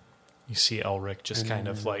 You see Elric just kind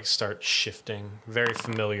of like start shifting, very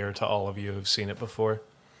familiar to all of you who've seen it before.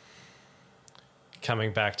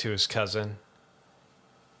 Coming back to his cousin.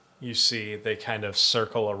 You see they kind of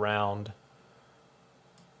circle around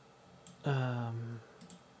We're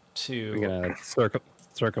to gonna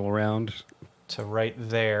circle around. right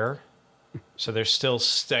there. So they're still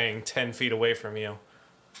staying 10 feet away from you.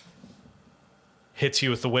 Hits you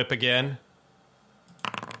with the whip again.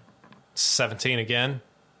 17 again.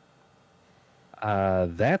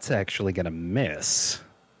 That's actually gonna miss.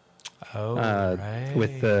 Oh, right.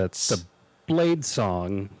 With the blade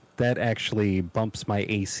song, that actually bumps my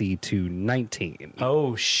AC to 19.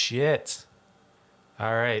 Oh, shit.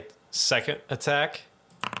 All right. Second attack.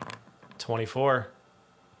 24.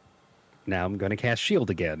 Now I'm going to cast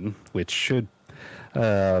shield again, which should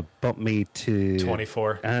bump me to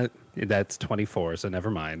 24. That's 24, so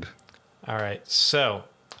never mind. All right. So,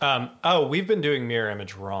 we've been doing mirror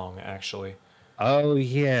image wrong, actually. Oh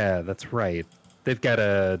yeah, that's right. They've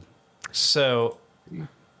got So,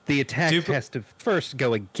 the attack has to first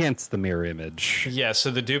go against the mirror image. yeah, so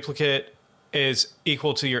the duplicate is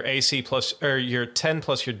equal to your AC plus, or your 10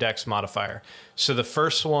 plus your dex modifier. So the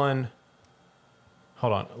first one,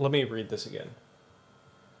 hold on, let me read this again.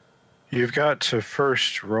 You've got to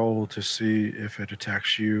first roll to see if it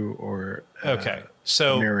attacks you or Okay.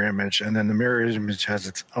 So, mirror image, and then the mirror image has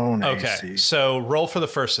its own okay. AC. So roll for the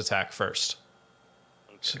first attack first.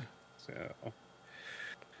 So,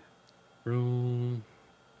 roll.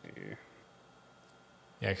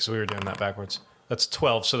 Yeah, because we were doing that backwards. That's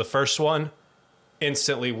 12. So the first one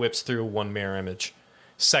instantly whips through one mirror image.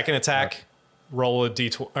 Second attack, roll a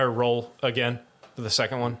d12 or roll again for the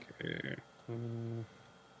second one. Okay.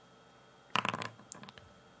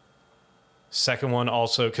 Second one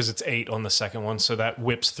also, because it's 8 on the second one, so that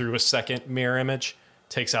whips through a second mirror image,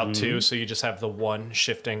 takes out 2, so you just have the one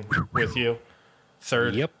shifting with you.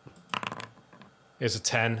 Third Yep. is a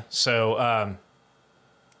 10, so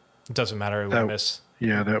it doesn't matter, it would That- miss.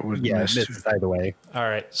 Yeah, that would Yeah, miss. misses either way. All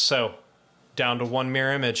right, so down to one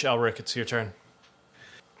mirror image. Elric, it's your turn.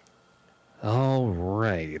 All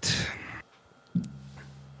right.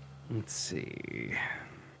 Let's see.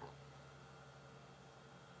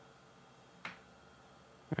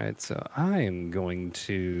 right, so I am going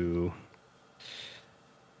to.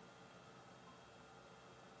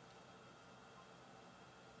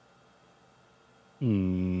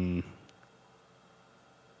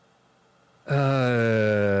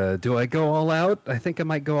 Do I go all out? I think I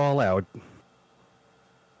might go all out.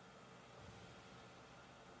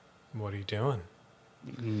 What are you doing?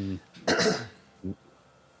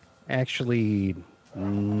 Actually,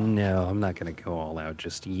 no, I'm not going to go all out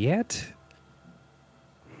just yet.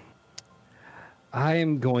 I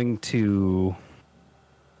am going to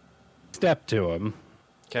step to him,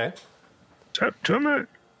 Okay. Step to me.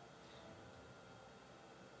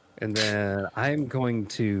 and then I'm going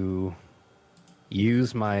to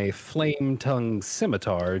use my flame tongue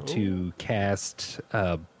scimitar to cast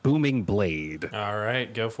Booming Blade. All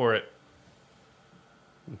right, go for it.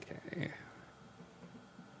 Okay.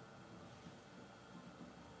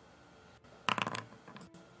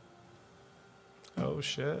 Oh,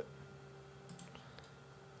 shit.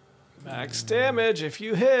 Max damage if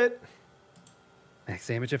you hit. Max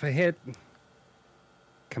damage if I hit.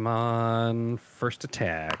 Come on, first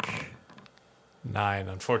attack. 9.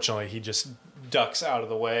 Unfortunately, he just ducks out of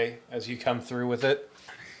the way as you come through with it.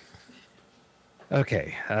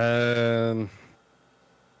 Okay.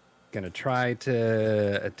 Gonna try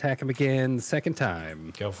to attack him again second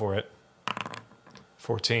time. Go for it.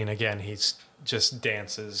 14. Again, he's just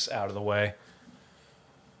dances out of the way.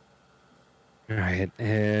 All right,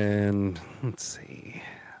 and let's see.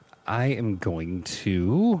 I am going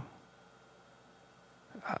to,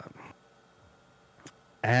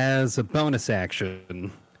 as a bonus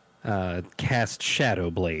action, cast Shadow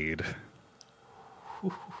Blade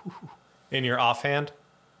In your offhand?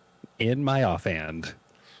 in my offhand.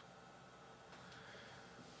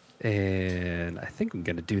 And I think I'm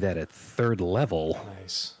going to do that at 3rd level.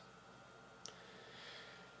 Nice.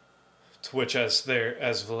 To which, as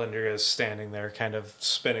Valindria is standing there, kind of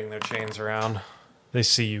spinning their chains around, they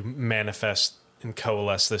see you manifest and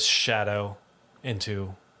coalesce this shadow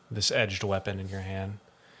into this edged weapon in your hand.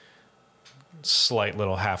 Slight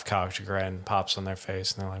little half-cocked grin pops on their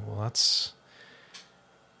face, and they're like, "Well, that's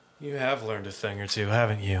you have learned a thing or two,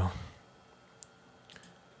 haven't you?"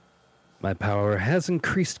 My power has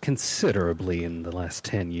increased considerably in the last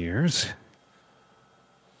 10 years.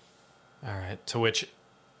 All right. To which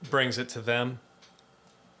brings it to them.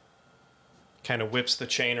 Kind of whips the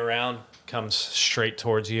chain around, comes straight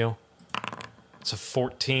towards you. It's a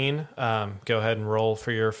 14. Go ahead and roll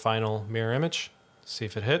for your final mirror image. See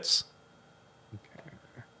if it hits.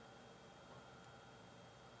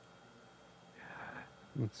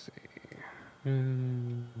 Let's see.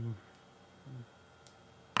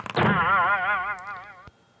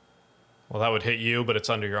 Well, that would hit you, but it's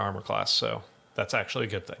under your armor class, so that's actually a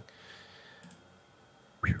good thing.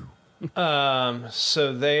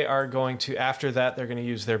 So they are going to, after that, they're going to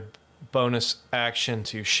use their bonus action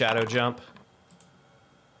to shadow jump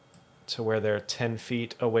to where they're 10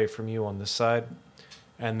 feet away from you on this side,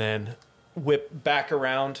 and then whip back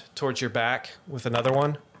around towards your back with another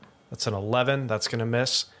one. That's an 11. That's going to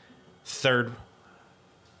miss. Third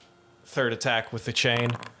attack with the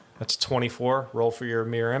chain. That's 24. Roll for your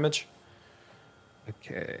mirror image.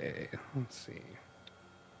 Okay, let's see.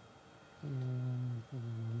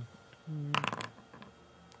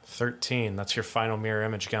 13. That's your final mirror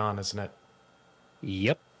image gone, isn't it?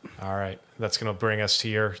 Yep. All right. That's going to bring us to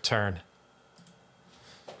your turn.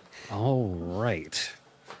 All right.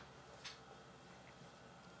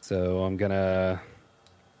 So I'm gonna.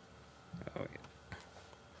 Oh, yeah.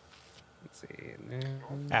 Let's see.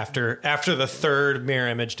 After the third mirror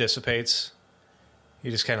image dissipates, he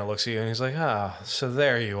just kind of looks at you and he's like, "Ah, so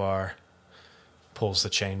there you are." Pulls the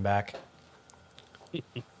chain back.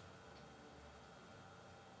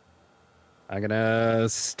 I'm gonna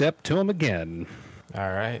step to him again,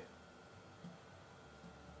 All right.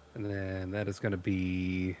 and then that is gonna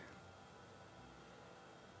be.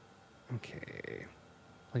 Okay.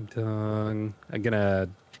 Flame tongue. I'm gonna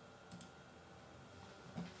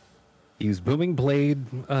use Booming Blade.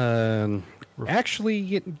 Actually,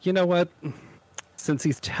 you know what? Since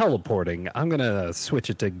he's teleporting, I'm gonna switch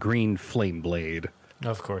it to Green Flame Blade.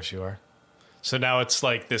 Of course you are. So now it's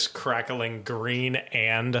like this crackling green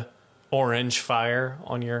and orange fire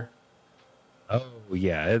on your... Oh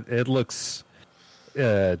yeah, it looks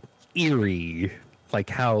eerie, like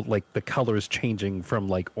how like the colors changing from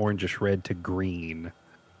like orangish red to green.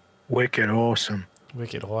 Wicked awesome.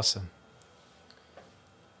 Wicked awesome.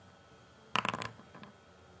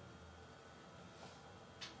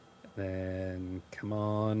 Then come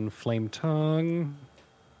on, Flame Tongue.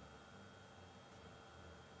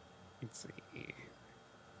 Let's see.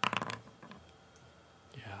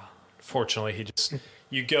 Yeah. Fortunately,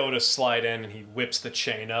 you go to slide in and he whips the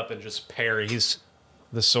chain up and just parries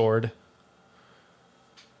the sword.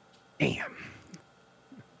 Damn.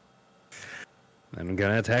 I'm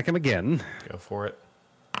gonna attack him again. Go for it.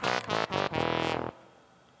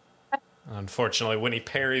 Unfortunately, when he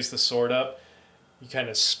parries the sword up, he kind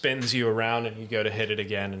of spins you around and you go to hit it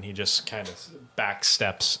again and he just kind of back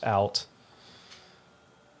steps out.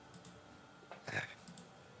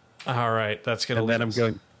 All right, that's going to leave us.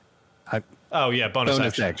 I'm going...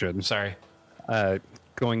 bonus action. Sorry.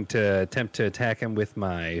 Going to attempt to attack him with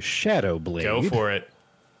my Shadow Blade. Go for it.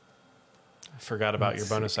 I forgot about your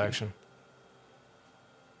bonus action.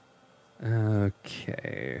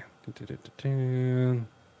 Okay.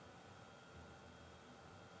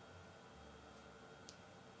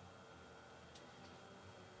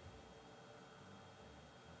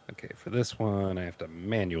 Okay, for this one, I have to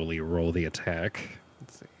manually roll the attack.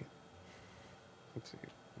 Let's see.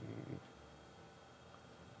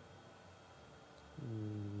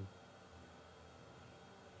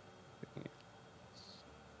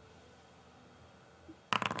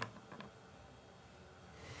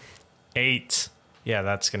 Eight. Yeah,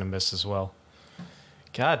 that's going to miss as well.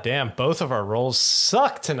 God damn, both of our rolls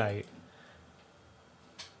suck tonight.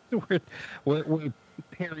 We're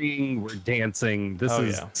parrying, we're dancing.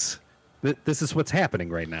 This is what's happening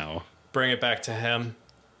right now. Bring it back to him.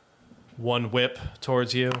 One whip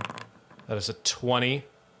towards you. That is a 20.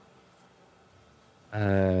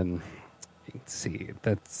 Let's see.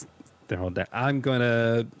 That's I'm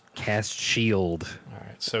gonna cast shield. All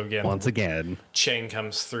right. So again, once again, chain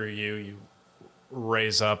comes through you. You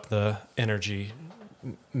raise up the energy,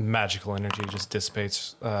 magical energy, just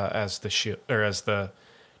dissipates as the shield or as the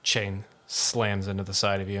chain slams into the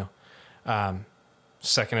side of you.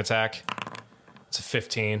 Second attack, it's a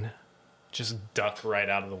 15. Just duck right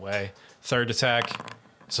out of the way. Third attack,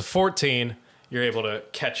 it's a 14. You're able to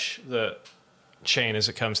catch the chain as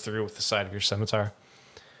it comes through with the side of your scimitar.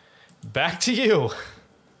 Back to you.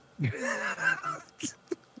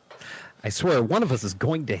 I swear, one of us is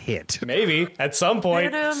going to hit. Maybe at some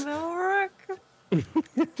point. Hit him, Ulrich.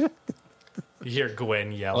 You hear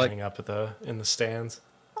Gwen yelling up in the stands.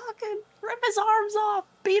 Fucking rip his arms off.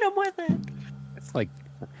 Beat him with it. It's like,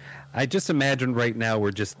 I just imagine right now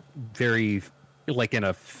we're just very, like in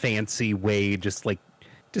a fancy way, just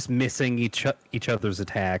missing each other's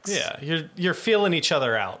attacks. Yeah, you're feeling each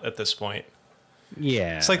other out at this point.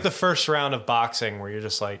 Yeah. It's like the first round of boxing where you're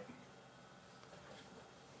just like,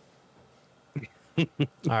 all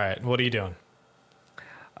right, what are you doing?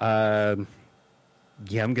 Yeah,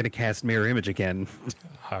 I'm going to cast Mirror Image again.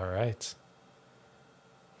 All right.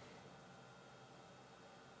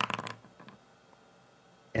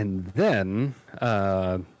 And then,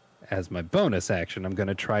 as my bonus action, I'm going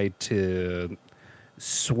to try to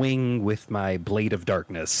swing with my Blade of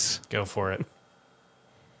Darkness. Go for it.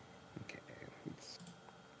 Okay.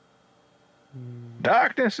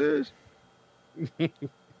 Darknesses.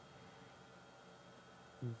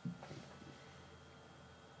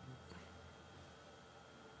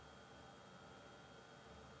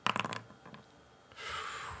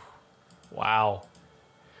 Wow.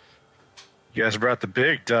 You guys brought the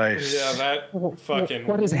big dice. Yeah, that fucking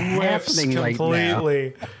what is whiffs happening right now?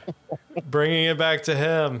 completely. Bringing it back to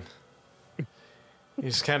him. He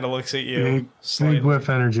just kind of looks at you. Big whiff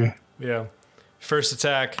energy. Yeah. First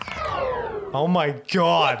attack. Oh my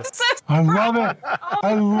god. I love it.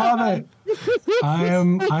 I love it. I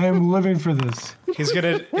am living for this. He's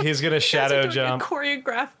gonna shadow jump. A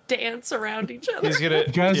choreographed dance around each other. He's gonna.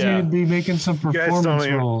 You guys need to be making some You guys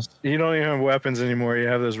performance rolls. you don't even have weapons anymore. You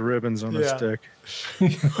have those ribbons on the Yeah. stick.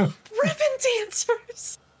 Ribbon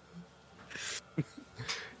dancers.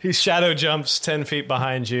 He shadow jumps 10 feet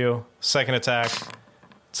behind you. Second attack.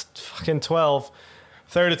 It's fucking 12.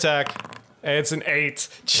 Third attack. It's an 8.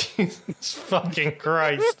 Jesus fucking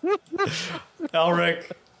Christ.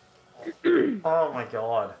 Elric. Oh my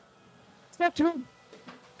god. Step 2. I'm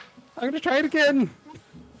going to try it again.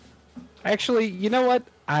 Actually, you know what?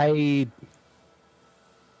 I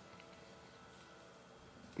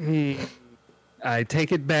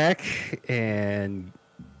take it back, and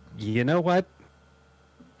you know what?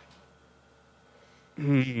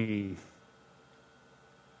 This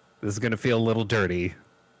is going to feel a little dirty.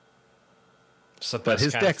 It's the But best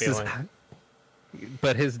his kind of dex is feeling.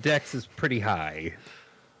 but his dex is pretty high.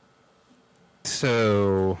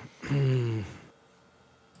 So I'm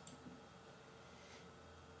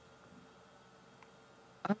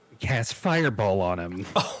gonna cast Fireball on him.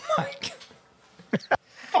 Oh my god.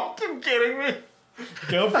 Fucking kidding me?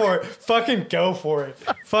 Go for it. Fucking go for it.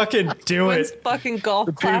 Fucking do Quinn's it. fucking golf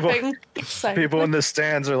The people- clapping. Excited. People in the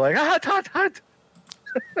stands are like, hot.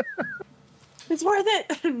 It's worth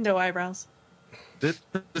it. No eyebrows. This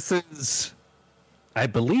is, I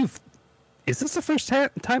believe, is this the first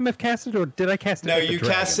time I've cast it, or did I cast it? No, at the you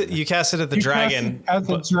cast it. dragon? You cast it at the You dragon. cast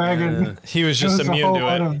it at the dragon. He was It just was a immune whole to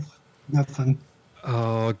lot it. of nothing.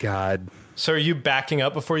 Oh God. So are you backing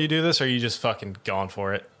up before you do this, or are you just fucking going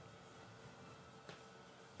for it?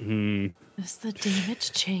 Does the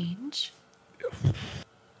damage change?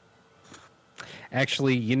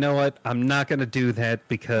 Actually, you know what? I'm not gonna do that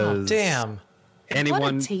because Damn. What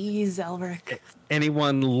anyone a tease, Elric.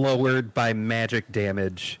 anyone lowered by magic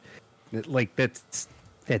damage, like that's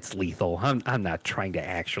lethal. I'm not trying to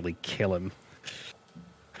actually kill him.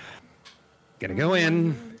 Gonna go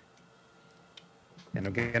in, and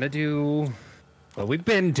I'm gonna do what we've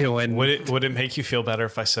been doing. Would it make you feel better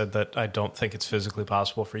if I said that I don't think it's physically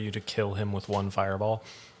possible for you to kill him with one fireball?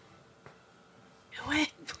 Do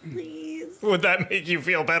it, please. Would that make you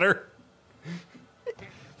feel better?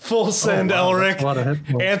 Full send, wow, Elric. that's a lot of hit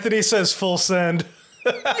points. Anthony says full send.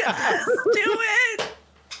 Yes, do it.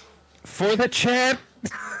 For the chat.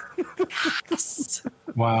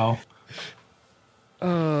 Wow.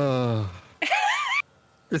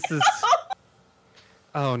 This is.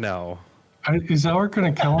 Oh no. Is Elric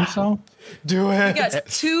going to kill himself? Do it. You got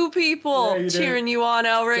two people you do. cheering you on,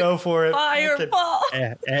 Elric. Go for it. Fireball.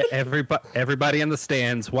 Everybody in the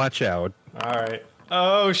stands, watch out. All right.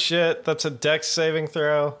 Oh shit, that's a dex saving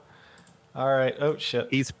throw. All right. Oh shit.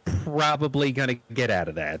 He's probably gonna get out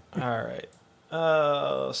of that. All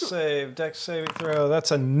right. Save dex saving throw.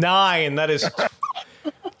 That's a 9. That is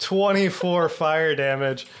 24 fire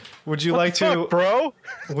damage. Would you like to, Bro?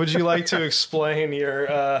 Would you like to explain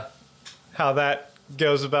your how that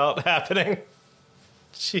goes about happening?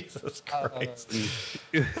 Jesus Christ.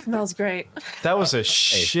 Smells great. That was a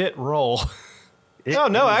shit roll. It Oh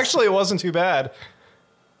no, is- actually it wasn't too bad.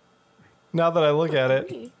 Now that I look at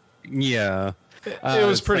it, Yeah. it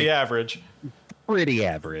was It's pretty like average. pretty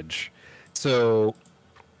average. So,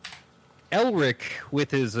 Elric, with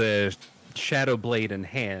his shadow blade in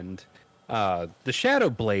hand, the shadow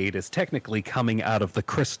blade is technically coming out of the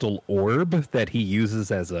crystal orb that he uses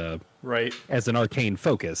as an arcane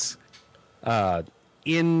focus.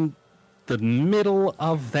 In the middle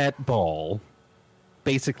of that ball,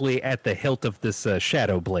 basically at the hilt of this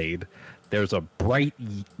shadow blade, there's a bright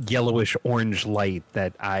yellowish orange light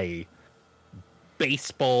that I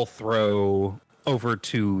baseball throw over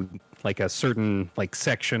to like a certain like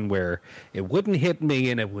section where it wouldn't hit me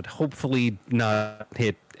and it would hopefully not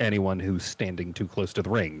hit anyone who's standing too close to the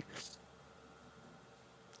ring.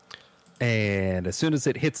 And as soon as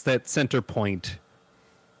it hits that center point,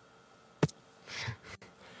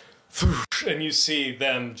 And you see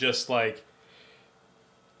them just like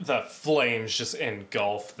the flames just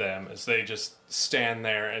engulf them as they just stand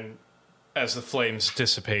there, and as the flames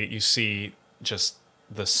dissipate, you see just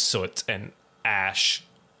the soot and ash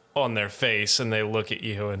on their face, and they look at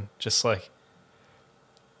you and just like,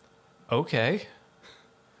 okay.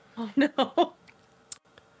 Oh no.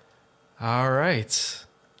 All right.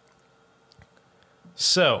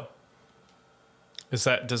 So, does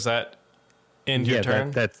that end your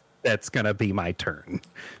turn? That's gonna be my turn.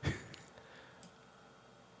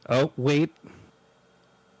 Oh, wait.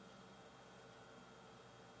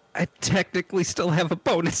 I technically still have a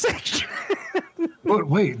bonus action. But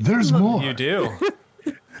wait, there's more. You do.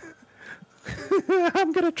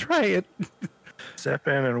 I'm gonna try it. Step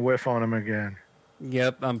in and whiff on him again.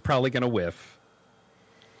 Yep, I'm probably gonna whiff.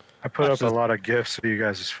 I put up Actually- a lot of gifts for you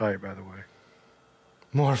guys' fight, by the way.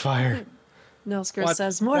 More fire. Nelskar Watch-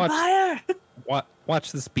 says, more watch- fire.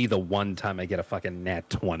 Watch this be the one time I get a fucking nat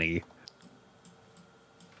 20.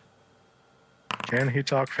 Can he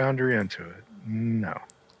talk Foundry into it? No.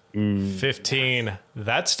 15.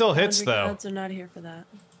 That still hits though. Gods are not here for that.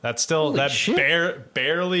 That's still Holy that shit.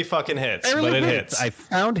 barely fucking hits, Barely but it hits. hits. I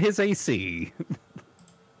found his AC.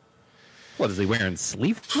 What is he wearing?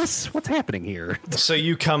 Sleeveless? What's happening here? So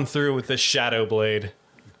you come through with this shadow blade.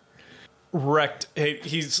 Wrecked.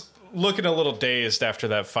 He's looking a little dazed after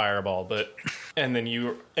that fireball, and then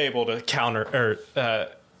you're able to counter or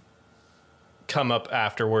come up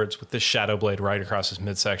afterwards with this shadow blade right across his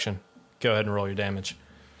midsection. Go ahead and roll your damage.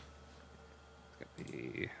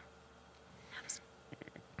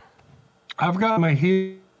 I've got my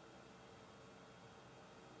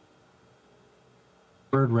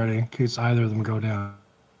word ready in case either of them go down.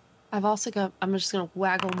 I've also got, I'm just going to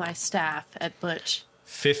waggle my staff at Butch.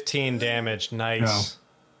 15 damage. Nice.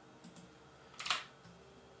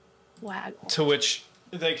 Waggle. To which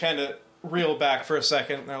they kind of reel back for a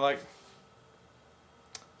second. And they're like,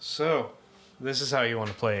 so, this is how you want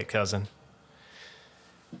to play it, cousin.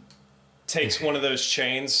 Takes one of those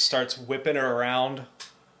chains, starts whipping it around,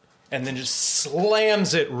 and then just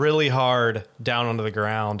slams it really hard down onto the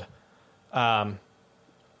ground.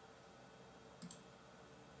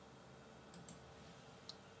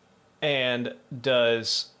 And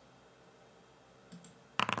does...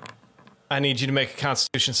 I need you to make a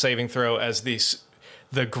Constitution saving throw as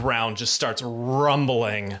the ground just starts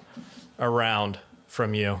rumbling around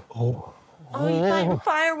from you. Oh, you fighting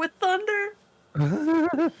fire with thunder?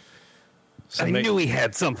 So I knew he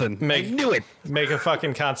had something. I knew it. Make a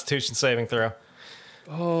fucking Constitution saving throw.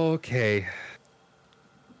 Okay.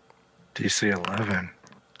 DC 11.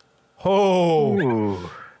 Oh. Ooh.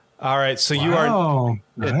 All right, so you are... Oh,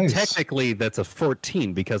 nice. Technically, that's a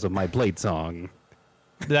 14 because of my blade song.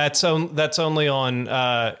 That's only on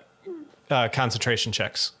concentration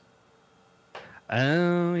checks.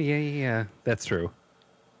 Oh, yeah. That's true.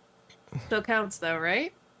 Still counts though,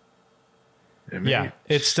 right? Yeah,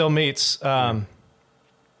 it still meets.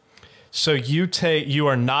 So you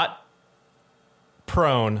are not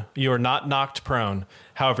prone. You are not knocked prone.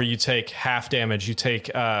 However, you take half damage. You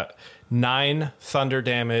take 9 thunder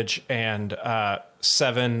damage and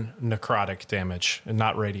 7 necrotic damage, and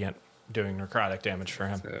not radiant. Doing necrotic damage for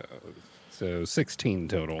him. So 16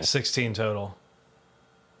 total. 16 total.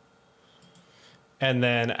 And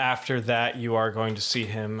then after that, you are going to see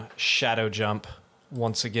him shadow jump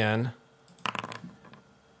once again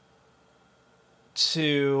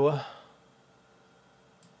to...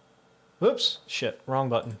 Whoops. Shit. Wrong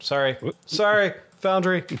button. Sorry. Sorry,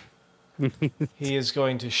 Foundry. He is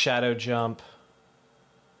going to shadow jump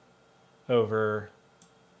over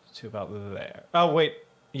to about there. Oh, wait.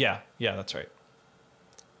 Yeah, that's right.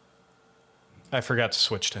 I forgot to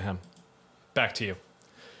switch to him. Back to you.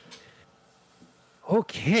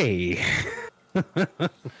 Okay.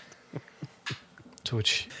 To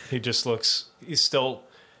which he just looks... He's still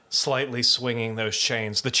slightly swinging those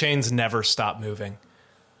chains. The chains never stop moving.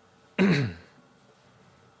 He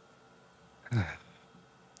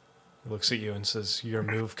looks at you and says, "Your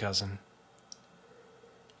move, cousin."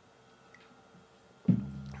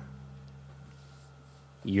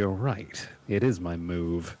 You're right. It is my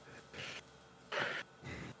move.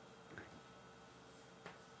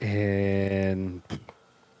 And...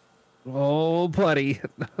 Oh, buddy.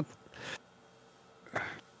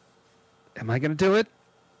 Am I going to do it?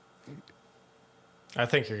 I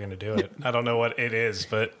think you're going to do it. I don't know what it is,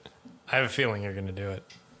 but I have a feeling you're going to do it.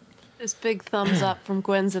 This big thumbs up from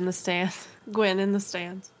Gwen in the stands.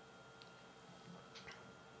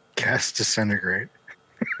 Cast Disintegrate.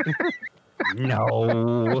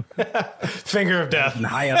 No. Finger of death.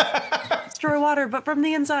 Destroy water, but from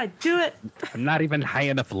the inside. Do it. I'm not even high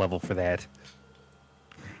enough level for that.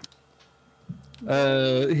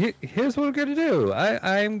 Here's what I'm going to do.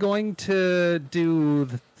 I'm going to do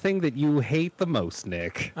the thing that you hate the most,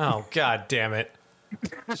 Nick. Oh, God damn it.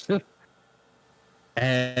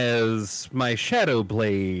 As my shadow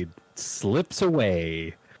blade slips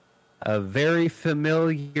away, a very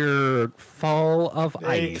familiar fall of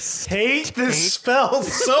ice. I hate this spell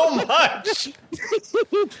so much.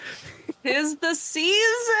 Tis the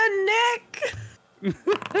season, Nick.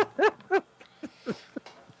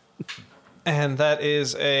 And that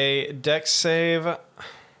is a dex save,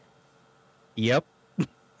 Yep.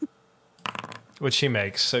 which he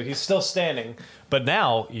makes. So he's still standing, but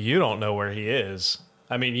now you don't know where he is.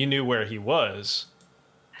 I mean, you knew where he was,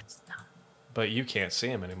 but you can't see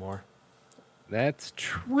him anymore. That's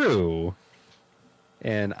true.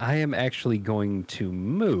 And I am actually going to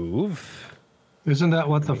move. Isn't that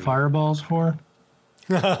what the fireball's for?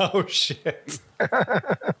 Oh, shit.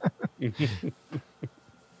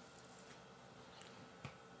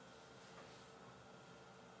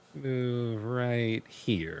 Move right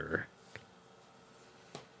here.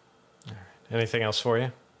 Anything else for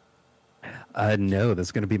you? No,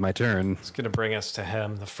 that's going to be my turn. It's going to bring us to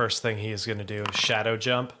him. The first thing he is going to do is shadow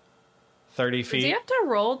jump 30 feet. Does he have to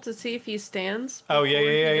roll to see if he stands? Oh, yeah.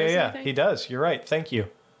 before he does anything? He does. You're right. Thank you.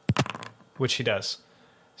 Which he does.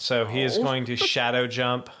 So he is going to shadow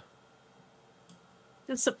jump.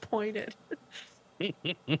 Disappointed. Can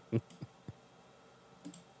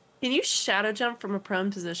you shadow jump from a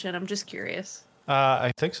prone position? I'm just curious.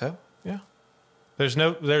 I think so. Yeah. There's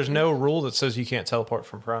no rule that says you can't teleport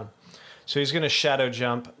from prone. So he's going to shadow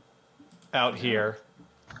jump out here.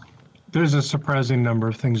 There's a surprising number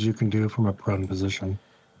of things you can do from a prone position.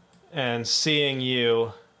 And seeing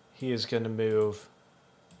you, he is going to move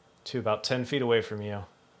to about 10 feet away from you.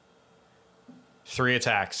 3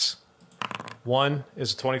 attacks. 1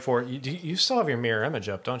 is a 24. You still have your mirror image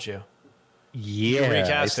up, don't you? Yeah, You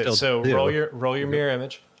recast I it. still So do. roll your mirror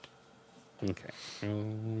image. Okay.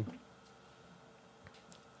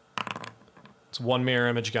 It's 1 mirror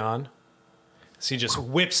image gone. So he just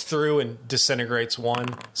whips through and disintegrates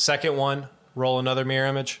 1. Second one, roll another mirror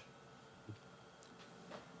image.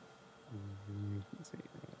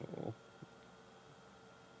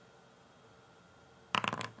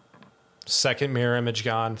 Second mirror image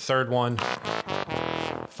gone. Third one,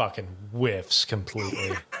 fucking whiffs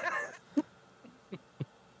completely.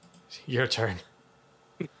 Your turn.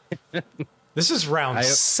 This is round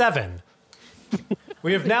 7.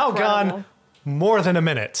 We have now gone more than a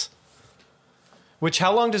minute. Which,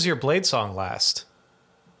 how long does your blade song last?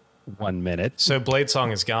 1 minute. So blade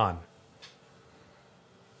song is gone.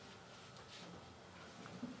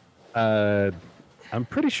 I'm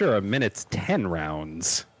pretty sure a minute's 10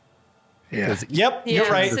 rounds. Yeah. Yep, you're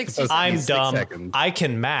Yeah, right. 60 I'm 6 dumb. seconds. I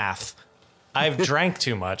can math. I've drank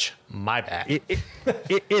too much. My bad.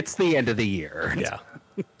 It's the end of the year. Yeah.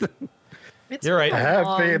 It's You're right. a Happy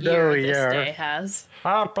long year New this Year. day has.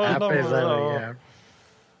 Happy New Year.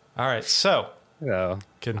 All right, so So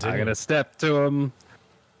continue. I'm going to step to him.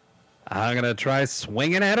 I'm going to try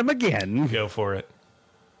swinging at him again. Go for it.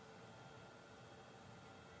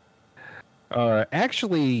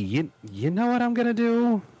 Actually, you know what I'm going to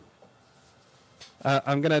do?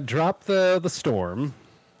 I'm going to drop the storm.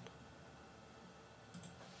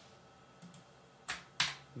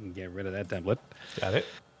 Get rid of that template. Got it.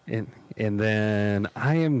 And then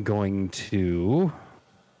I am going to...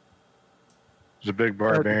 There's a big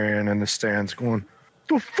barbarian in the stands going,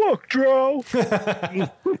 "The fuck, Drow?"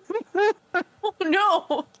 Oh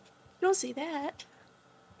no! Don't say that.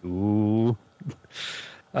 Ooh.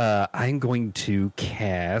 I'm going to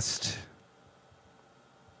cast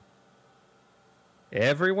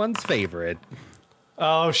everyone's favorite.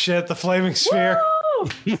 Oh shit! The flaming sphere.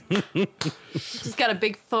 Just got a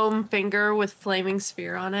big foam finger with flaming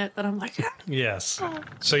sphere on it that I'm like, Yes.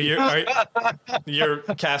 So you're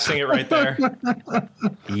casting it right there.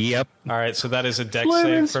 Yep, All right. So that is a dex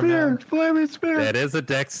Flaming save from him. spear, flaming spear. that is a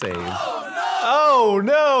dex save. Oh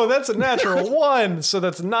no! That's a natural 1. So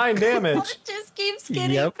that's 9 damage. it just keeps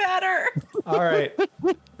getting Yep. better. All right.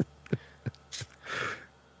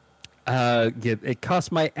 It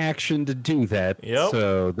cost my action to do that. Yep.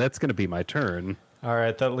 So that's going to be my turn. All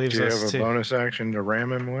right. That leaves Do you us have a to. bonus action to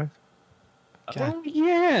ram him with? God. Oh,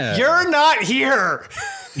 yeah. You're not here.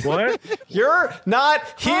 What? You're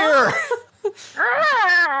not here.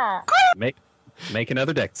 Make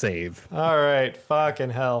another dex save. All right.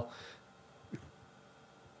 Fucking hell.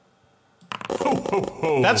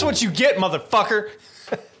 That's what you get, motherfucker.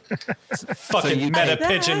 Fucking you meta take-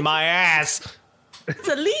 pitching my ass. It's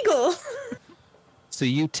illegal. So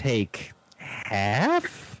you take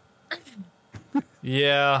half?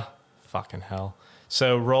 Yeah. Fucking hell.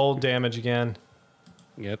 So roll damage again.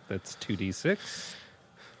 Yep, that's 2d6.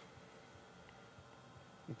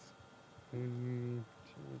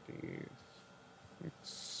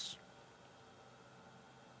 2d6.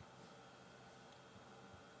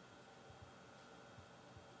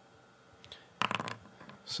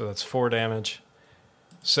 So that's 4 damage.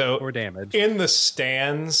 So 4 damage. in the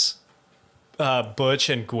stands, Butch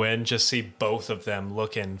and Gwen just see both of them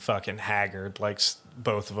looking fucking haggard. Like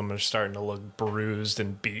both of them are starting to look bruised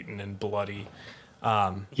and beaten and bloody.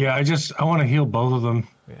 Yeah, I want to heal both of them.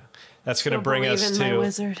 Yeah, that's going to bring Believe us in my to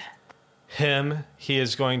wizard. him. He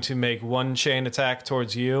is going to make 1 chain attack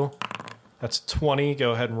towards you. That's 20.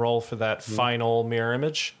 Go ahead and roll for that final mirror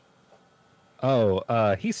image.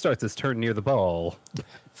 Oh, he starts his turn near the ball.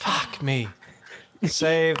 Fuck me.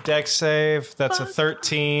 Save, dex save. That's a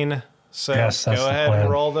 13. So Yes, that's go the ahead plan. and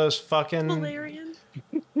roll those fucking... Valerian.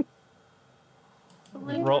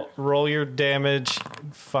 Roll your damage,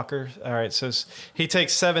 fucker. All right, so he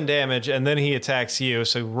takes 7 damage, and then he attacks you.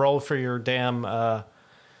 So roll for your damn The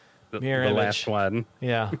mirror image. last one.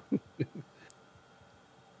 Yeah.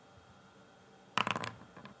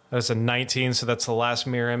 That's a 19, so that's the last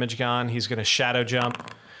mirror image gone. He's going to shadow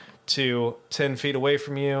jump to 10 feet away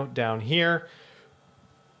from you, down here.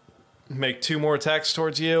 Make 2 more attacks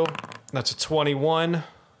towards you. That's a 21.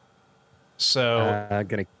 So,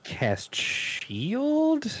 Gonna cast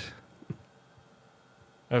shield,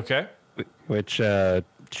 okay. which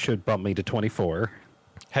should bump me to 24.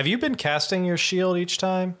 Have you been casting your shield each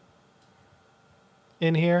time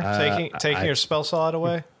in here? Taking your spell slot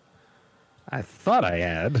away? I thought I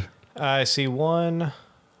had. I see 1.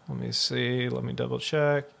 Let me see. Let me double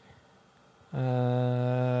check.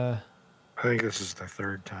 I think this is the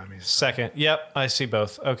 3rd time he's Second. Yep, I see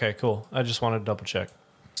both. Okay, cool. I just wanted to double check.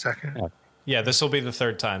 second. Yeah, this will be the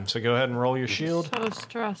third time. So go ahead and roll your shield. So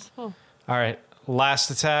stressful. All right. Last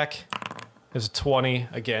attack is a 20.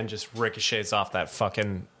 Again, just ricochets off that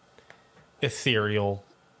fucking ethereal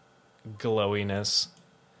glowiness.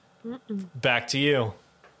 Back to you.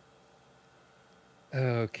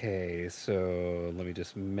 Okay, so let me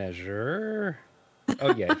just measure.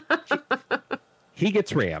 Oh, yeah. He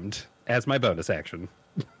gets rammed as my bonus action.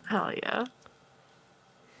 Hell yeah.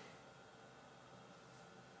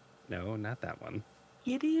 No, not that one.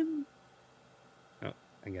 Get him. Oh,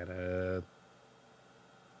 I gotta...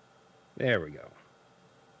 There we go.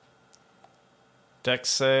 Dex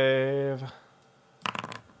save.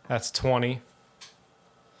 That's 20.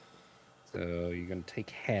 So you're gonna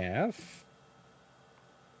take half.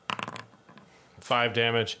 5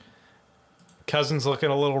 damage. Cousin's looking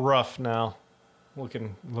a little rough now.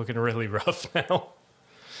 Looking really rough now.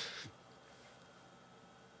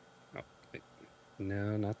 Oh, wait.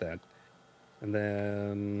 No, not that. And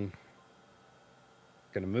then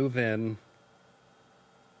gonna move in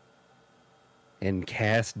and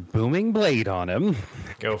cast Booming Blade on him.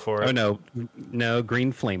 Go for it. Oh no,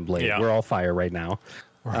 Green Flame Blade. Yeah. We're all fire right now.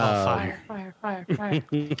 We're on fire. Fire.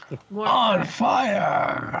 More On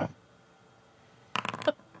fire!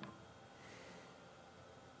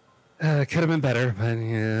 Could have been better, but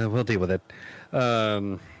yeah, we'll deal with it.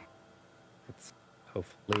 Let's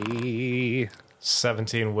hopefully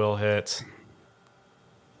 17 will hit.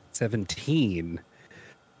 17,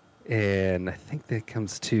 and I think that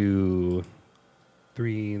comes to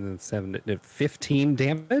 3 and then 7, 15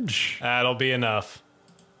 damage. That'll be enough.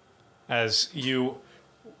 As you,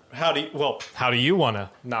 how do you want to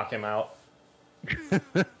knock him out?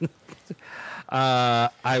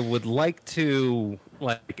 I would like to,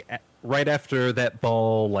 like, right after that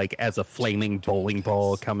ball, like, as a flaming bowling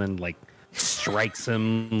ball coming, like, strikes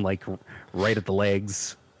him, like, right at the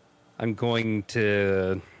legs. I'm going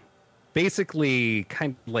to basically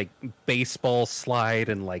kind of, like, baseball slide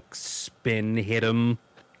and, like, spin hit him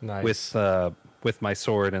Nice. with my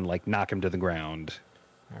sword and, like, knock him to the ground.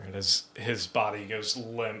 All right, as his body goes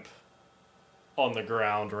limp on the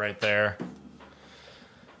ground right there.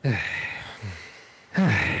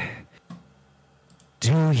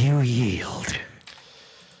 Do you yield?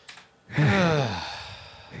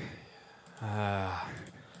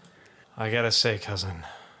 I gotta say, cousin,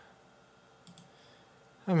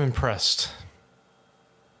 I'm impressed.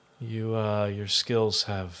 Your skills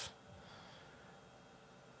have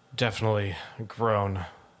definitely grown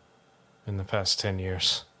in the past 10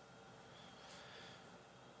 years.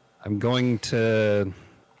 I'm going to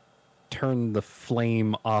turn the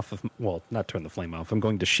flame off of... Well, not turn the flame off. I'm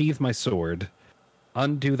going to sheathe my sword,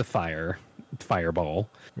 undo the fireball.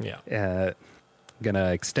 Yeah.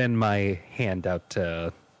 Gonna extend my hand out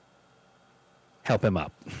to help him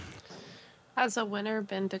up. Has a winner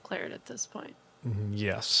been declared at this point?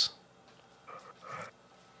 Yes.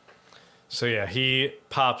 So yeah, he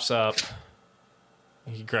pops up.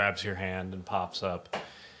 He grabs your hand and pops up. You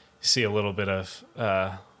see a little bit of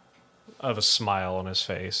a smile on his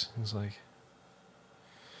face. He's like,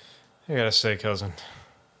 I gotta say, cousin,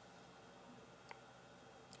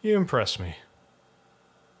 you impress me.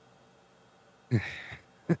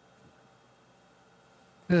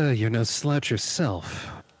 You're no slouch yourself.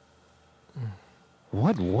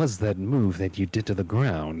 What was that move that you did to the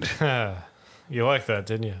ground? You like that,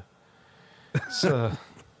 didn't you? It's a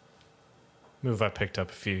move I picked up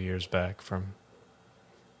a few years back from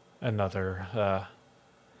another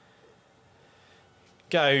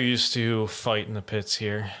guy who used to fight in the pits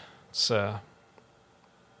here. It's a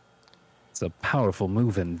powerful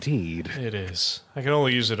move indeed. It is. I can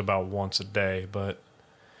only use it about once a day, but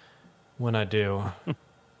when I do,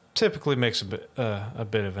 typically makes a bit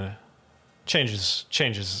of a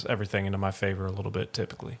changes everything into my favor a little bit.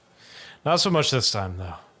 Typically, not so much this time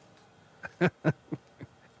though.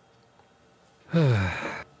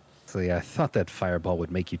 So yeah, I thought that fireball would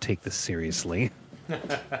make you take this seriously. Yeah,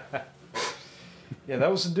 that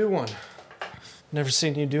was a new one. Never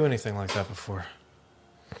seen you do anything like that before.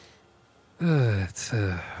 It's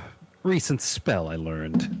a recent spell I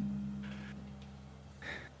learned.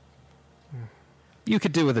 You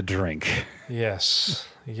could do with a drink. Yes,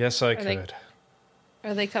 I they- could.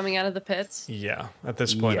 Are they coming out of the pits? Yeah, at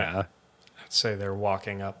this point, Yeah. I'd say they're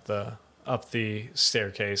walking up the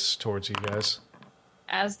staircase towards you guys.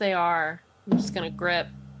 As they are, I'm just gonna grip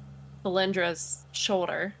Belindra's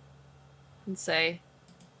shoulder and say,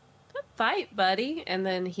 "Good fight, buddy," and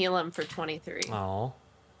then heal him for 23. Oh.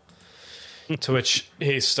 To which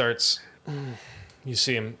he starts. You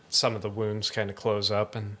see him. Some of the wounds kind of close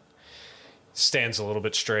up, and stands a little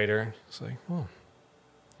bit straighter. It's like, oh,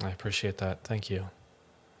 I appreciate that. Thank you.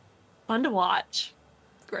 Fun to watch.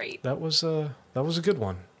 Great. That was a good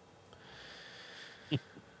one.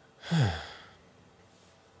 All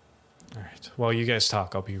right. While you guys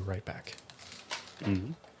talk, I'll be right back.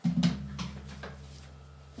 Mhm.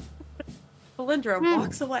 Valindra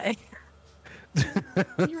walks away.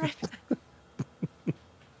 You're right.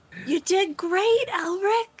 You did great,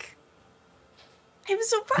 Elric. I'm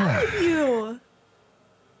so proud of you.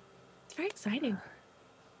 It's very exciting.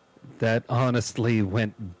 That honestly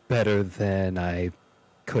went better than I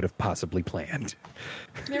could have possibly planned.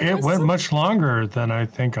 There It was went some- much longer than I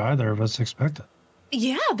think either of us expected.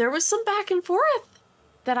 Yeah, there was some back and forth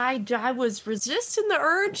that I was resisting the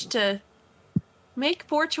urge to make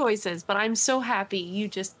poor choices, but I'm so happy you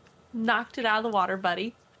just knocked it out of the water,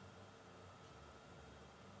 buddy.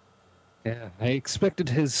 Yeah, I expected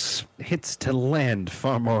his hits to land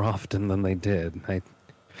far more often than they did.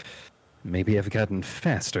 Maybe I've gotten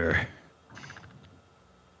faster.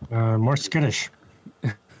 More skittish.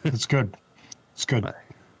 It's good. It's good.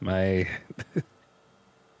 My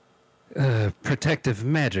protective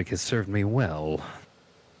magic has served me well.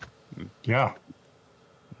 Yeah.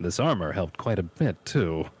 This armor helped quite a bit,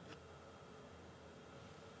 too.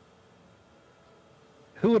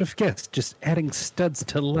 Who would have guessed just adding studs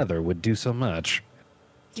to leather would do so much?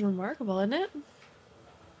 It's remarkable, isn't it?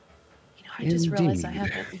 You know, I just realized I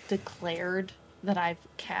Indeed. haven't declared that I've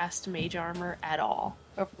cast mage armor at all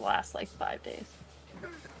over the last, 5 days.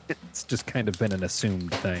 It's just kind of been an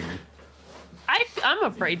assumed thing. I'm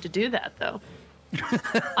afraid to do that, though.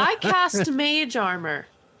 I cast mage armor,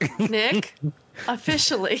 Nick,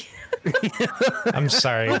 officially, I'm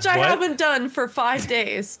sorry. which I what? haven't done for 5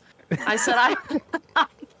 days. I said I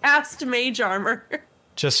cast mage armor.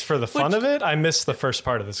 Just for the fun Which- of it? I missed the first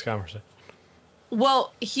part of this conversation.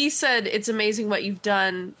 Well, he said it's amazing what you've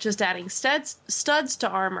done just adding studs to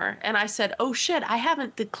armor. And I said, oh shit, I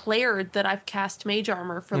haven't declared that I've cast mage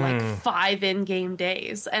armor for 5 in-game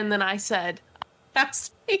days. And then I said,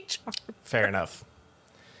 cast mage armor Fair enough.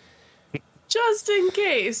 just in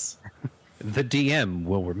case. The DM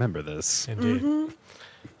will remember this. Indeed.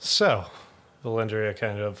 So, Valendria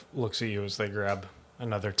kind of looks at you as they grab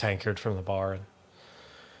another tankard from the bar.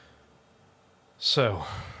 So,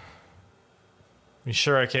 you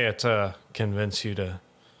sure I can't convince you to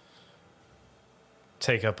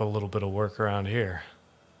take up a little bit of work around here?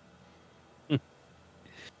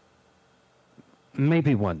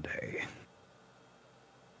 Maybe one day.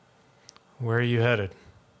 Where are you headed?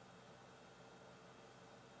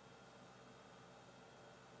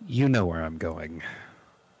 You know where I'm going.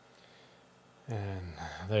 And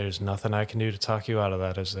there's nothing I can do to talk you out of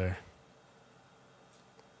that, is there?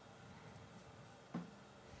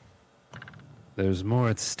 There's more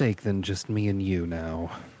at stake than just me and you now.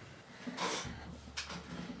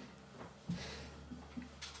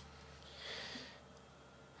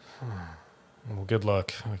 Well, good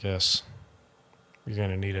luck, I guess. You're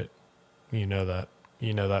going to need it. You know that.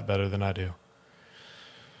 You know that better than I do.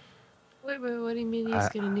 Wait, what do you mean he's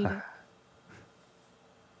gonna need it?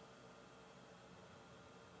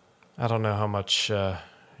 I don't know how much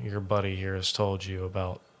your buddy here has told you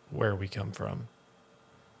about where we come from.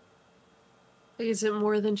 Is it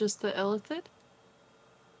more than just the illithid?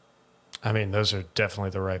 I mean, those are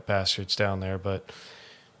definitely the right bastards down there, but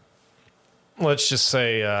let's just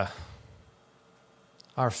say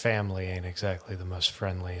our family ain't exactly the most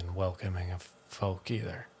friendly and welcoming of folk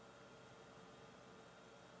either.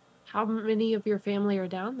 How many of your family are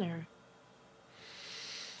down there?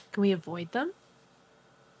 Can we avoid them?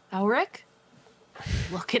 Elric?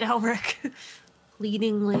 Look at Elric.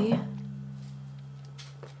 Pleadingly.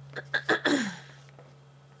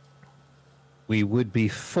 We would be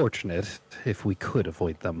fortunate if we could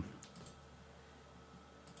avoid them.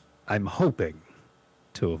 I'm hoping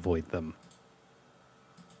to avoid them.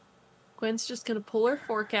 Gwen's just gonna pull her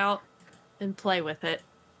fork out and play with it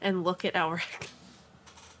and look at Elric.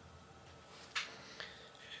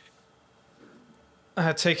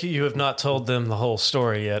 I take it you have not told them the whole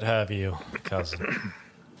story yet, have you, cousin?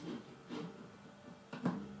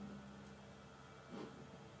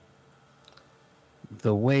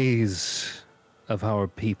 The ways of our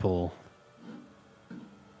people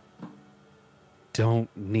don't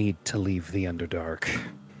need to leave the Underdark.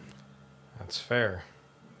 That's fair.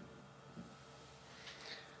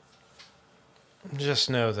 Just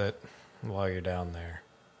know that while you're down there,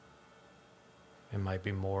 it might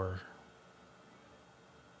be more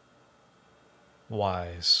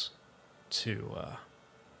wise to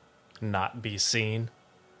not be seen.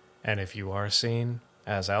 And if you are seen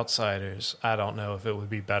as outsiders, I don't know if it would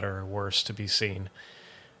be better or worse to be seen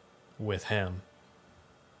with him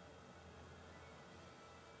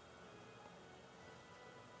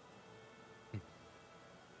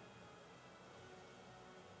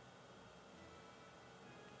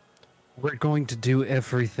We're going to do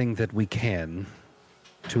everything that we can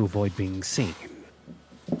to avoid being seen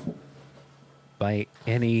by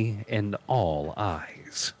any and all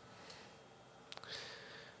eyes.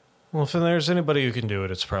 Well, if there's anybody who can do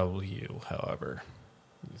it, it's probably you, however.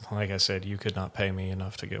 Like I said, you could not pay me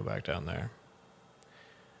enough to go back down there.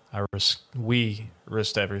 We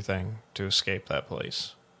risked everything to escape that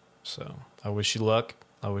place. So I wish you luck.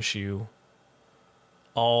 I wish you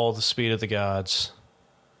all the speed of the gods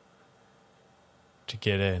to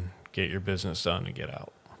get in, get your business done, and get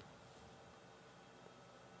out.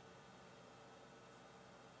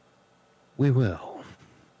 We will.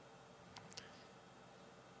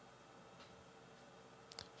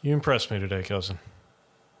 You impressed me today, cousin.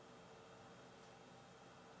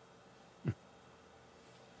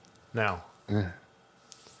 Now,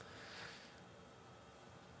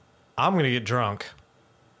 I'm going to get drunk.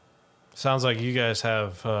 Sounds like you guys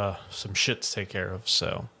have some shit to take care of,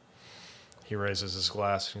 so he raises his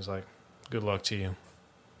glass and he's like, good luck to you.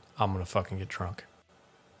 I'm going to fucking get drunk.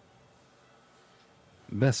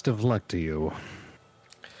 Best of luck to you.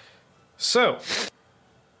 So,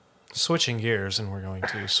 switching gears, and we're going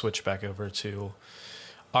to switch back over to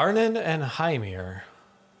Arnon and Hymir.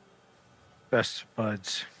 Best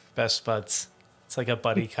buds. Best buds. It's like a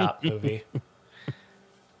buddy cop movie.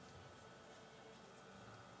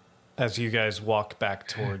 As you guys walk back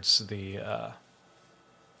towards the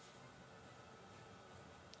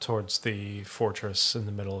fortress in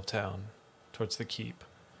the middle of town, towards the keep,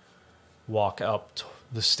 walk up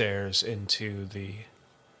the stairs into the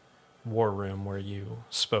war room where you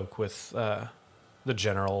spoke with the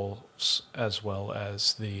generals as well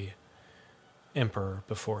as the emperor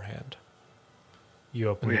beforehand. You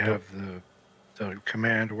open We the door. have the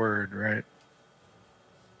command word, right?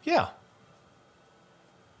 Yeah.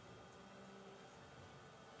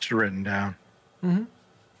 It's written down. Mm-hmm.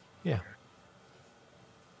 Yeah.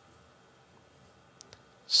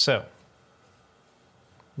 So,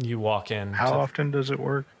 you walk in. How often does it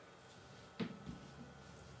work?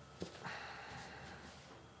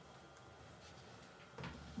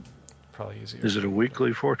 Probably easier. Is it a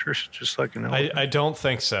weekly fortress, just like an elephant? I don't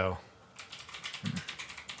think so.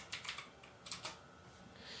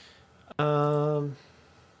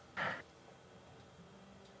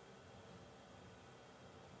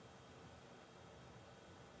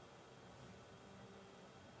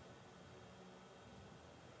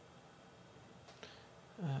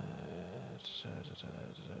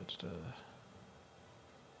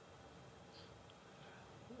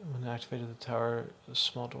 When activated the tower, a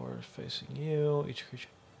small door facing you. Each creature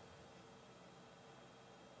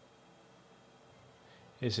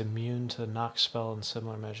is immune to the knock spell and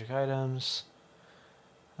similar magic items.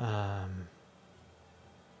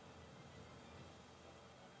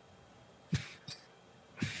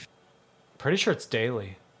 Pretty sure it's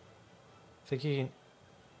daily. I think you can...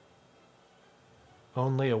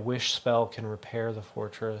 Only a wish spell can repair the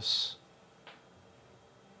fortress.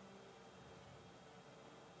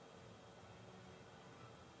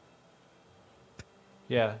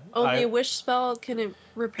 Yeah. Only a wish spell can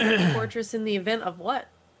repair the fortress in the event of what?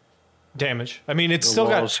 Damage. I mean, it's The still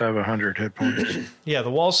walls got... have 100 hit points. Yeah,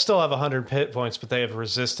 the walls still have 100 hit points, but they have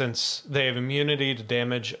resistance. They have immunity to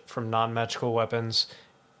damage from non-magical weapons,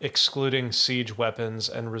 excluding siege weapons,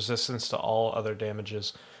 and resistance to all other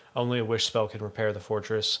damages. Only a wish spell can repair the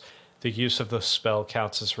fortress. The use of the spell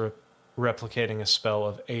counts as replicating a spell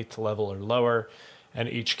of 8th level or lower, and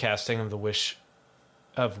each casting of the wish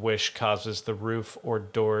causes the roof or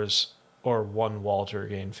doors or one wall to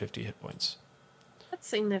regain 50 hit points. That's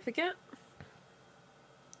significant.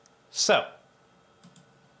 So,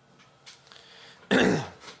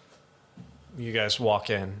 you guys walk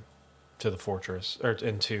in to the fortress, or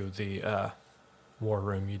into the war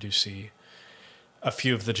room. You do see a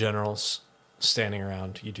few of the generals standing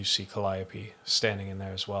around. You do see Calliope standing in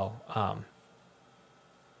there as well.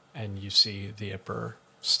 And you see the emperor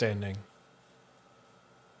standing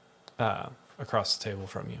across the table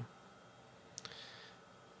from you.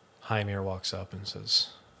 Hymir walks up and says,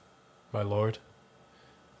 "My lord,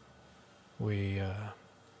 we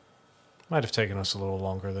might have taken us a little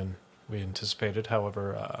longer than we anticipated.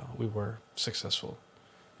 However, we were successful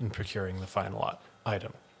in procuring the final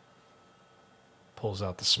item." Pulls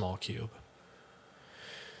out the small cube.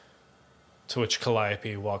 To which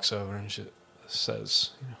Calliope walks over and she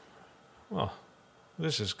says, "Well,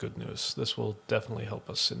 this is good news. This will definitely help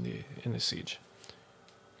us in the siege."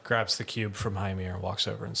 Grabs the cube from Hymir, walks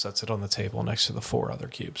over and sets it on the table next to the 4 other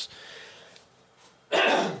cubes.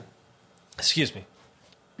 Excuse me.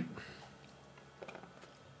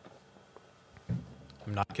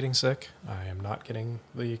 I'm not getting sick. I am not getting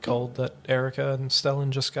the cold that Erica and Stellan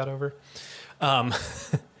just got over.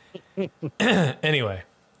 Anyway.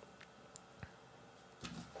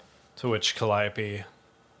 To which Calliope,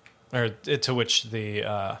 or to which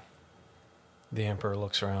the Emperor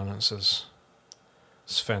looks around and says,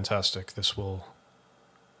 "It's fantastic. This will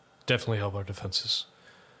definitely help our defenses.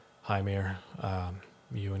 Hymir,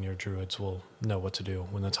 you and your druids will know what to do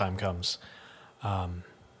when the time comes."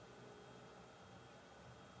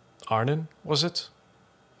 Arnon, was it?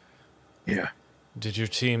 Yeah. Did your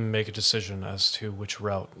team make a decision as to which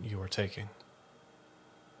route you are taking?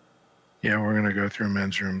 Yeah, we're going to go through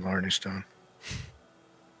men's room, Blarney Stone.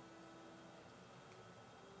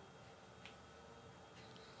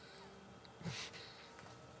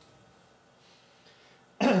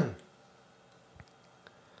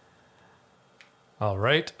 All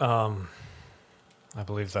right. I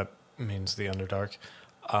believe that means the Underdark.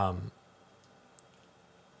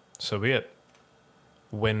 So be it.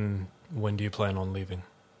 When do you plan on leaving?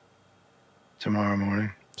 Tomorrow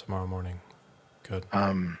morning. Tomorrow morning. Good.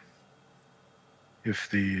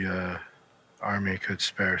 If the army could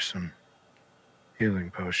spare some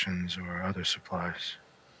healing potions or other supplies,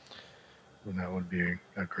 then that would be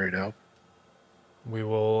a great help. We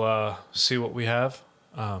will see what we have.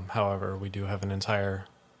 However, we do have an entire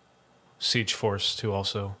siege force to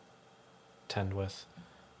also tend with.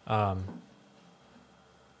 Fuck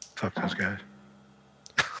those guys.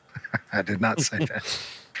 I did not say that.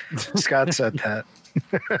 Scott said that.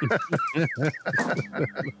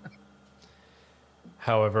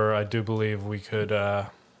 However, I do believe we could...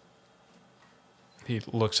 he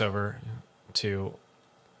looks over to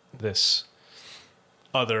this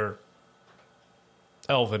other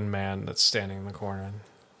elven man that's standing in the corner and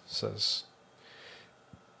says,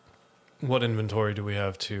 "What inventory do we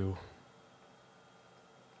have to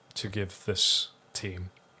give this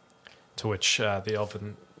team?" To which the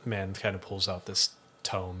elven man kind of pulls out this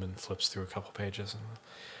tome and flips through a couple pages.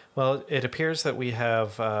 Well, it appears that we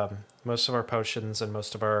have most of our potions and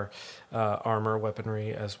most of our armor,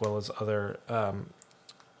 weaponry, as well as other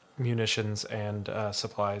munitions and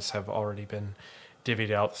supplies have already been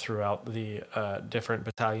divvied out throughout the different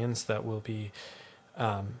battalions that will be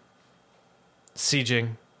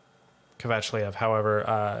sieging Kavachlev. However,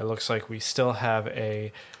 it looks like we still have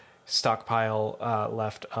a stockpile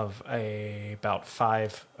left of about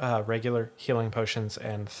 5 regular healing potions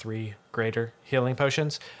and 3 greater healing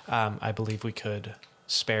potions. I believe we could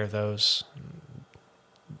spare those.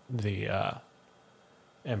 The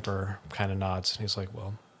Emperor kind of nods and he's like,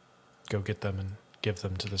 "Well, go get them and give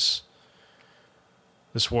them to this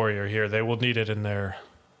warrior here. They will need it in their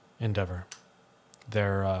endeavor.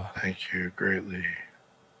 Thank you greatly.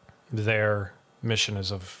 Their mission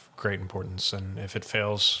is of great importance, and if it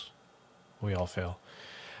fails, we all fail."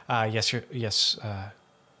 Yes,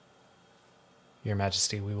 Your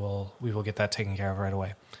Majesty. We will get that taken care of right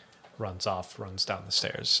away. Runs off, runs down the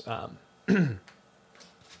stairs. I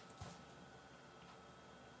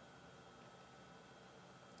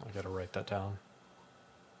gotta write that down.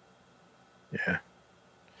 Yeah.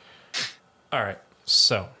 All right,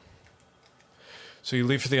 so you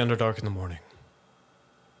leave for the Underdark in the morning.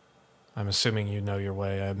 I'm assuming you know your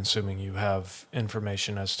way. I'm assuming you have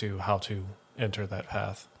information as to how to enter that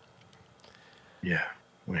path. Yeah,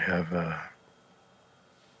 we have a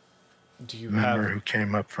Do you member have who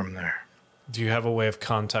came up from there. Do you have a way of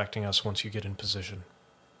contacting us once you get in position?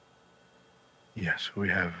 Yes, we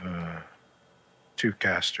have 2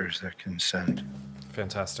 casters that can send.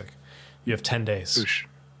 Fantastic. You have 10 days.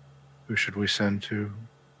 Who should we send to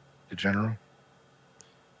the general?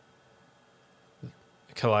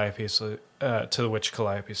 Calliope, to which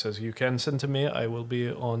Calliope says, "You can send to me. I will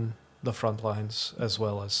be on the front lines, as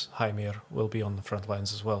well as Hymir will be on the front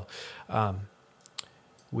lines as well.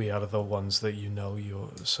 We are the ones that you know.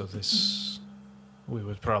 We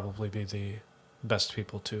would probably be the best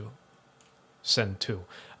people to send to.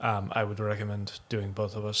 I would recommend doing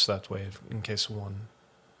both of us. That way, in case one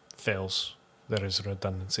fails, there is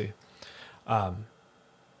redundancy."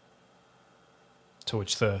 To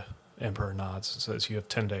which the Emperor nods and says, "You have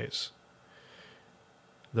 10 days.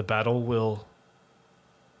 The battle will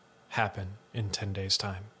happen in 10 days'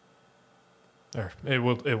 time. Or it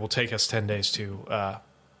will take us 10 days to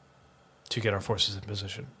get our forces in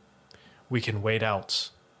position. We can wait out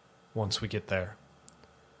once we get there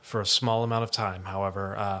for a small amount of time.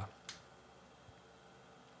 However,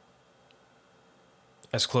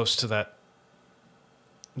 as close to that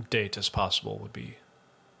date as possible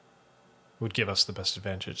would give us the best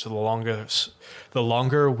advantage. So the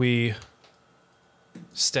longer we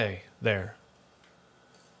stay there,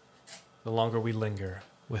 the longer we linger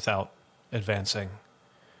without advancing,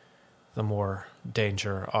 the more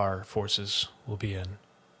danger our forces will be in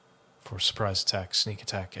for surprise attack, sneak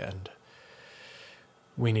attack, and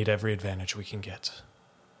we need every advantage we can get.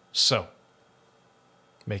 So,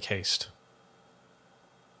 make haste.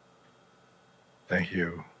 Thank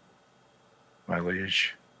you, my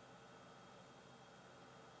liege.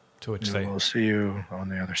 To which We'll see you on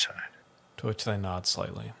the other side they nod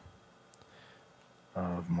slightly.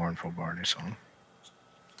 of Mournful Barney Song.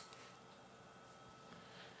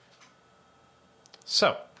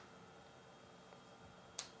 So,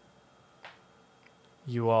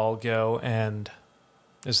 you all go, and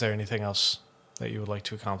is there anything else that you would like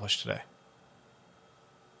to accomplish today?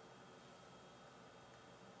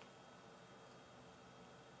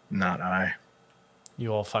 Not I.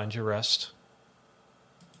 You all find your rest.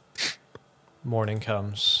 Morning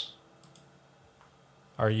comes.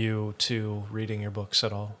 Are you two reading your books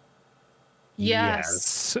at all?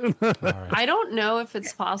 Yes. All right. I don't know if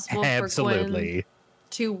it's possible for Gwen Absolutely.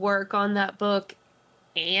 to work on that book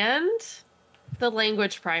and the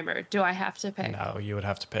language primer. Do I have to pick? No, you would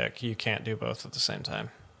have to pick. You can't do both at the same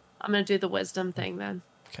time. I'm going to do the wisdom thing then.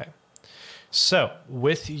 Okay. So,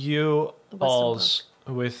 with you The wisdom all's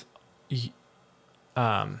with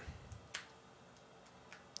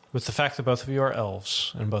the fact that both of you are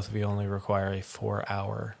elves and both of you only require a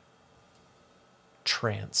 4-hour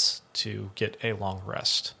trance to get a long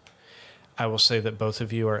rest, I will say that both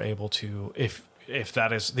of you are able to, if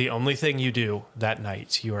that is the only thing you do that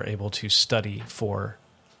night, you are able to study for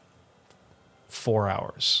 4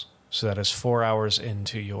 hours. So that is 4 hours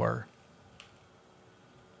into your...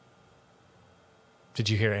 Did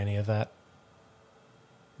you hear any of that?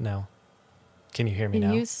 No. Can you hear me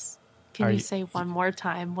now? Can Are you you- say one more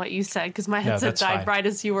time what you said? Because my headset that's died fine. right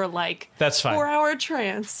as you were like, That's fine. 4-hour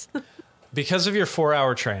trance. Because of your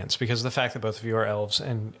 4-hour trance, because of the fact that both of you are elves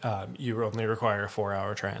and you only require a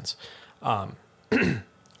 4-hour trance,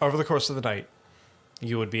 over the course of the night,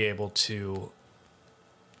 you would be able to...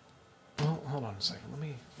 Well, hold on a second.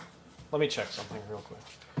 Let me check something real quick.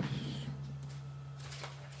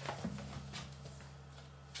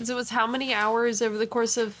 So it was how many hours over the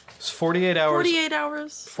course of It's 48 hours. 48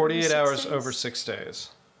 hours? 48 Over hours 6 days? over 6 days.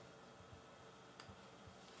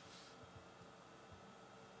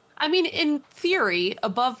 I mean, in theory,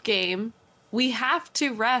 above game, we have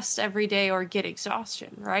to rest every day or get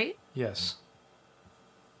exhaustion, right? Yes.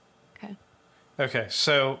 Okay. Okay,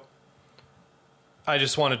 so I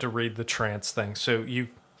just wanted to read the trance thing. So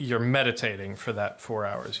you're meditating for that 4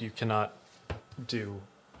 hours. You cannot do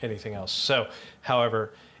anything else. So,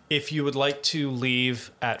 however, if you would like to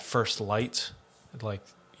leave at first light, like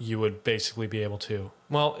you would basically be able to.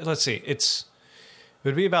 Well, let's see. It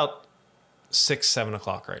would be about 6-7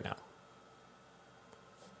 o'clock right now.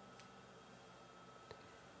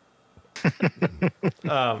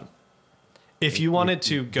 If you wanted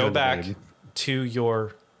to go back to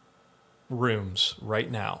your rooms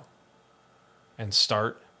right now and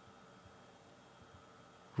start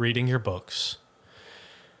reading your books,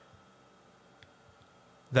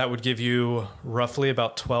 that would give you roughly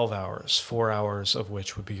about 12 hours, 4 hours of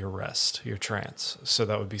which would be your rest, your trance. So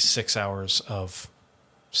that would be 6 hours of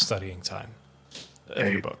studying time of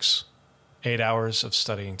your books. 8 hours of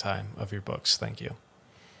studying time of your books. Thank you.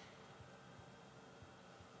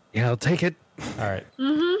 Yeah, I'll take it. All right.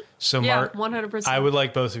 Mm-hmm. So, Yeah, Mark, 100%. I would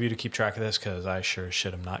like both of you to keep track of this because I sure as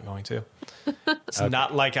shit am not going to. It's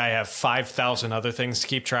not like I have 5,000 other things to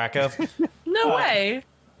keep track of. No way.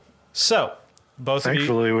 So, both of you...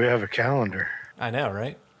 Thankfully, we have a calendar. I know,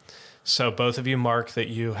 right? So both of you mark that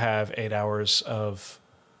you have 8 hours of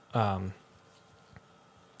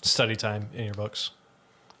study time in your books.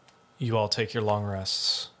 You all take your long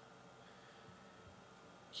rests.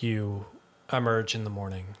 You emerge in the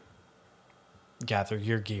morning, gather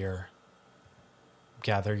your gear,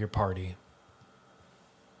 gather your party.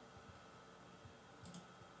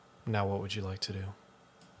 Now what would you like to do?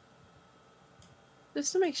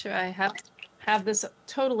 Just to make sure I have this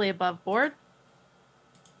totally above board.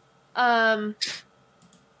 I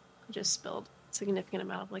just spilled a significant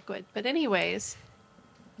amount of liquid. But anyways,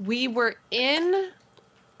 we were in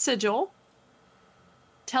Sigil,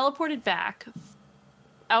 teleported back.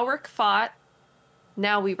 Elric fought.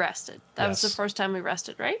 Now we rested. That was the Yes. first time we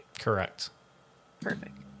rested, right? Correct.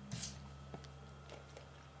 Perfect.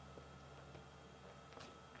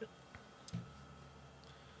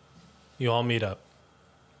 You all meet up.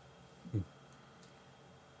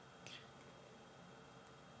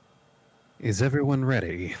 Is everyone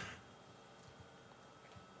ready?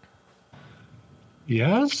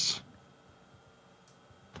 Yes?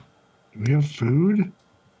 Do we have food?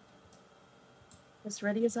 As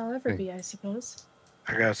ready as I'll ever be, I suppose.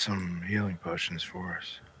 I got some healing potions for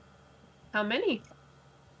us. How many?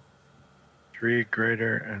 3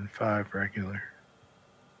 greater and 5 regular.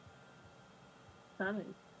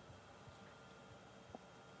 Fine.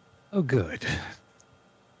 Oh, good.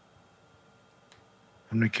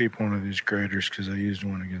 I'm going to keep one of these graders because I used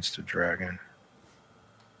one against a dragon.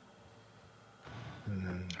 And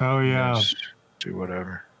then Oh, yeah. just do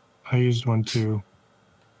whatever. I used one too.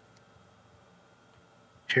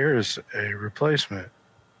 Here's a replacement.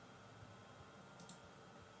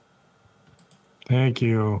 Thank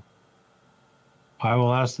you. I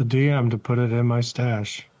will ask the DM to put it in my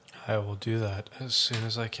stash. I will do that as soon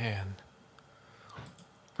as I can.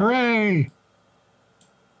 Hooray!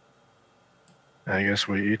 I guess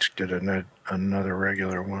we each get another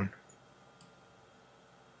regular one.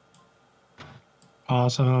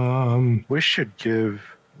 Awesome. We should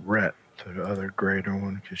give Rhett the other greater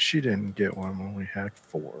one because she didn't get one when we had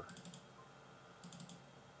 4.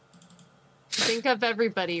 Think of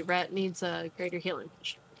everybody. Rhett needs a greater healing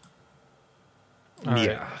potion. All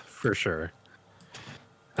right. Yeah, for sure.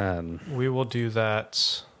 We will do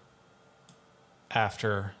that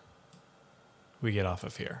after we get off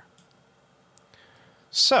of here.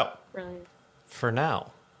 So, Brilliant. for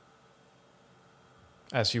now,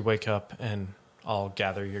 as you wake up and all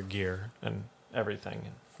gather your gear and everything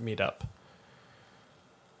and meet up,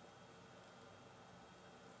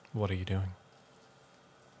 what are you doing?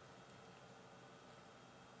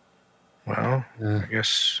 Well, I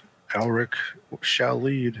guess Elric shall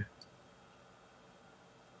lead.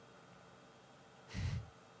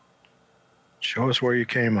 Show us where you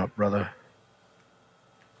came up, brother.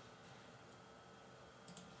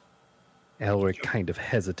 Elric kind of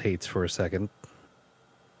hesitates for a second.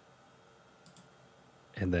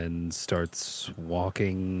 And then starts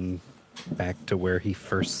walking back to where he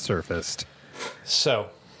first surfaced. So,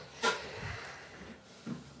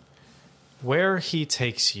 where he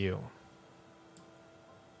takes you,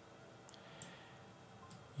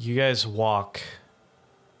 you guys walk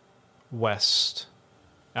west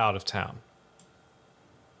out of town,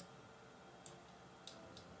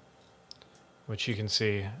 which you can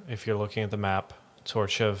see if you're looking at the map.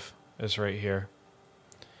 Torchev is right here.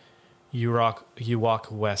 You walk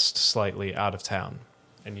west slightly out of town,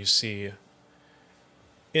 and you see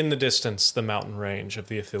in the distance the mountain range of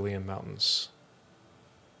the Athelian Mountains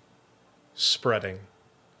spreading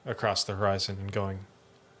across the horizon and going,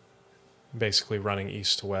 basically running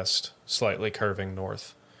east to west, slightly curving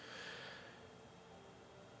north.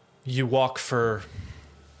 You walk for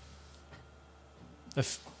an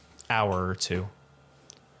hour or two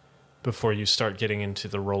before you start getting into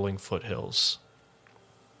the rolling foothills.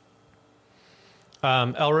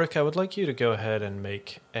 Elric, I would like you to go ahead and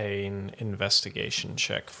make an investigation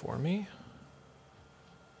check for me.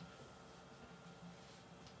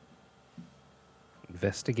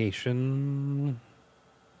 Investigation.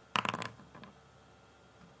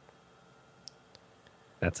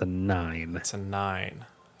 That's a 9. It's a 9.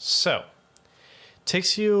 So,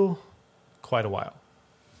 takes you quite a while.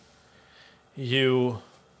 You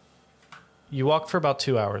walk for about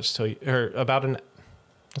 2 hours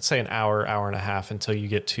let's say an hour and a half until you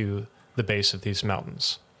get to the base of these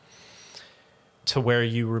mountains, to where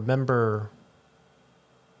you remember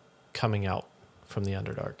coming out from the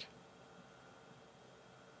Underdark.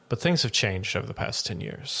 But things have changed over the past 10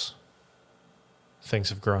 years. Things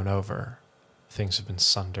have grown over. Things have been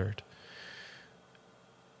sundered.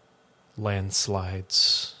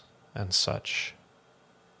 Landslides and such.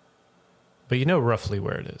 But you know roughly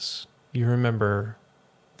where it is. You remember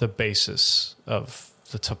the basis of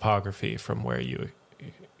the topography from where you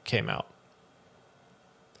came out.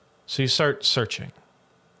 So you start searching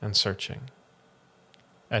and searching.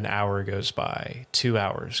 An hour goes by, 2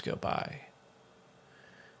 hours go by,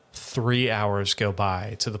 3 hours go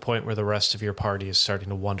by, to the point where the rest of your party is starting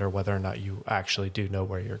to wonder whether or not you actually do know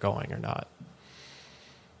where you're going or not.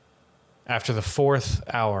 After the 4th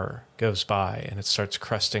hour goes by and it starts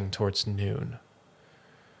cresting towards noon,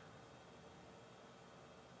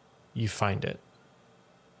 you find it.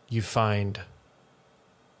 You find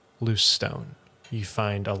loose stone. You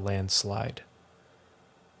find a landslide.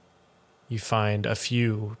 You find a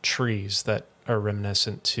few trees that are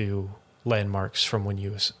reminiscent to landmarks from when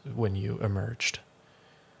you emerged.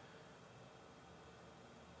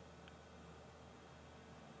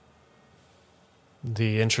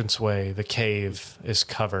 The entranceway, the cave, is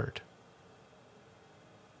covered,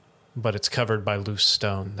 but it's covered by loose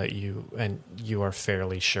stone that you are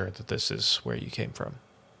fairly sure that this is where you came from,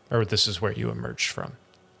 or this is where you emerged from.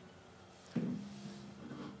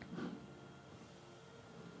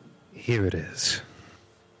 Here it is.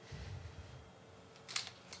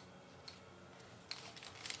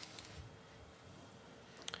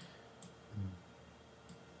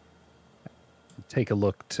 take a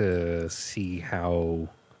look to see how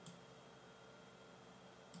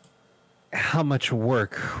much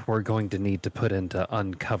work we're going to need to put in to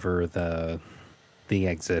uncover the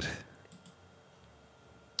exit.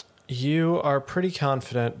 You are pretty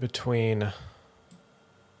confident between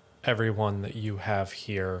everyone that you have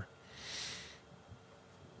here.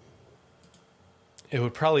 It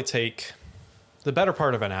would probably take the better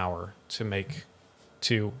part of an hour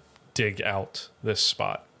to dig out this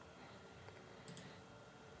spot.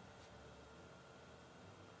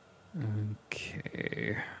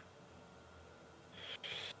 Okay.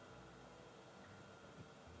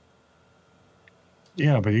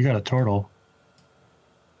 Yeah, but you got a turtle.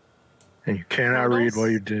 And you cannot read Turtles? while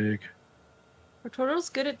you dig. Are turtles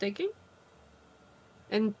good at digging?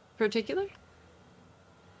 In particular?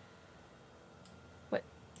 What?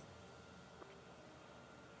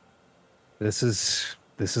 This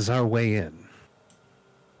is our way in.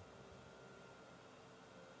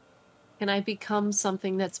 Can I become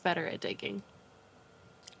something that's better at digging?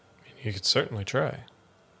 You could certainly try.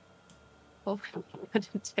 Oh, good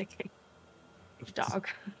at digging. Dog.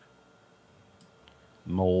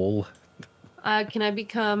 Mole. Can I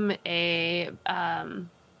become a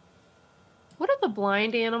what are the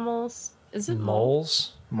blind animals? Is it mole?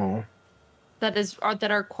 Moles? Mole.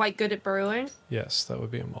 That are quite good at burrowing? Yes, that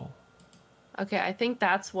would be a mole. Okay, I think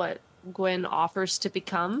that's what Gwen offers to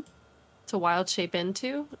become, to wild shape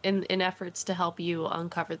into, in efforts to help you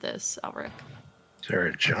uncover this, Elric. Is there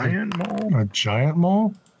a giant mole? A giant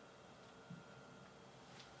mole?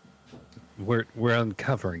 We're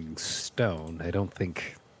uncovering stone. I don't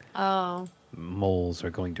think Oh, moles are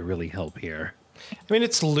going to really help here. I mean,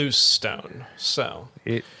 it's loose stone, so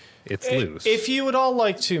It's loose. If you would all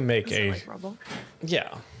like to make is it like rubble?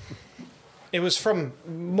 yeah, it was from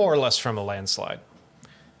more or less from a landslide.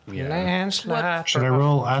 Yeah. Landslide. Should I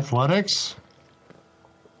roll athletics?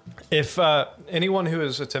 If anyone who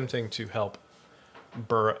is attempting to help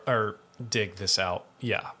or dig this out,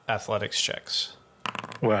 yeah, athletics checks.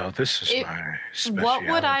 Well, this is my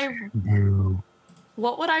specialty. Boo.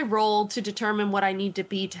 What would I roll to determine what I need to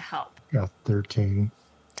be to help? Got 13.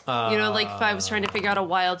 Like if I was trying to figure out a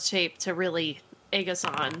wild shape to really egg us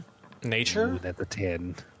on. Nature? Ooh, that's a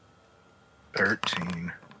 10.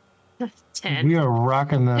 13. 10. We are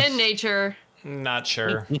rocking this. 10 nature. Not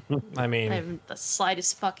sure. I I mean, haven't the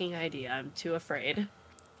slightest fucking idea. I'm too afraid.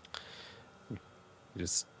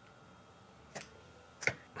 Just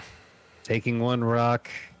taking one rock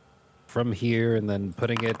from here and then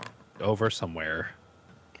putting it over somewhere.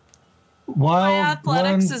 While My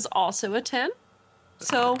athletics Gwen- is also a 10.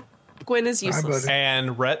 So Gwen is useless. buddy.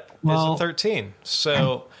 and Rhett is Well- a 13.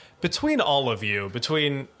 So between all of you,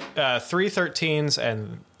 between 3 13s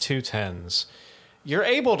and 2 10s, you're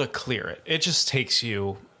able to clear it. It just takes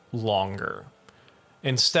you longer.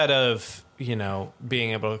 Instead of, being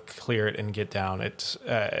able to clear it and get down it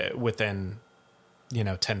within,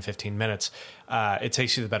 10, 15 minutes, it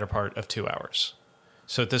takes you the better part of 2 hours.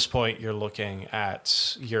 So at this point, you're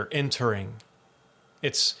entering.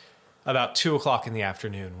 It's about 2:00 in the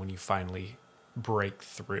afternoon when you finally break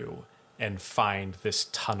through and find this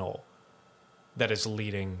tunnel that is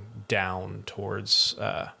leading down towards,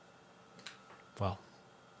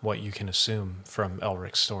 what you can assume from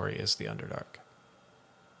Elric's story is the Underdark.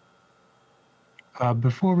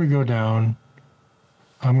 Before we go down,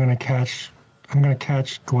 I'm gonna catch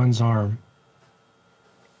Gwen's arm,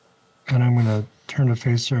 and I'm gonna turn to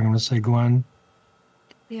face her. I'm gonna say, Gwen,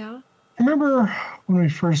 Yeah. remember when we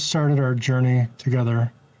first started our journey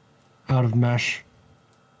together out of mesh,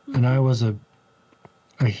 and I was a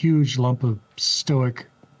huge lump of stoic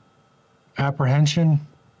apprehension,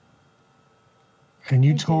 and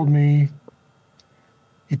you told me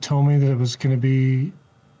that it was going to be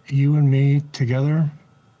you and me together.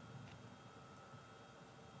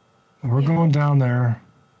 We're going down there.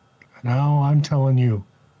 Now I'm telling you,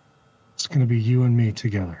 it's going to be you and me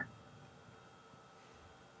together.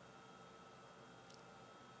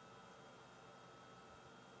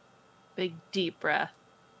 Big deep breath.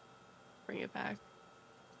 Bring it back.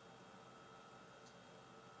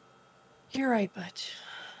 You're right, Butch.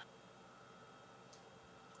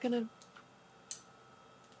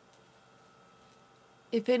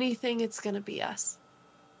 If anything, it's gonna be us.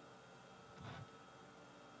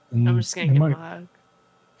 I'm just gonna It give might- him a hug.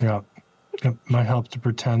 Yeah. It might help to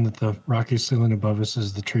pretend that the rocky ceiling above us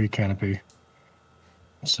is the tree canopy.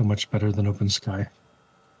 It's so much better than open sky.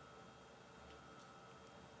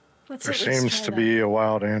 Let's There at least seems try to that. be a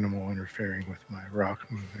wild animal interfering with my rock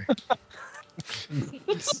moving.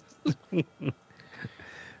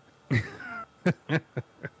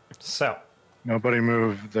 So, Nobody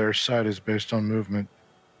move. Their side is based on movement.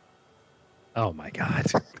 Oh my god.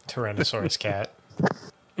 Tyrannosaurus cat.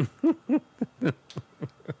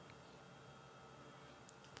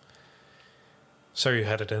 So are you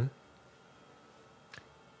headed in?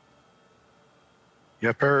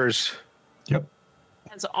 Yepers. Yep.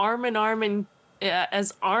 As arm in arm and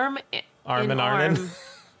as arm Arm in in arm.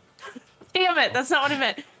 Damn it, that's not what I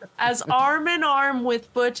meant. As arm in arm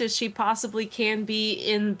with Butch as she possibly can be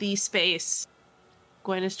in the space,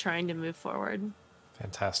 Gwen is trying to move forward.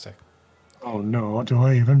 Fantastic. Oh no, do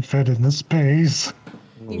I even fit in the space?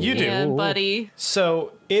 You do. Yeah, buddy.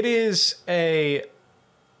 So it is a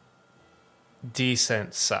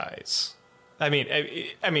decent size. I mean,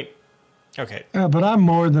 okay. Yeah, but I'm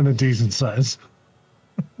more than a decent size.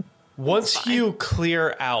 Once you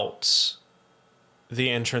clear out the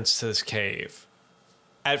entrance to this cave,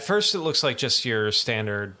 at first it looks like just your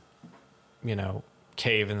standard,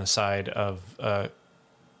 cave in the side of a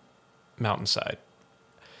mountainside.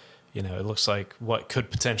 It looks like what could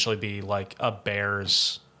potentially be like a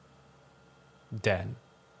bear's den.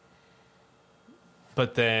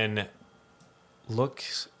 But then look,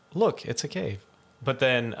 it's a cave. But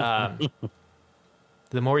then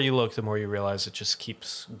the more you look, the more you realize it just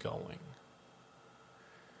keeps going.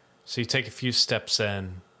 So you take a few steps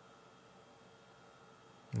in,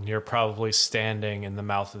 and you're probably standing in the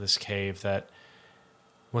mouth of this cave that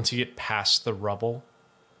once you get past the rubble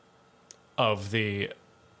of the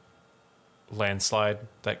landslide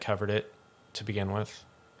that covered it to begin with,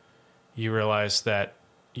 you realize that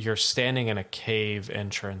you're standing in a cave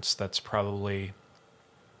entrance that's probably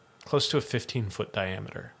close to a 15-foot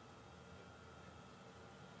diameter.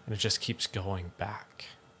 And it just keeps going back.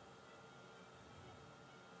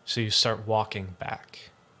 So you start walking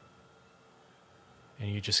back.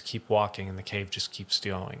 And you just keep walking and the cave just keeps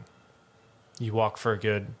going. You walk for a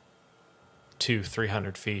good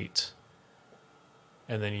 200-300 feet.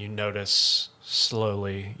 And then you notice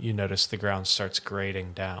the ground starts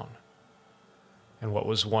grading down. And what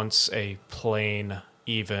was once a plain,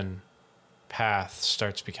 even path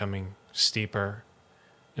starts becoming steeper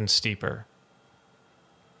and steeper.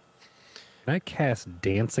 Can I cast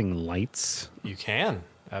dancing lights? You can,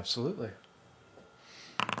 absolutely.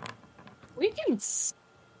 We can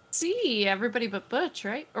see everybody but Butch,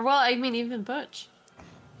 right? Or, well, I mean, even Butch.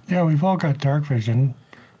 Yeah, we've all got dark vision.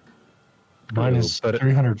 Mine is but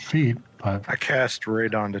 300 feet, but I cast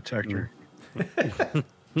radon detector.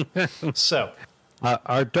 So,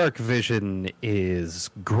 our dark vision is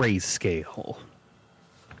grayscale.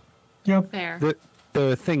 yep. Fair.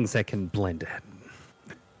 There are things that can blend in.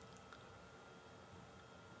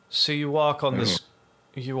 so you walk on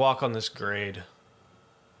this grade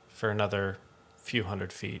for another few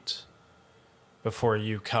hundred feet before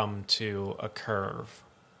you come to a curve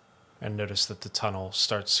and notice that the tunnel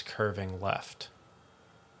starts curving left.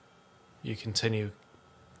 You continue,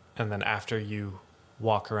 and then after you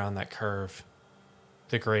walk around that curve,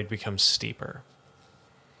 the grade becomes steeper.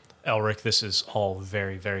 Elric, this is all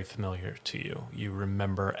very, very familiar to you. You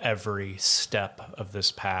remember every step of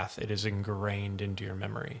this path. It is ingrained into your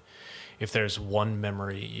memory. If there's one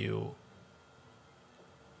memory you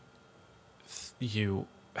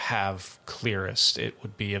have clearest, it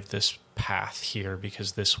would be of this path here,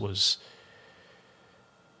 because this was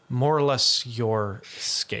more or less your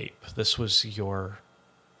escape. This was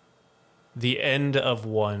the end of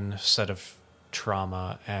one set of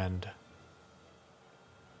trauma and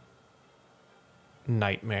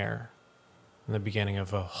nightmare, and the beginning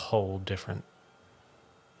of a whole different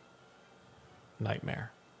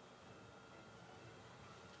nightmare.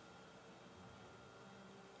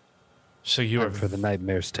 So you are Time for the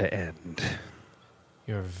nightmares to end.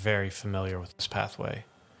 You're very familiar with this pathway,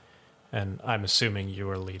 and I'm assuming you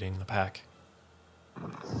are leading the pack.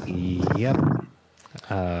 Yep.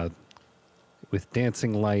 With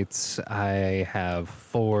dancing lights, I have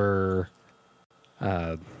four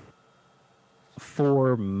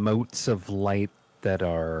motes of light that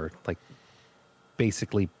are like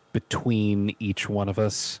basically between each one of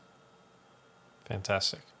us.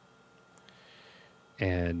 Fantastic.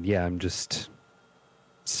 And yeah, I'm just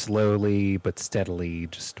slowly but steadily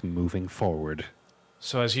just moving forward.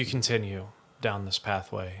 So as you continue down this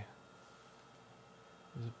pathway,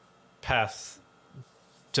 the path I'll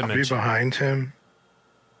be dimension. behind him,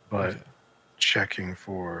 but Okay. checking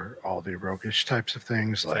for all the roguish types of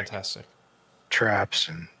things like Fantastic. traps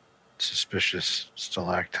and suspicious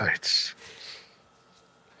stalactites,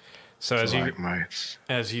 So stalagmites.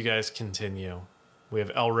 as you guys continue, we have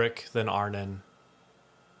Elric, then Arnon,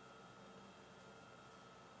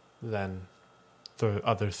 then the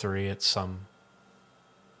other three at some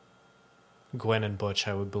Gwen and Butch,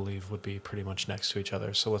 I would believe, would be pretty much next to each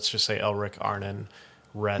other. So let's just say Elric, Arnon,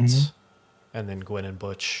 Rhett, and then Gwen and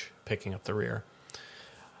Butch picking up the rear.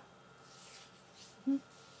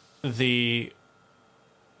 The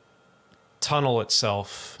tunnel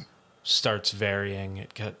itself starts varying.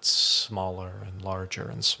 It gets smaller and larger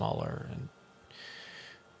and smaller and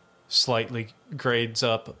slightly grades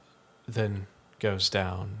up, then goes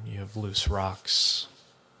down. You have loose rocks,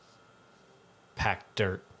 packed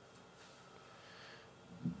dirt.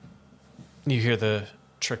 You hear the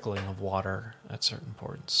trickling of water at certain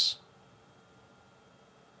points.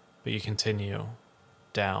 But you continue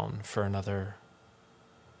down for another,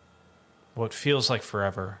 what feels like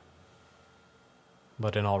forever,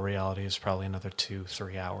 but in all reality is probably another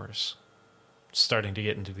 2-3 hours. Starting to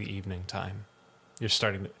get into the evening time. You're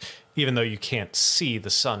starting to, even though you can't see the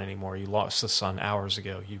sun anymore, you lost the sun hours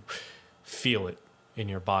ago, you feel it in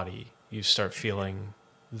your body. You start feeling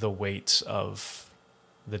the weight of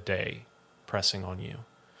the day pressing on you.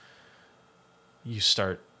 You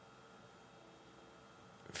start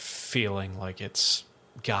feeling like it's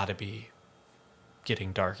got to be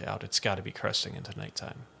getting dark out. It's got to be cresting into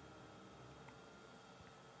nighttime.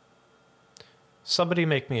 Somebody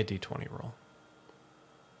make me a d20 roll.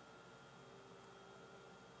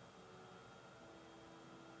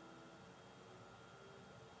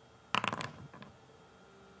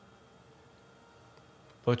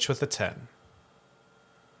 Butch with a 10.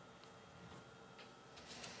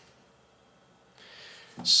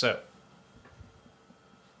 So,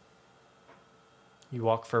 you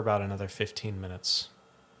walk for about another 15 minutes.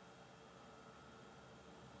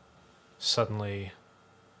 Suddenly,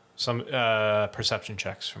 some perception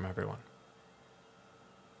checks from everyone.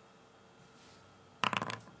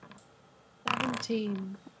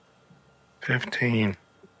 17. 15.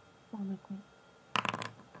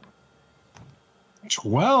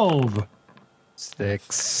 12.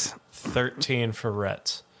 6. 13 for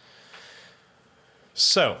Rhett.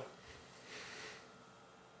 So,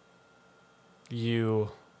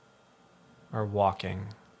 you are walking.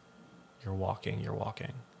 You're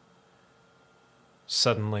walking.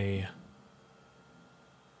 Suddenly,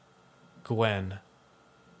 Gwen,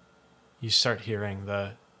 you start hearing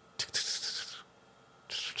the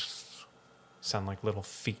sound like little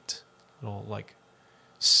feet, little like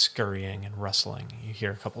scurrying and rustling. You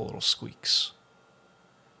hear a couple little squeaks.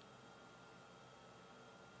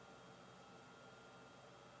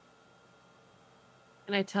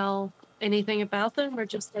 Can I tell anything about them or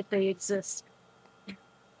just that they exist? It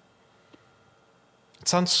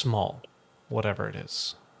sounds small, whatever it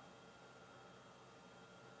is.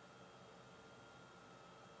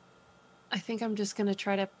 I think I'm just going to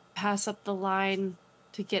try to pass up the line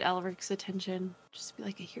to get Elric's attention. Just be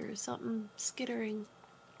like, I hear something skittering.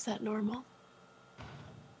 Is that normal?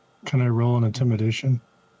 Can I roll an intimidation?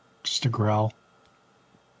 Just a growl.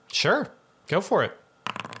 Sure, go for it.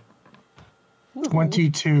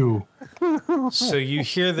 22. So you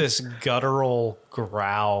hear this guttural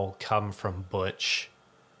growl come from Butch.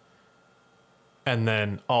 And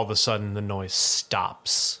then all of a sudden the noise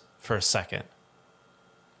stops for a second.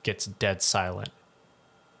 Gets dead silent.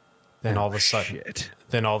 Then all of a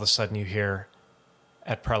sudden you hear,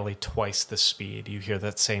 at probably twice the speed, you hear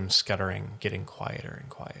that same scuttering getting quieter and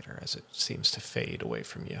quieter as it seems to fade away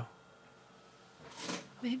from you.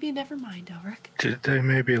 Maybe never mind, Elric. Did they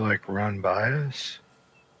maybe like run by us?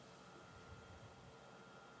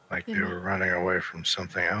 Like they were running away from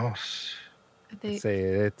something else? They, Say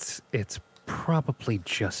it's probably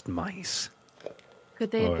just mice.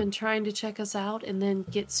 could they have been trying to check us out and then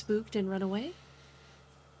get spooked and run away?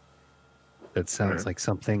 That sounds like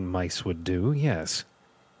something mice would do, yes.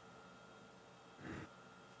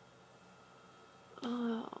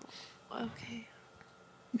 Oh, okay.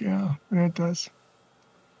 Yeah, it does.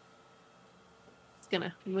 I'm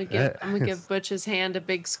gonna give Butch his hand a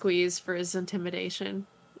big squeeze for his intimidation.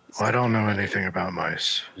 Well, I don't know anything about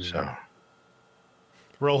mice, so.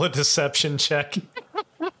 Roll a deception check.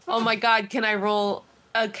 Oh my god, can I roll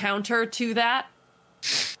a counter to that?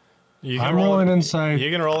 I'm rolling insight. You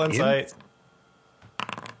can roll insight.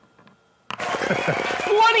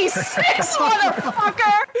 26,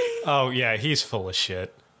 motherfucker! Oh, yeah, he's full of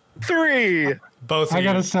shit. 3! Both of I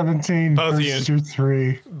got a 17 both of versus you- your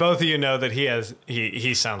 3. Both of you know that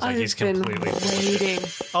he sounds like he's I've been completely... waiting.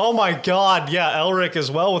 Oh my god, yeah, Elric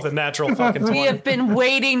as well with a natural fucking 20. We have been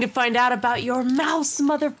waiting to find out about your mouse,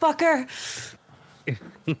 motherfucker.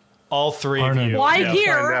 All three of Arnon. you. Why yeah.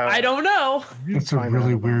 here? find out. I don't know. It's a Find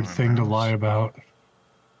really out about weird my thing to mouse. lie about.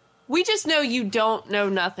 We just know you don't know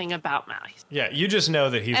nothing about mice. Yeah, you just know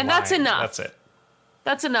that he's And lying. that's enough. That's it.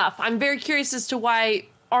 That's enough. I'm very curious as to why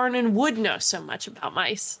Arnon would know so much about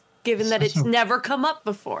mice, given that it's never come up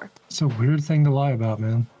before. It's a weird thing to lie about,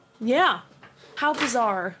 man. Yeah. How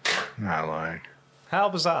bizarre. Not lying. How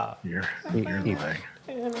bizarre. You're lying.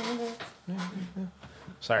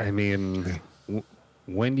 Sorry. I mean,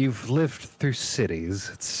 when you've lived through cities,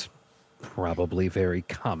 it's probably very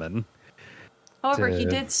common. However, he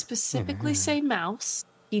did specifically say mouse.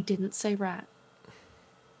 He didn't say rat.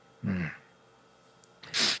 In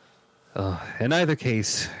either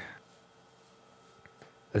case,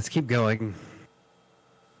 let's keep going.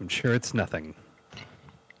 I'm sure it's nothing.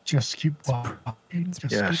 Just keep walking.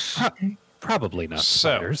 Just Yes. keep walking. Probably not So-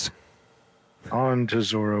 spiders. On to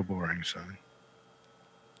Zorro Boring Sun.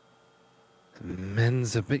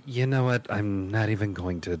 Men's a bit. You know what? I'm not even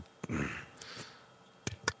going to.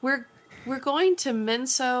 We're going to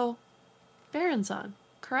Menso Baronzon,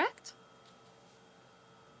 correct?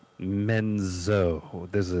 Menzo.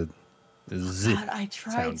 There's a Z. God, I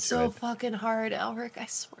tried sound to so it. fucking hard, Elric. I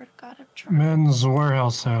swear to God, I'm trying. Men's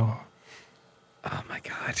warehouse sale. Oh my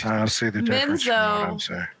god. I'll see the difference from what I'm Menzo.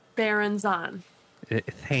 saying. Baronzon.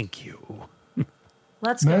 Thank you.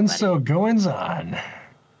 Let's go, Men's buddy. so goings on.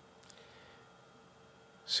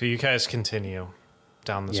 So you guys continue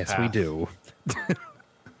down this Yes, path. we do.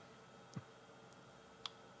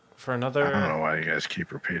 For I don't another know why you guys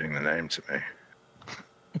keep repeating the name to me.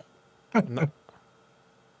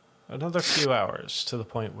 another few hours to the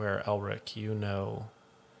point where Elric, you know,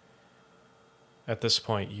 at this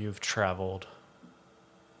point you've traveled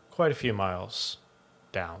quite a few miles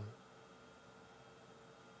down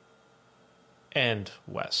and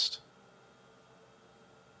west.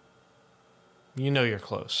 You know you're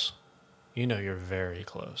close. You know you're very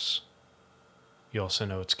close. You also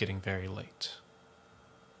know it's getting very late.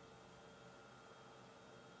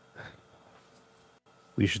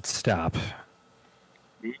 We should stop.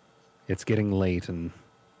 It's getting late and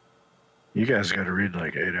You guys got to read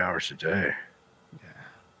like 8 hours a day.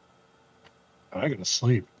 I gotta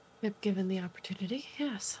sleep. If given the opportunity,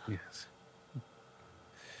 yes. yes.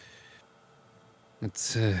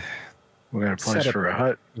 It's We got a place Set up- for a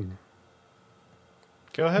hut.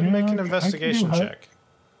 Go ahead and make Yeah, an I can do investigation that. check.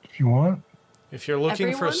 If you want, If you're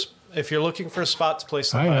looking for Everyone? if you're looking for a spot to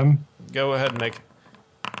place the I hut, am. go ahead and make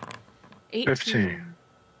 18. 15.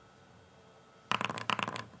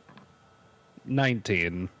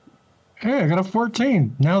 19. Hey, I got a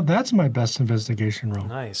 14. Now that's my best investigation roll.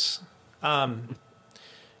 nice.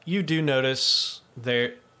 You do notice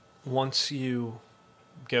there once you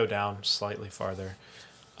go down slightly farther,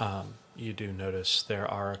 you do notice there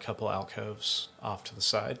are a couple alcoves off to the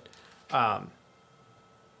side.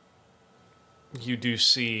 You do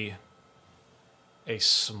see a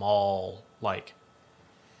small, like,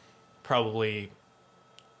 probably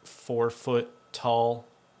 4-foot tall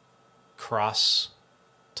cross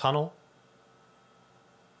tunnel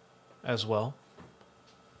as well.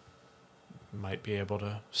 Might be able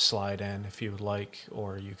to slide in if you would like,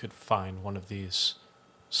 or you could find one of these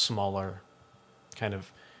smaller kind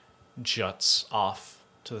of juts off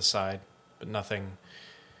to the side, but nothing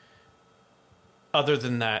other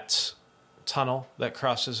than that tunnel that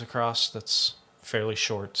crosses across that's fairly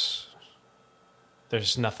short.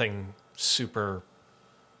 There's nothing super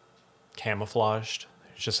camouflaged.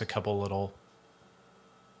 There's just a couple little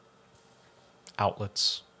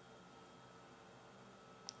outlets.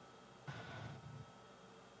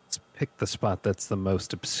 Let's pick the spot that's the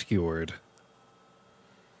most obscured.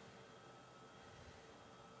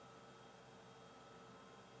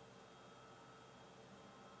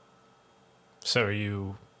 So are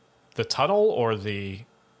you the tunnel or the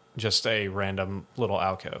just a random little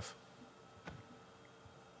alcove?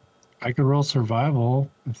 I could roll survival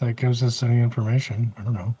if that gives us any information. I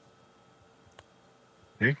don't know.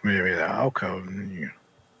 I think maybe the alcove, and then you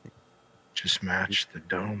just match the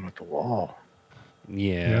dome with the wall.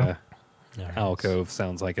 Yeah. All right. Alcove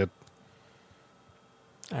sounds like it.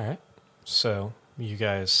 All right. So you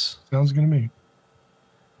guys Sounds good to me.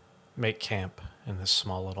 make camp in this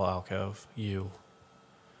small little alcove. You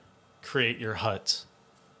create your hut.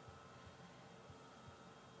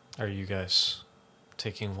 Are you guys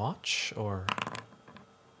taking watch or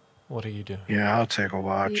what are you doing? Yeah, I'll take a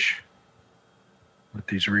watch. Let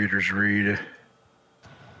these readers read.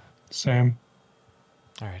 Same.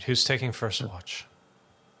 All right. Who's taking first watch?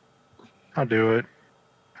 I'll do it.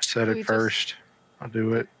 I said We it just- first. I'll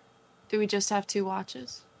do it. Do we just have 2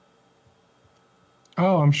 watches?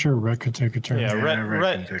 Oh, I'm sure Rhett could take a turn. Yeah, Yeah,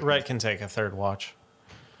 Rhett Rhett can take a third watch.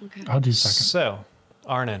 Okay. I'll do second. So,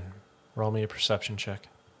 Arnon, roll me a perception check.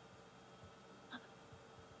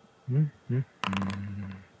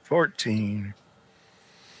 14.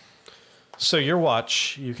 So your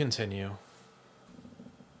watch, you continue.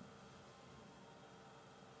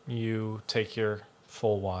 You take your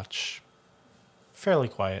full watch. Fairly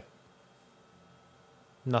quiet.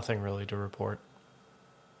 Nothing really to report.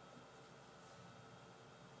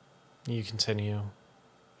 You continue.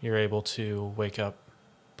 You're able to wake up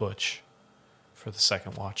Butch for the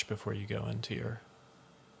second watch before you go into your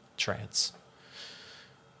trance.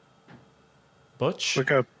 Butch? Look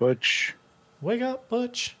up, Butch. Wake up,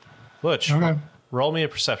 Butch. Butch, Okay. roll me a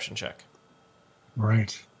perception check.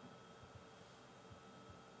 Right.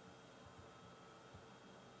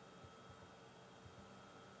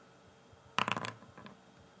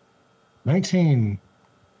 $19.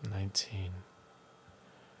 19.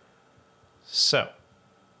 So,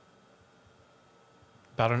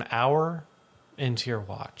 about an hour into your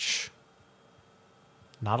watch,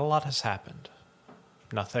 not a lot has happened.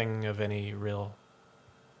 Nothing of any real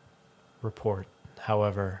report.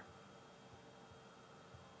 However,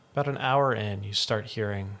 about an hour in, you start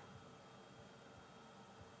hearing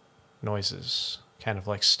noises, kind of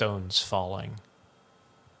like stones falling.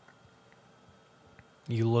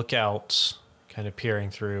 You look out, kind of peering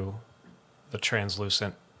through the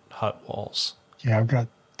translucent hut walls. Yeah, I've got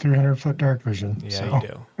 300-foot dark vision. Yeah, so you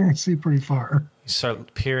do. I can see pretty far. You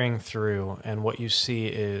start peering through, and what you see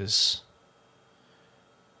is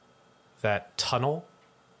that tunnel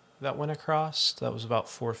that went across that was about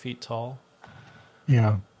 4 feet tall.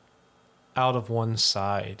 Yeah. Out of one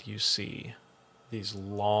side, you see these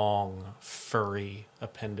long, furry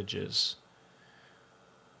appendages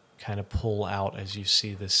kind of pull out as you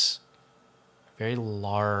see this very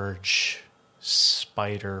large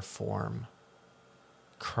spider form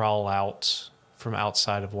crawl out from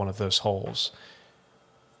outside of one of those holes.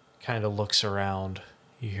 Kind of looks around.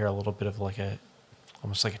 You hear a little bit of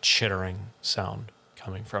almost like a chittering sound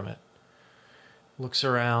coming from it. Looks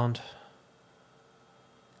around,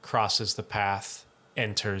 crosses the path,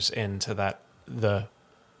 enters into the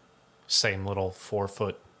same little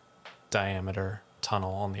 4-foot diameter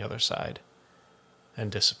tunnel on the other side,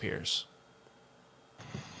 and disappears.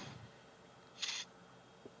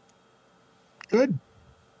 Good.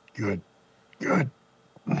 Good. Good.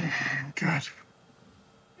 Good.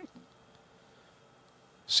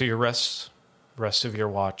 So your rest of your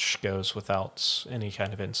watch goes without any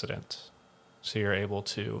kind of incident. So you're able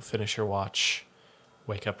to finish your watch,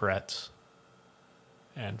 wake up Rhett,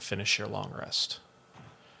 and finish your long rest.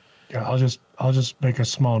 Yeah, I'll just make a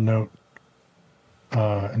small note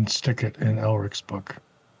and stick it in Elric's book.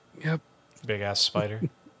 Yep. Big ass spider.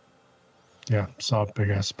 Yeah, saw a big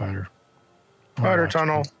ass spider. Spider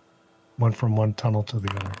tunnel. Went from one tunnel to the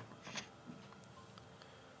other.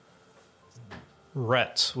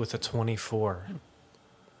 Rhett with a 24.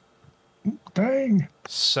 Dang.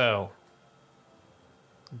 So,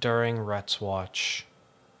 during Rhett's watch,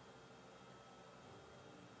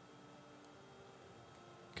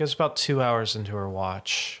 goes about 2 hours into her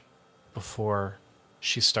watch before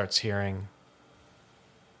she starts hearing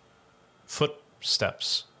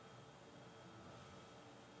footsteps.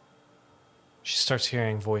 She starts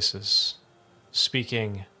hearing voices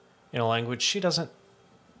speaking in a language she doesn't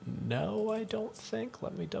know, I don't think.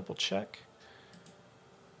 Let me double check.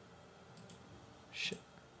 Shit.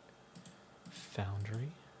 Foundry.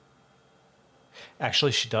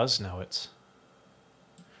 Actually, she does know it.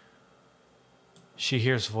 She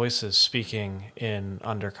hears voices speaking in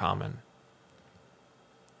Undercommon.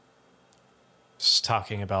 Just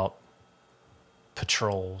talking about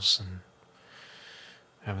patrols, and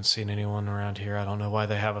I haven't seen anyone around here. I don't know why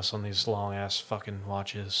they have us on these long ass fucking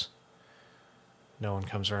watches. No one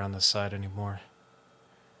comes around this side anymore.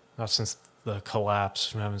 Not since the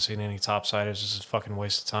collapse. I haven't seen any topsiders. This is a fucking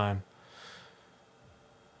waste of time.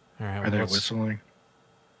 All right, Are they whistling?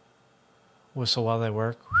 Whistle while they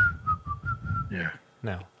work? Yeah.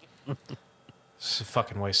 No. It's a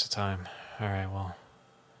fucking waste of time. All right, well,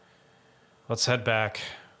 let's head back.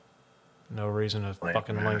 No reason to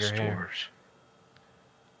fucking linger here.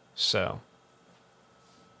 So,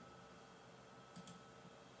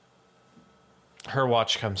 her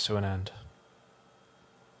watch comes to an end.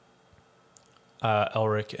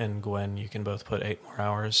 Elric and Gwen, you can both put 8 more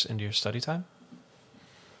hours into your study time.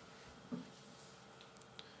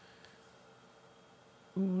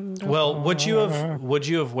 Well, would you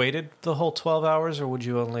have waited the whole 12 hours, or would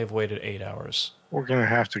you only have waited 8 hours? We're gonna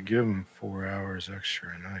have to give them 4 hours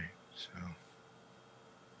extra a night, so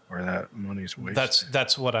or that money's wasted.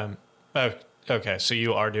 That's what I'm. Oh, okay, so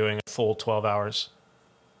you are doing a full 12 hours.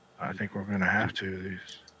 I think we're gonna have to.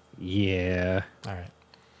 These. Yeah. All right.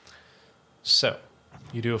 So,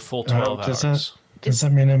 you do a full 12 hours. Does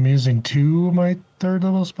that mean I'm using 2 of my 3rd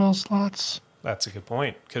level spell slots? That's a good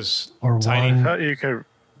point, because Or tiny. I one? thought you could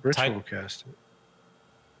ritual Tiny- cast it.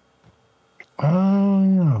 Oh,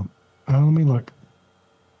 yeah. Let me look.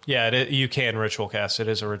 Yeah, you can ritual cast. It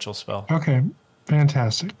is a ritual spell. Okay,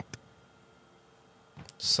 fantastic.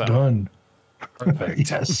 So, Done.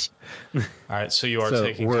 Perfect. Yes. all right. So you are So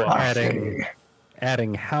taking we're 12.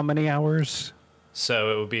 adding how many hours?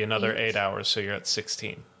 So it would be another 8. 8 hours. So you're at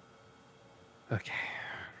 16. Okay.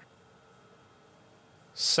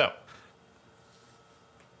 So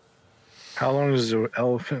How long does the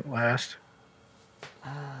elephant last?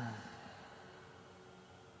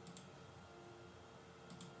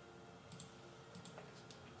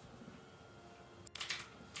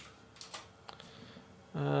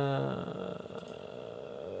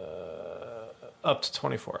 up to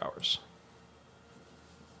 24 hours.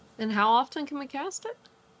 And how often can we cast it?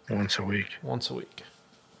 Once a week. Once a week.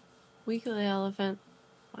 Weekly elephant,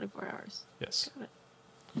 24 hours. Yes. Got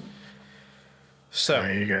it. So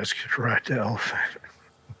You guys could ride the elephant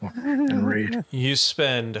and read. you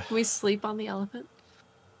spend, Can we sleep on the elephant?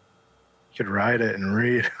 You could ride it and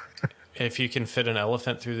read. if you can fit an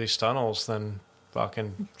elephant through these tunnels, then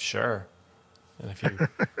fucking sure. And if you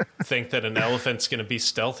think that an elephant's going to be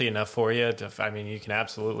stealthy enough for you, I mean, you can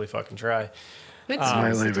absolutely fucking try. Good Might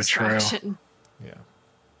use leave a trail. distraction.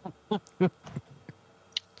 Yeah.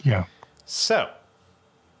 Yeah. So,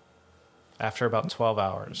 after about 12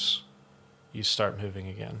 hours, you start moving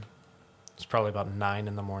again. It's probably about 9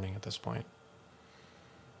 in the morning at this point.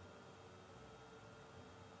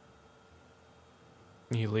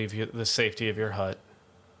 You leave the safety of your hut,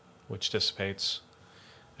 which dissipates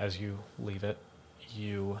as you leave it.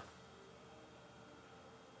 You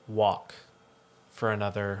walk for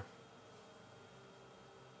another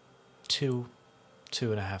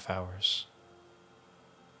 2.5 hours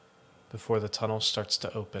before the tunnel starts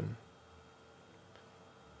to open.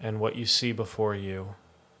 And what you see before you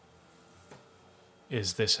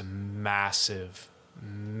is this massive,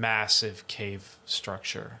 massive cave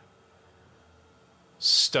structure.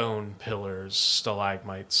 Stone pillars,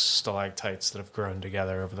 stalagmites, stalactites that have grown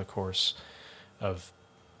together over the course of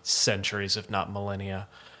centuries, if not millennia.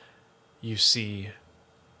 You see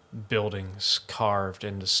buildings carved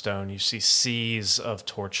into stone. You see seas of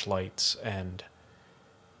torchlights and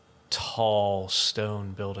tall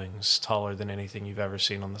stone buildings, taller than anything you've ever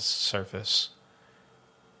seen on the surface.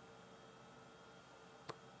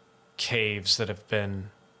 Caves that have been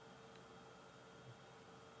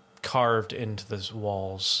carved into the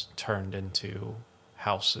walls, turned into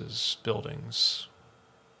houses, buildings.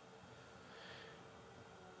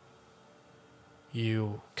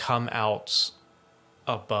 You come out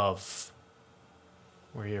above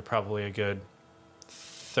where you're probably a good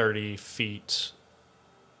 30 feet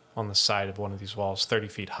on the side of one of these walls, 30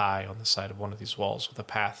 feet high on the side of one of these walls, with a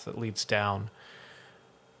path that leads down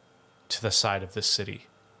to the side of the city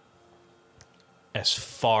as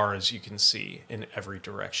far as you can see in every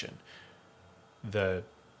direction. The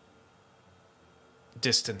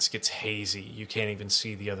distance gets hazy. You can't even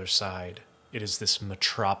see the other side. It is this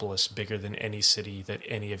metropolis bigger than any city that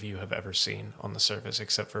any of you have ever seen on the surface,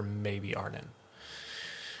 except for maybe Arnon.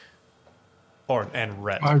 And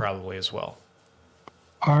Rhett probably as well.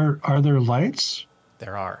 Are there lights?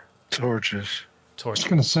 There are. Torches. I was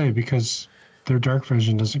going to say, because their dark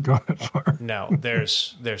vision doesn't go that far. No,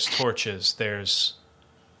 there's torches, there's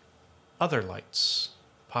other lights,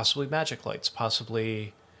 possibly magic lights,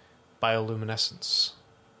 possibly bioluminescence.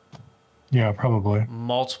 Yeah, probably.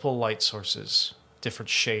 Multiple light sources, different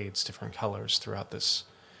shades, different colors throughout this.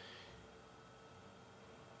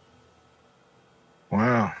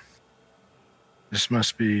 Wow. This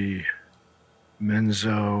must be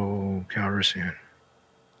Menzo Calrissian.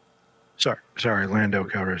 Sorry, Lando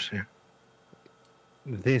Calrissian.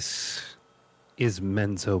 This is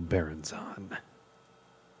Menzo Berenzon.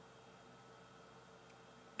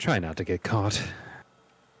 Try not to get caught.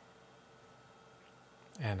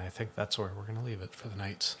 And I think that's where we're going to leave it for the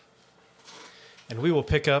night. And we will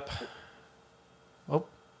pick up... Oh,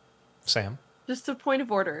 Sam. Just a point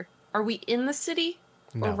of order. Are we in the city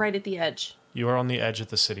or No. right at the edge? You are on the edge of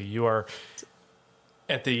the city. You are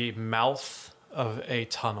at the mouth of a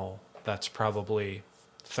tunnel that's probably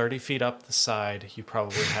 30 feet up the side. You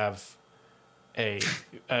probably have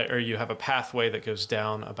you have a pathway that goes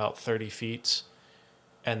down about 30 feet,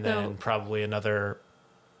 and then probably another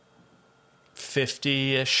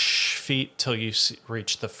 50-ish feet till you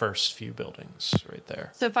reach the first few buildings right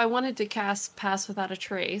there. So if I wanted to cast Pass Without a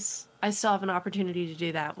Trace, I still have an opportunity to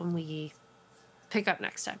do that when we pick up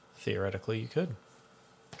next time. Theoretically, you could.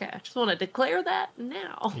 Okay, I just want to declare that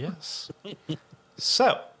now. Yes.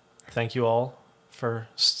 So, thank you all for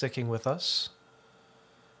sticking with us.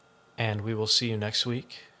 And we will see you next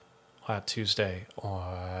week, Tuesday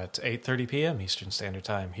at 8:30 p.m. Eastern Standard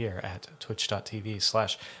Time here at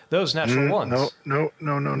twitch.tv/those natural ones. No.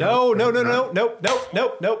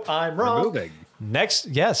 Nope. I'm wrong. We're moving. Next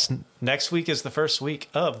week is the first week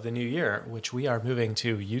of the new year, which we are moving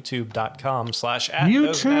to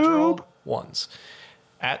youtube.com/@those natural ones.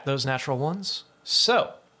 At those natural ones.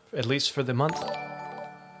 So, at least for the month.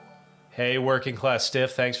 Hey, working class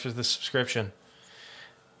stiff, thanks for the subscription.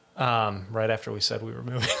 Right after we said we were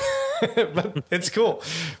moving. But it's cool.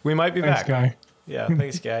 We might be Thanks, back. guy. Yeah,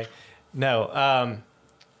 thanks, guy. No,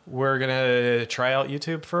 we're going to try out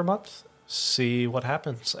YouTube for a month, see what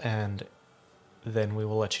happens, and then we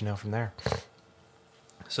will let you know from there.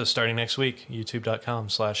 So starting next week,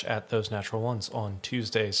 youtube.com/@those natural ones on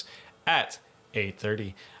Tuesdays at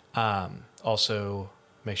 8:30. Also,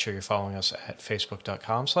 make sure you're following us at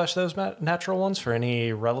facebook.com/those natural ones for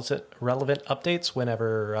any relevant updates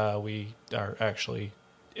whenever we are actually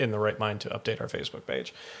in the right mind to update our Facebook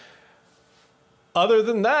page. Other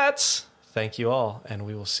than that, thank you all, and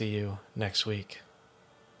we will see you next week.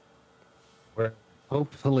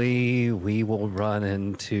 Hopefully, we will run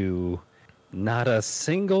into not a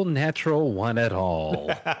single natural one at all.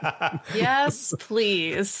 Yes,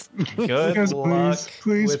 please. Good Yes, luck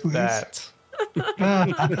please, with that.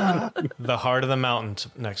 The heart of the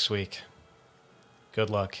mountain next week. Good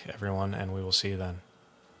luck, everyone, and we will see you then.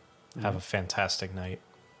 Have a fantastic night.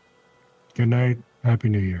 Good night. Happy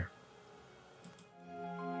New Year.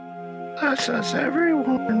 That's us,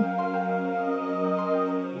 everyone.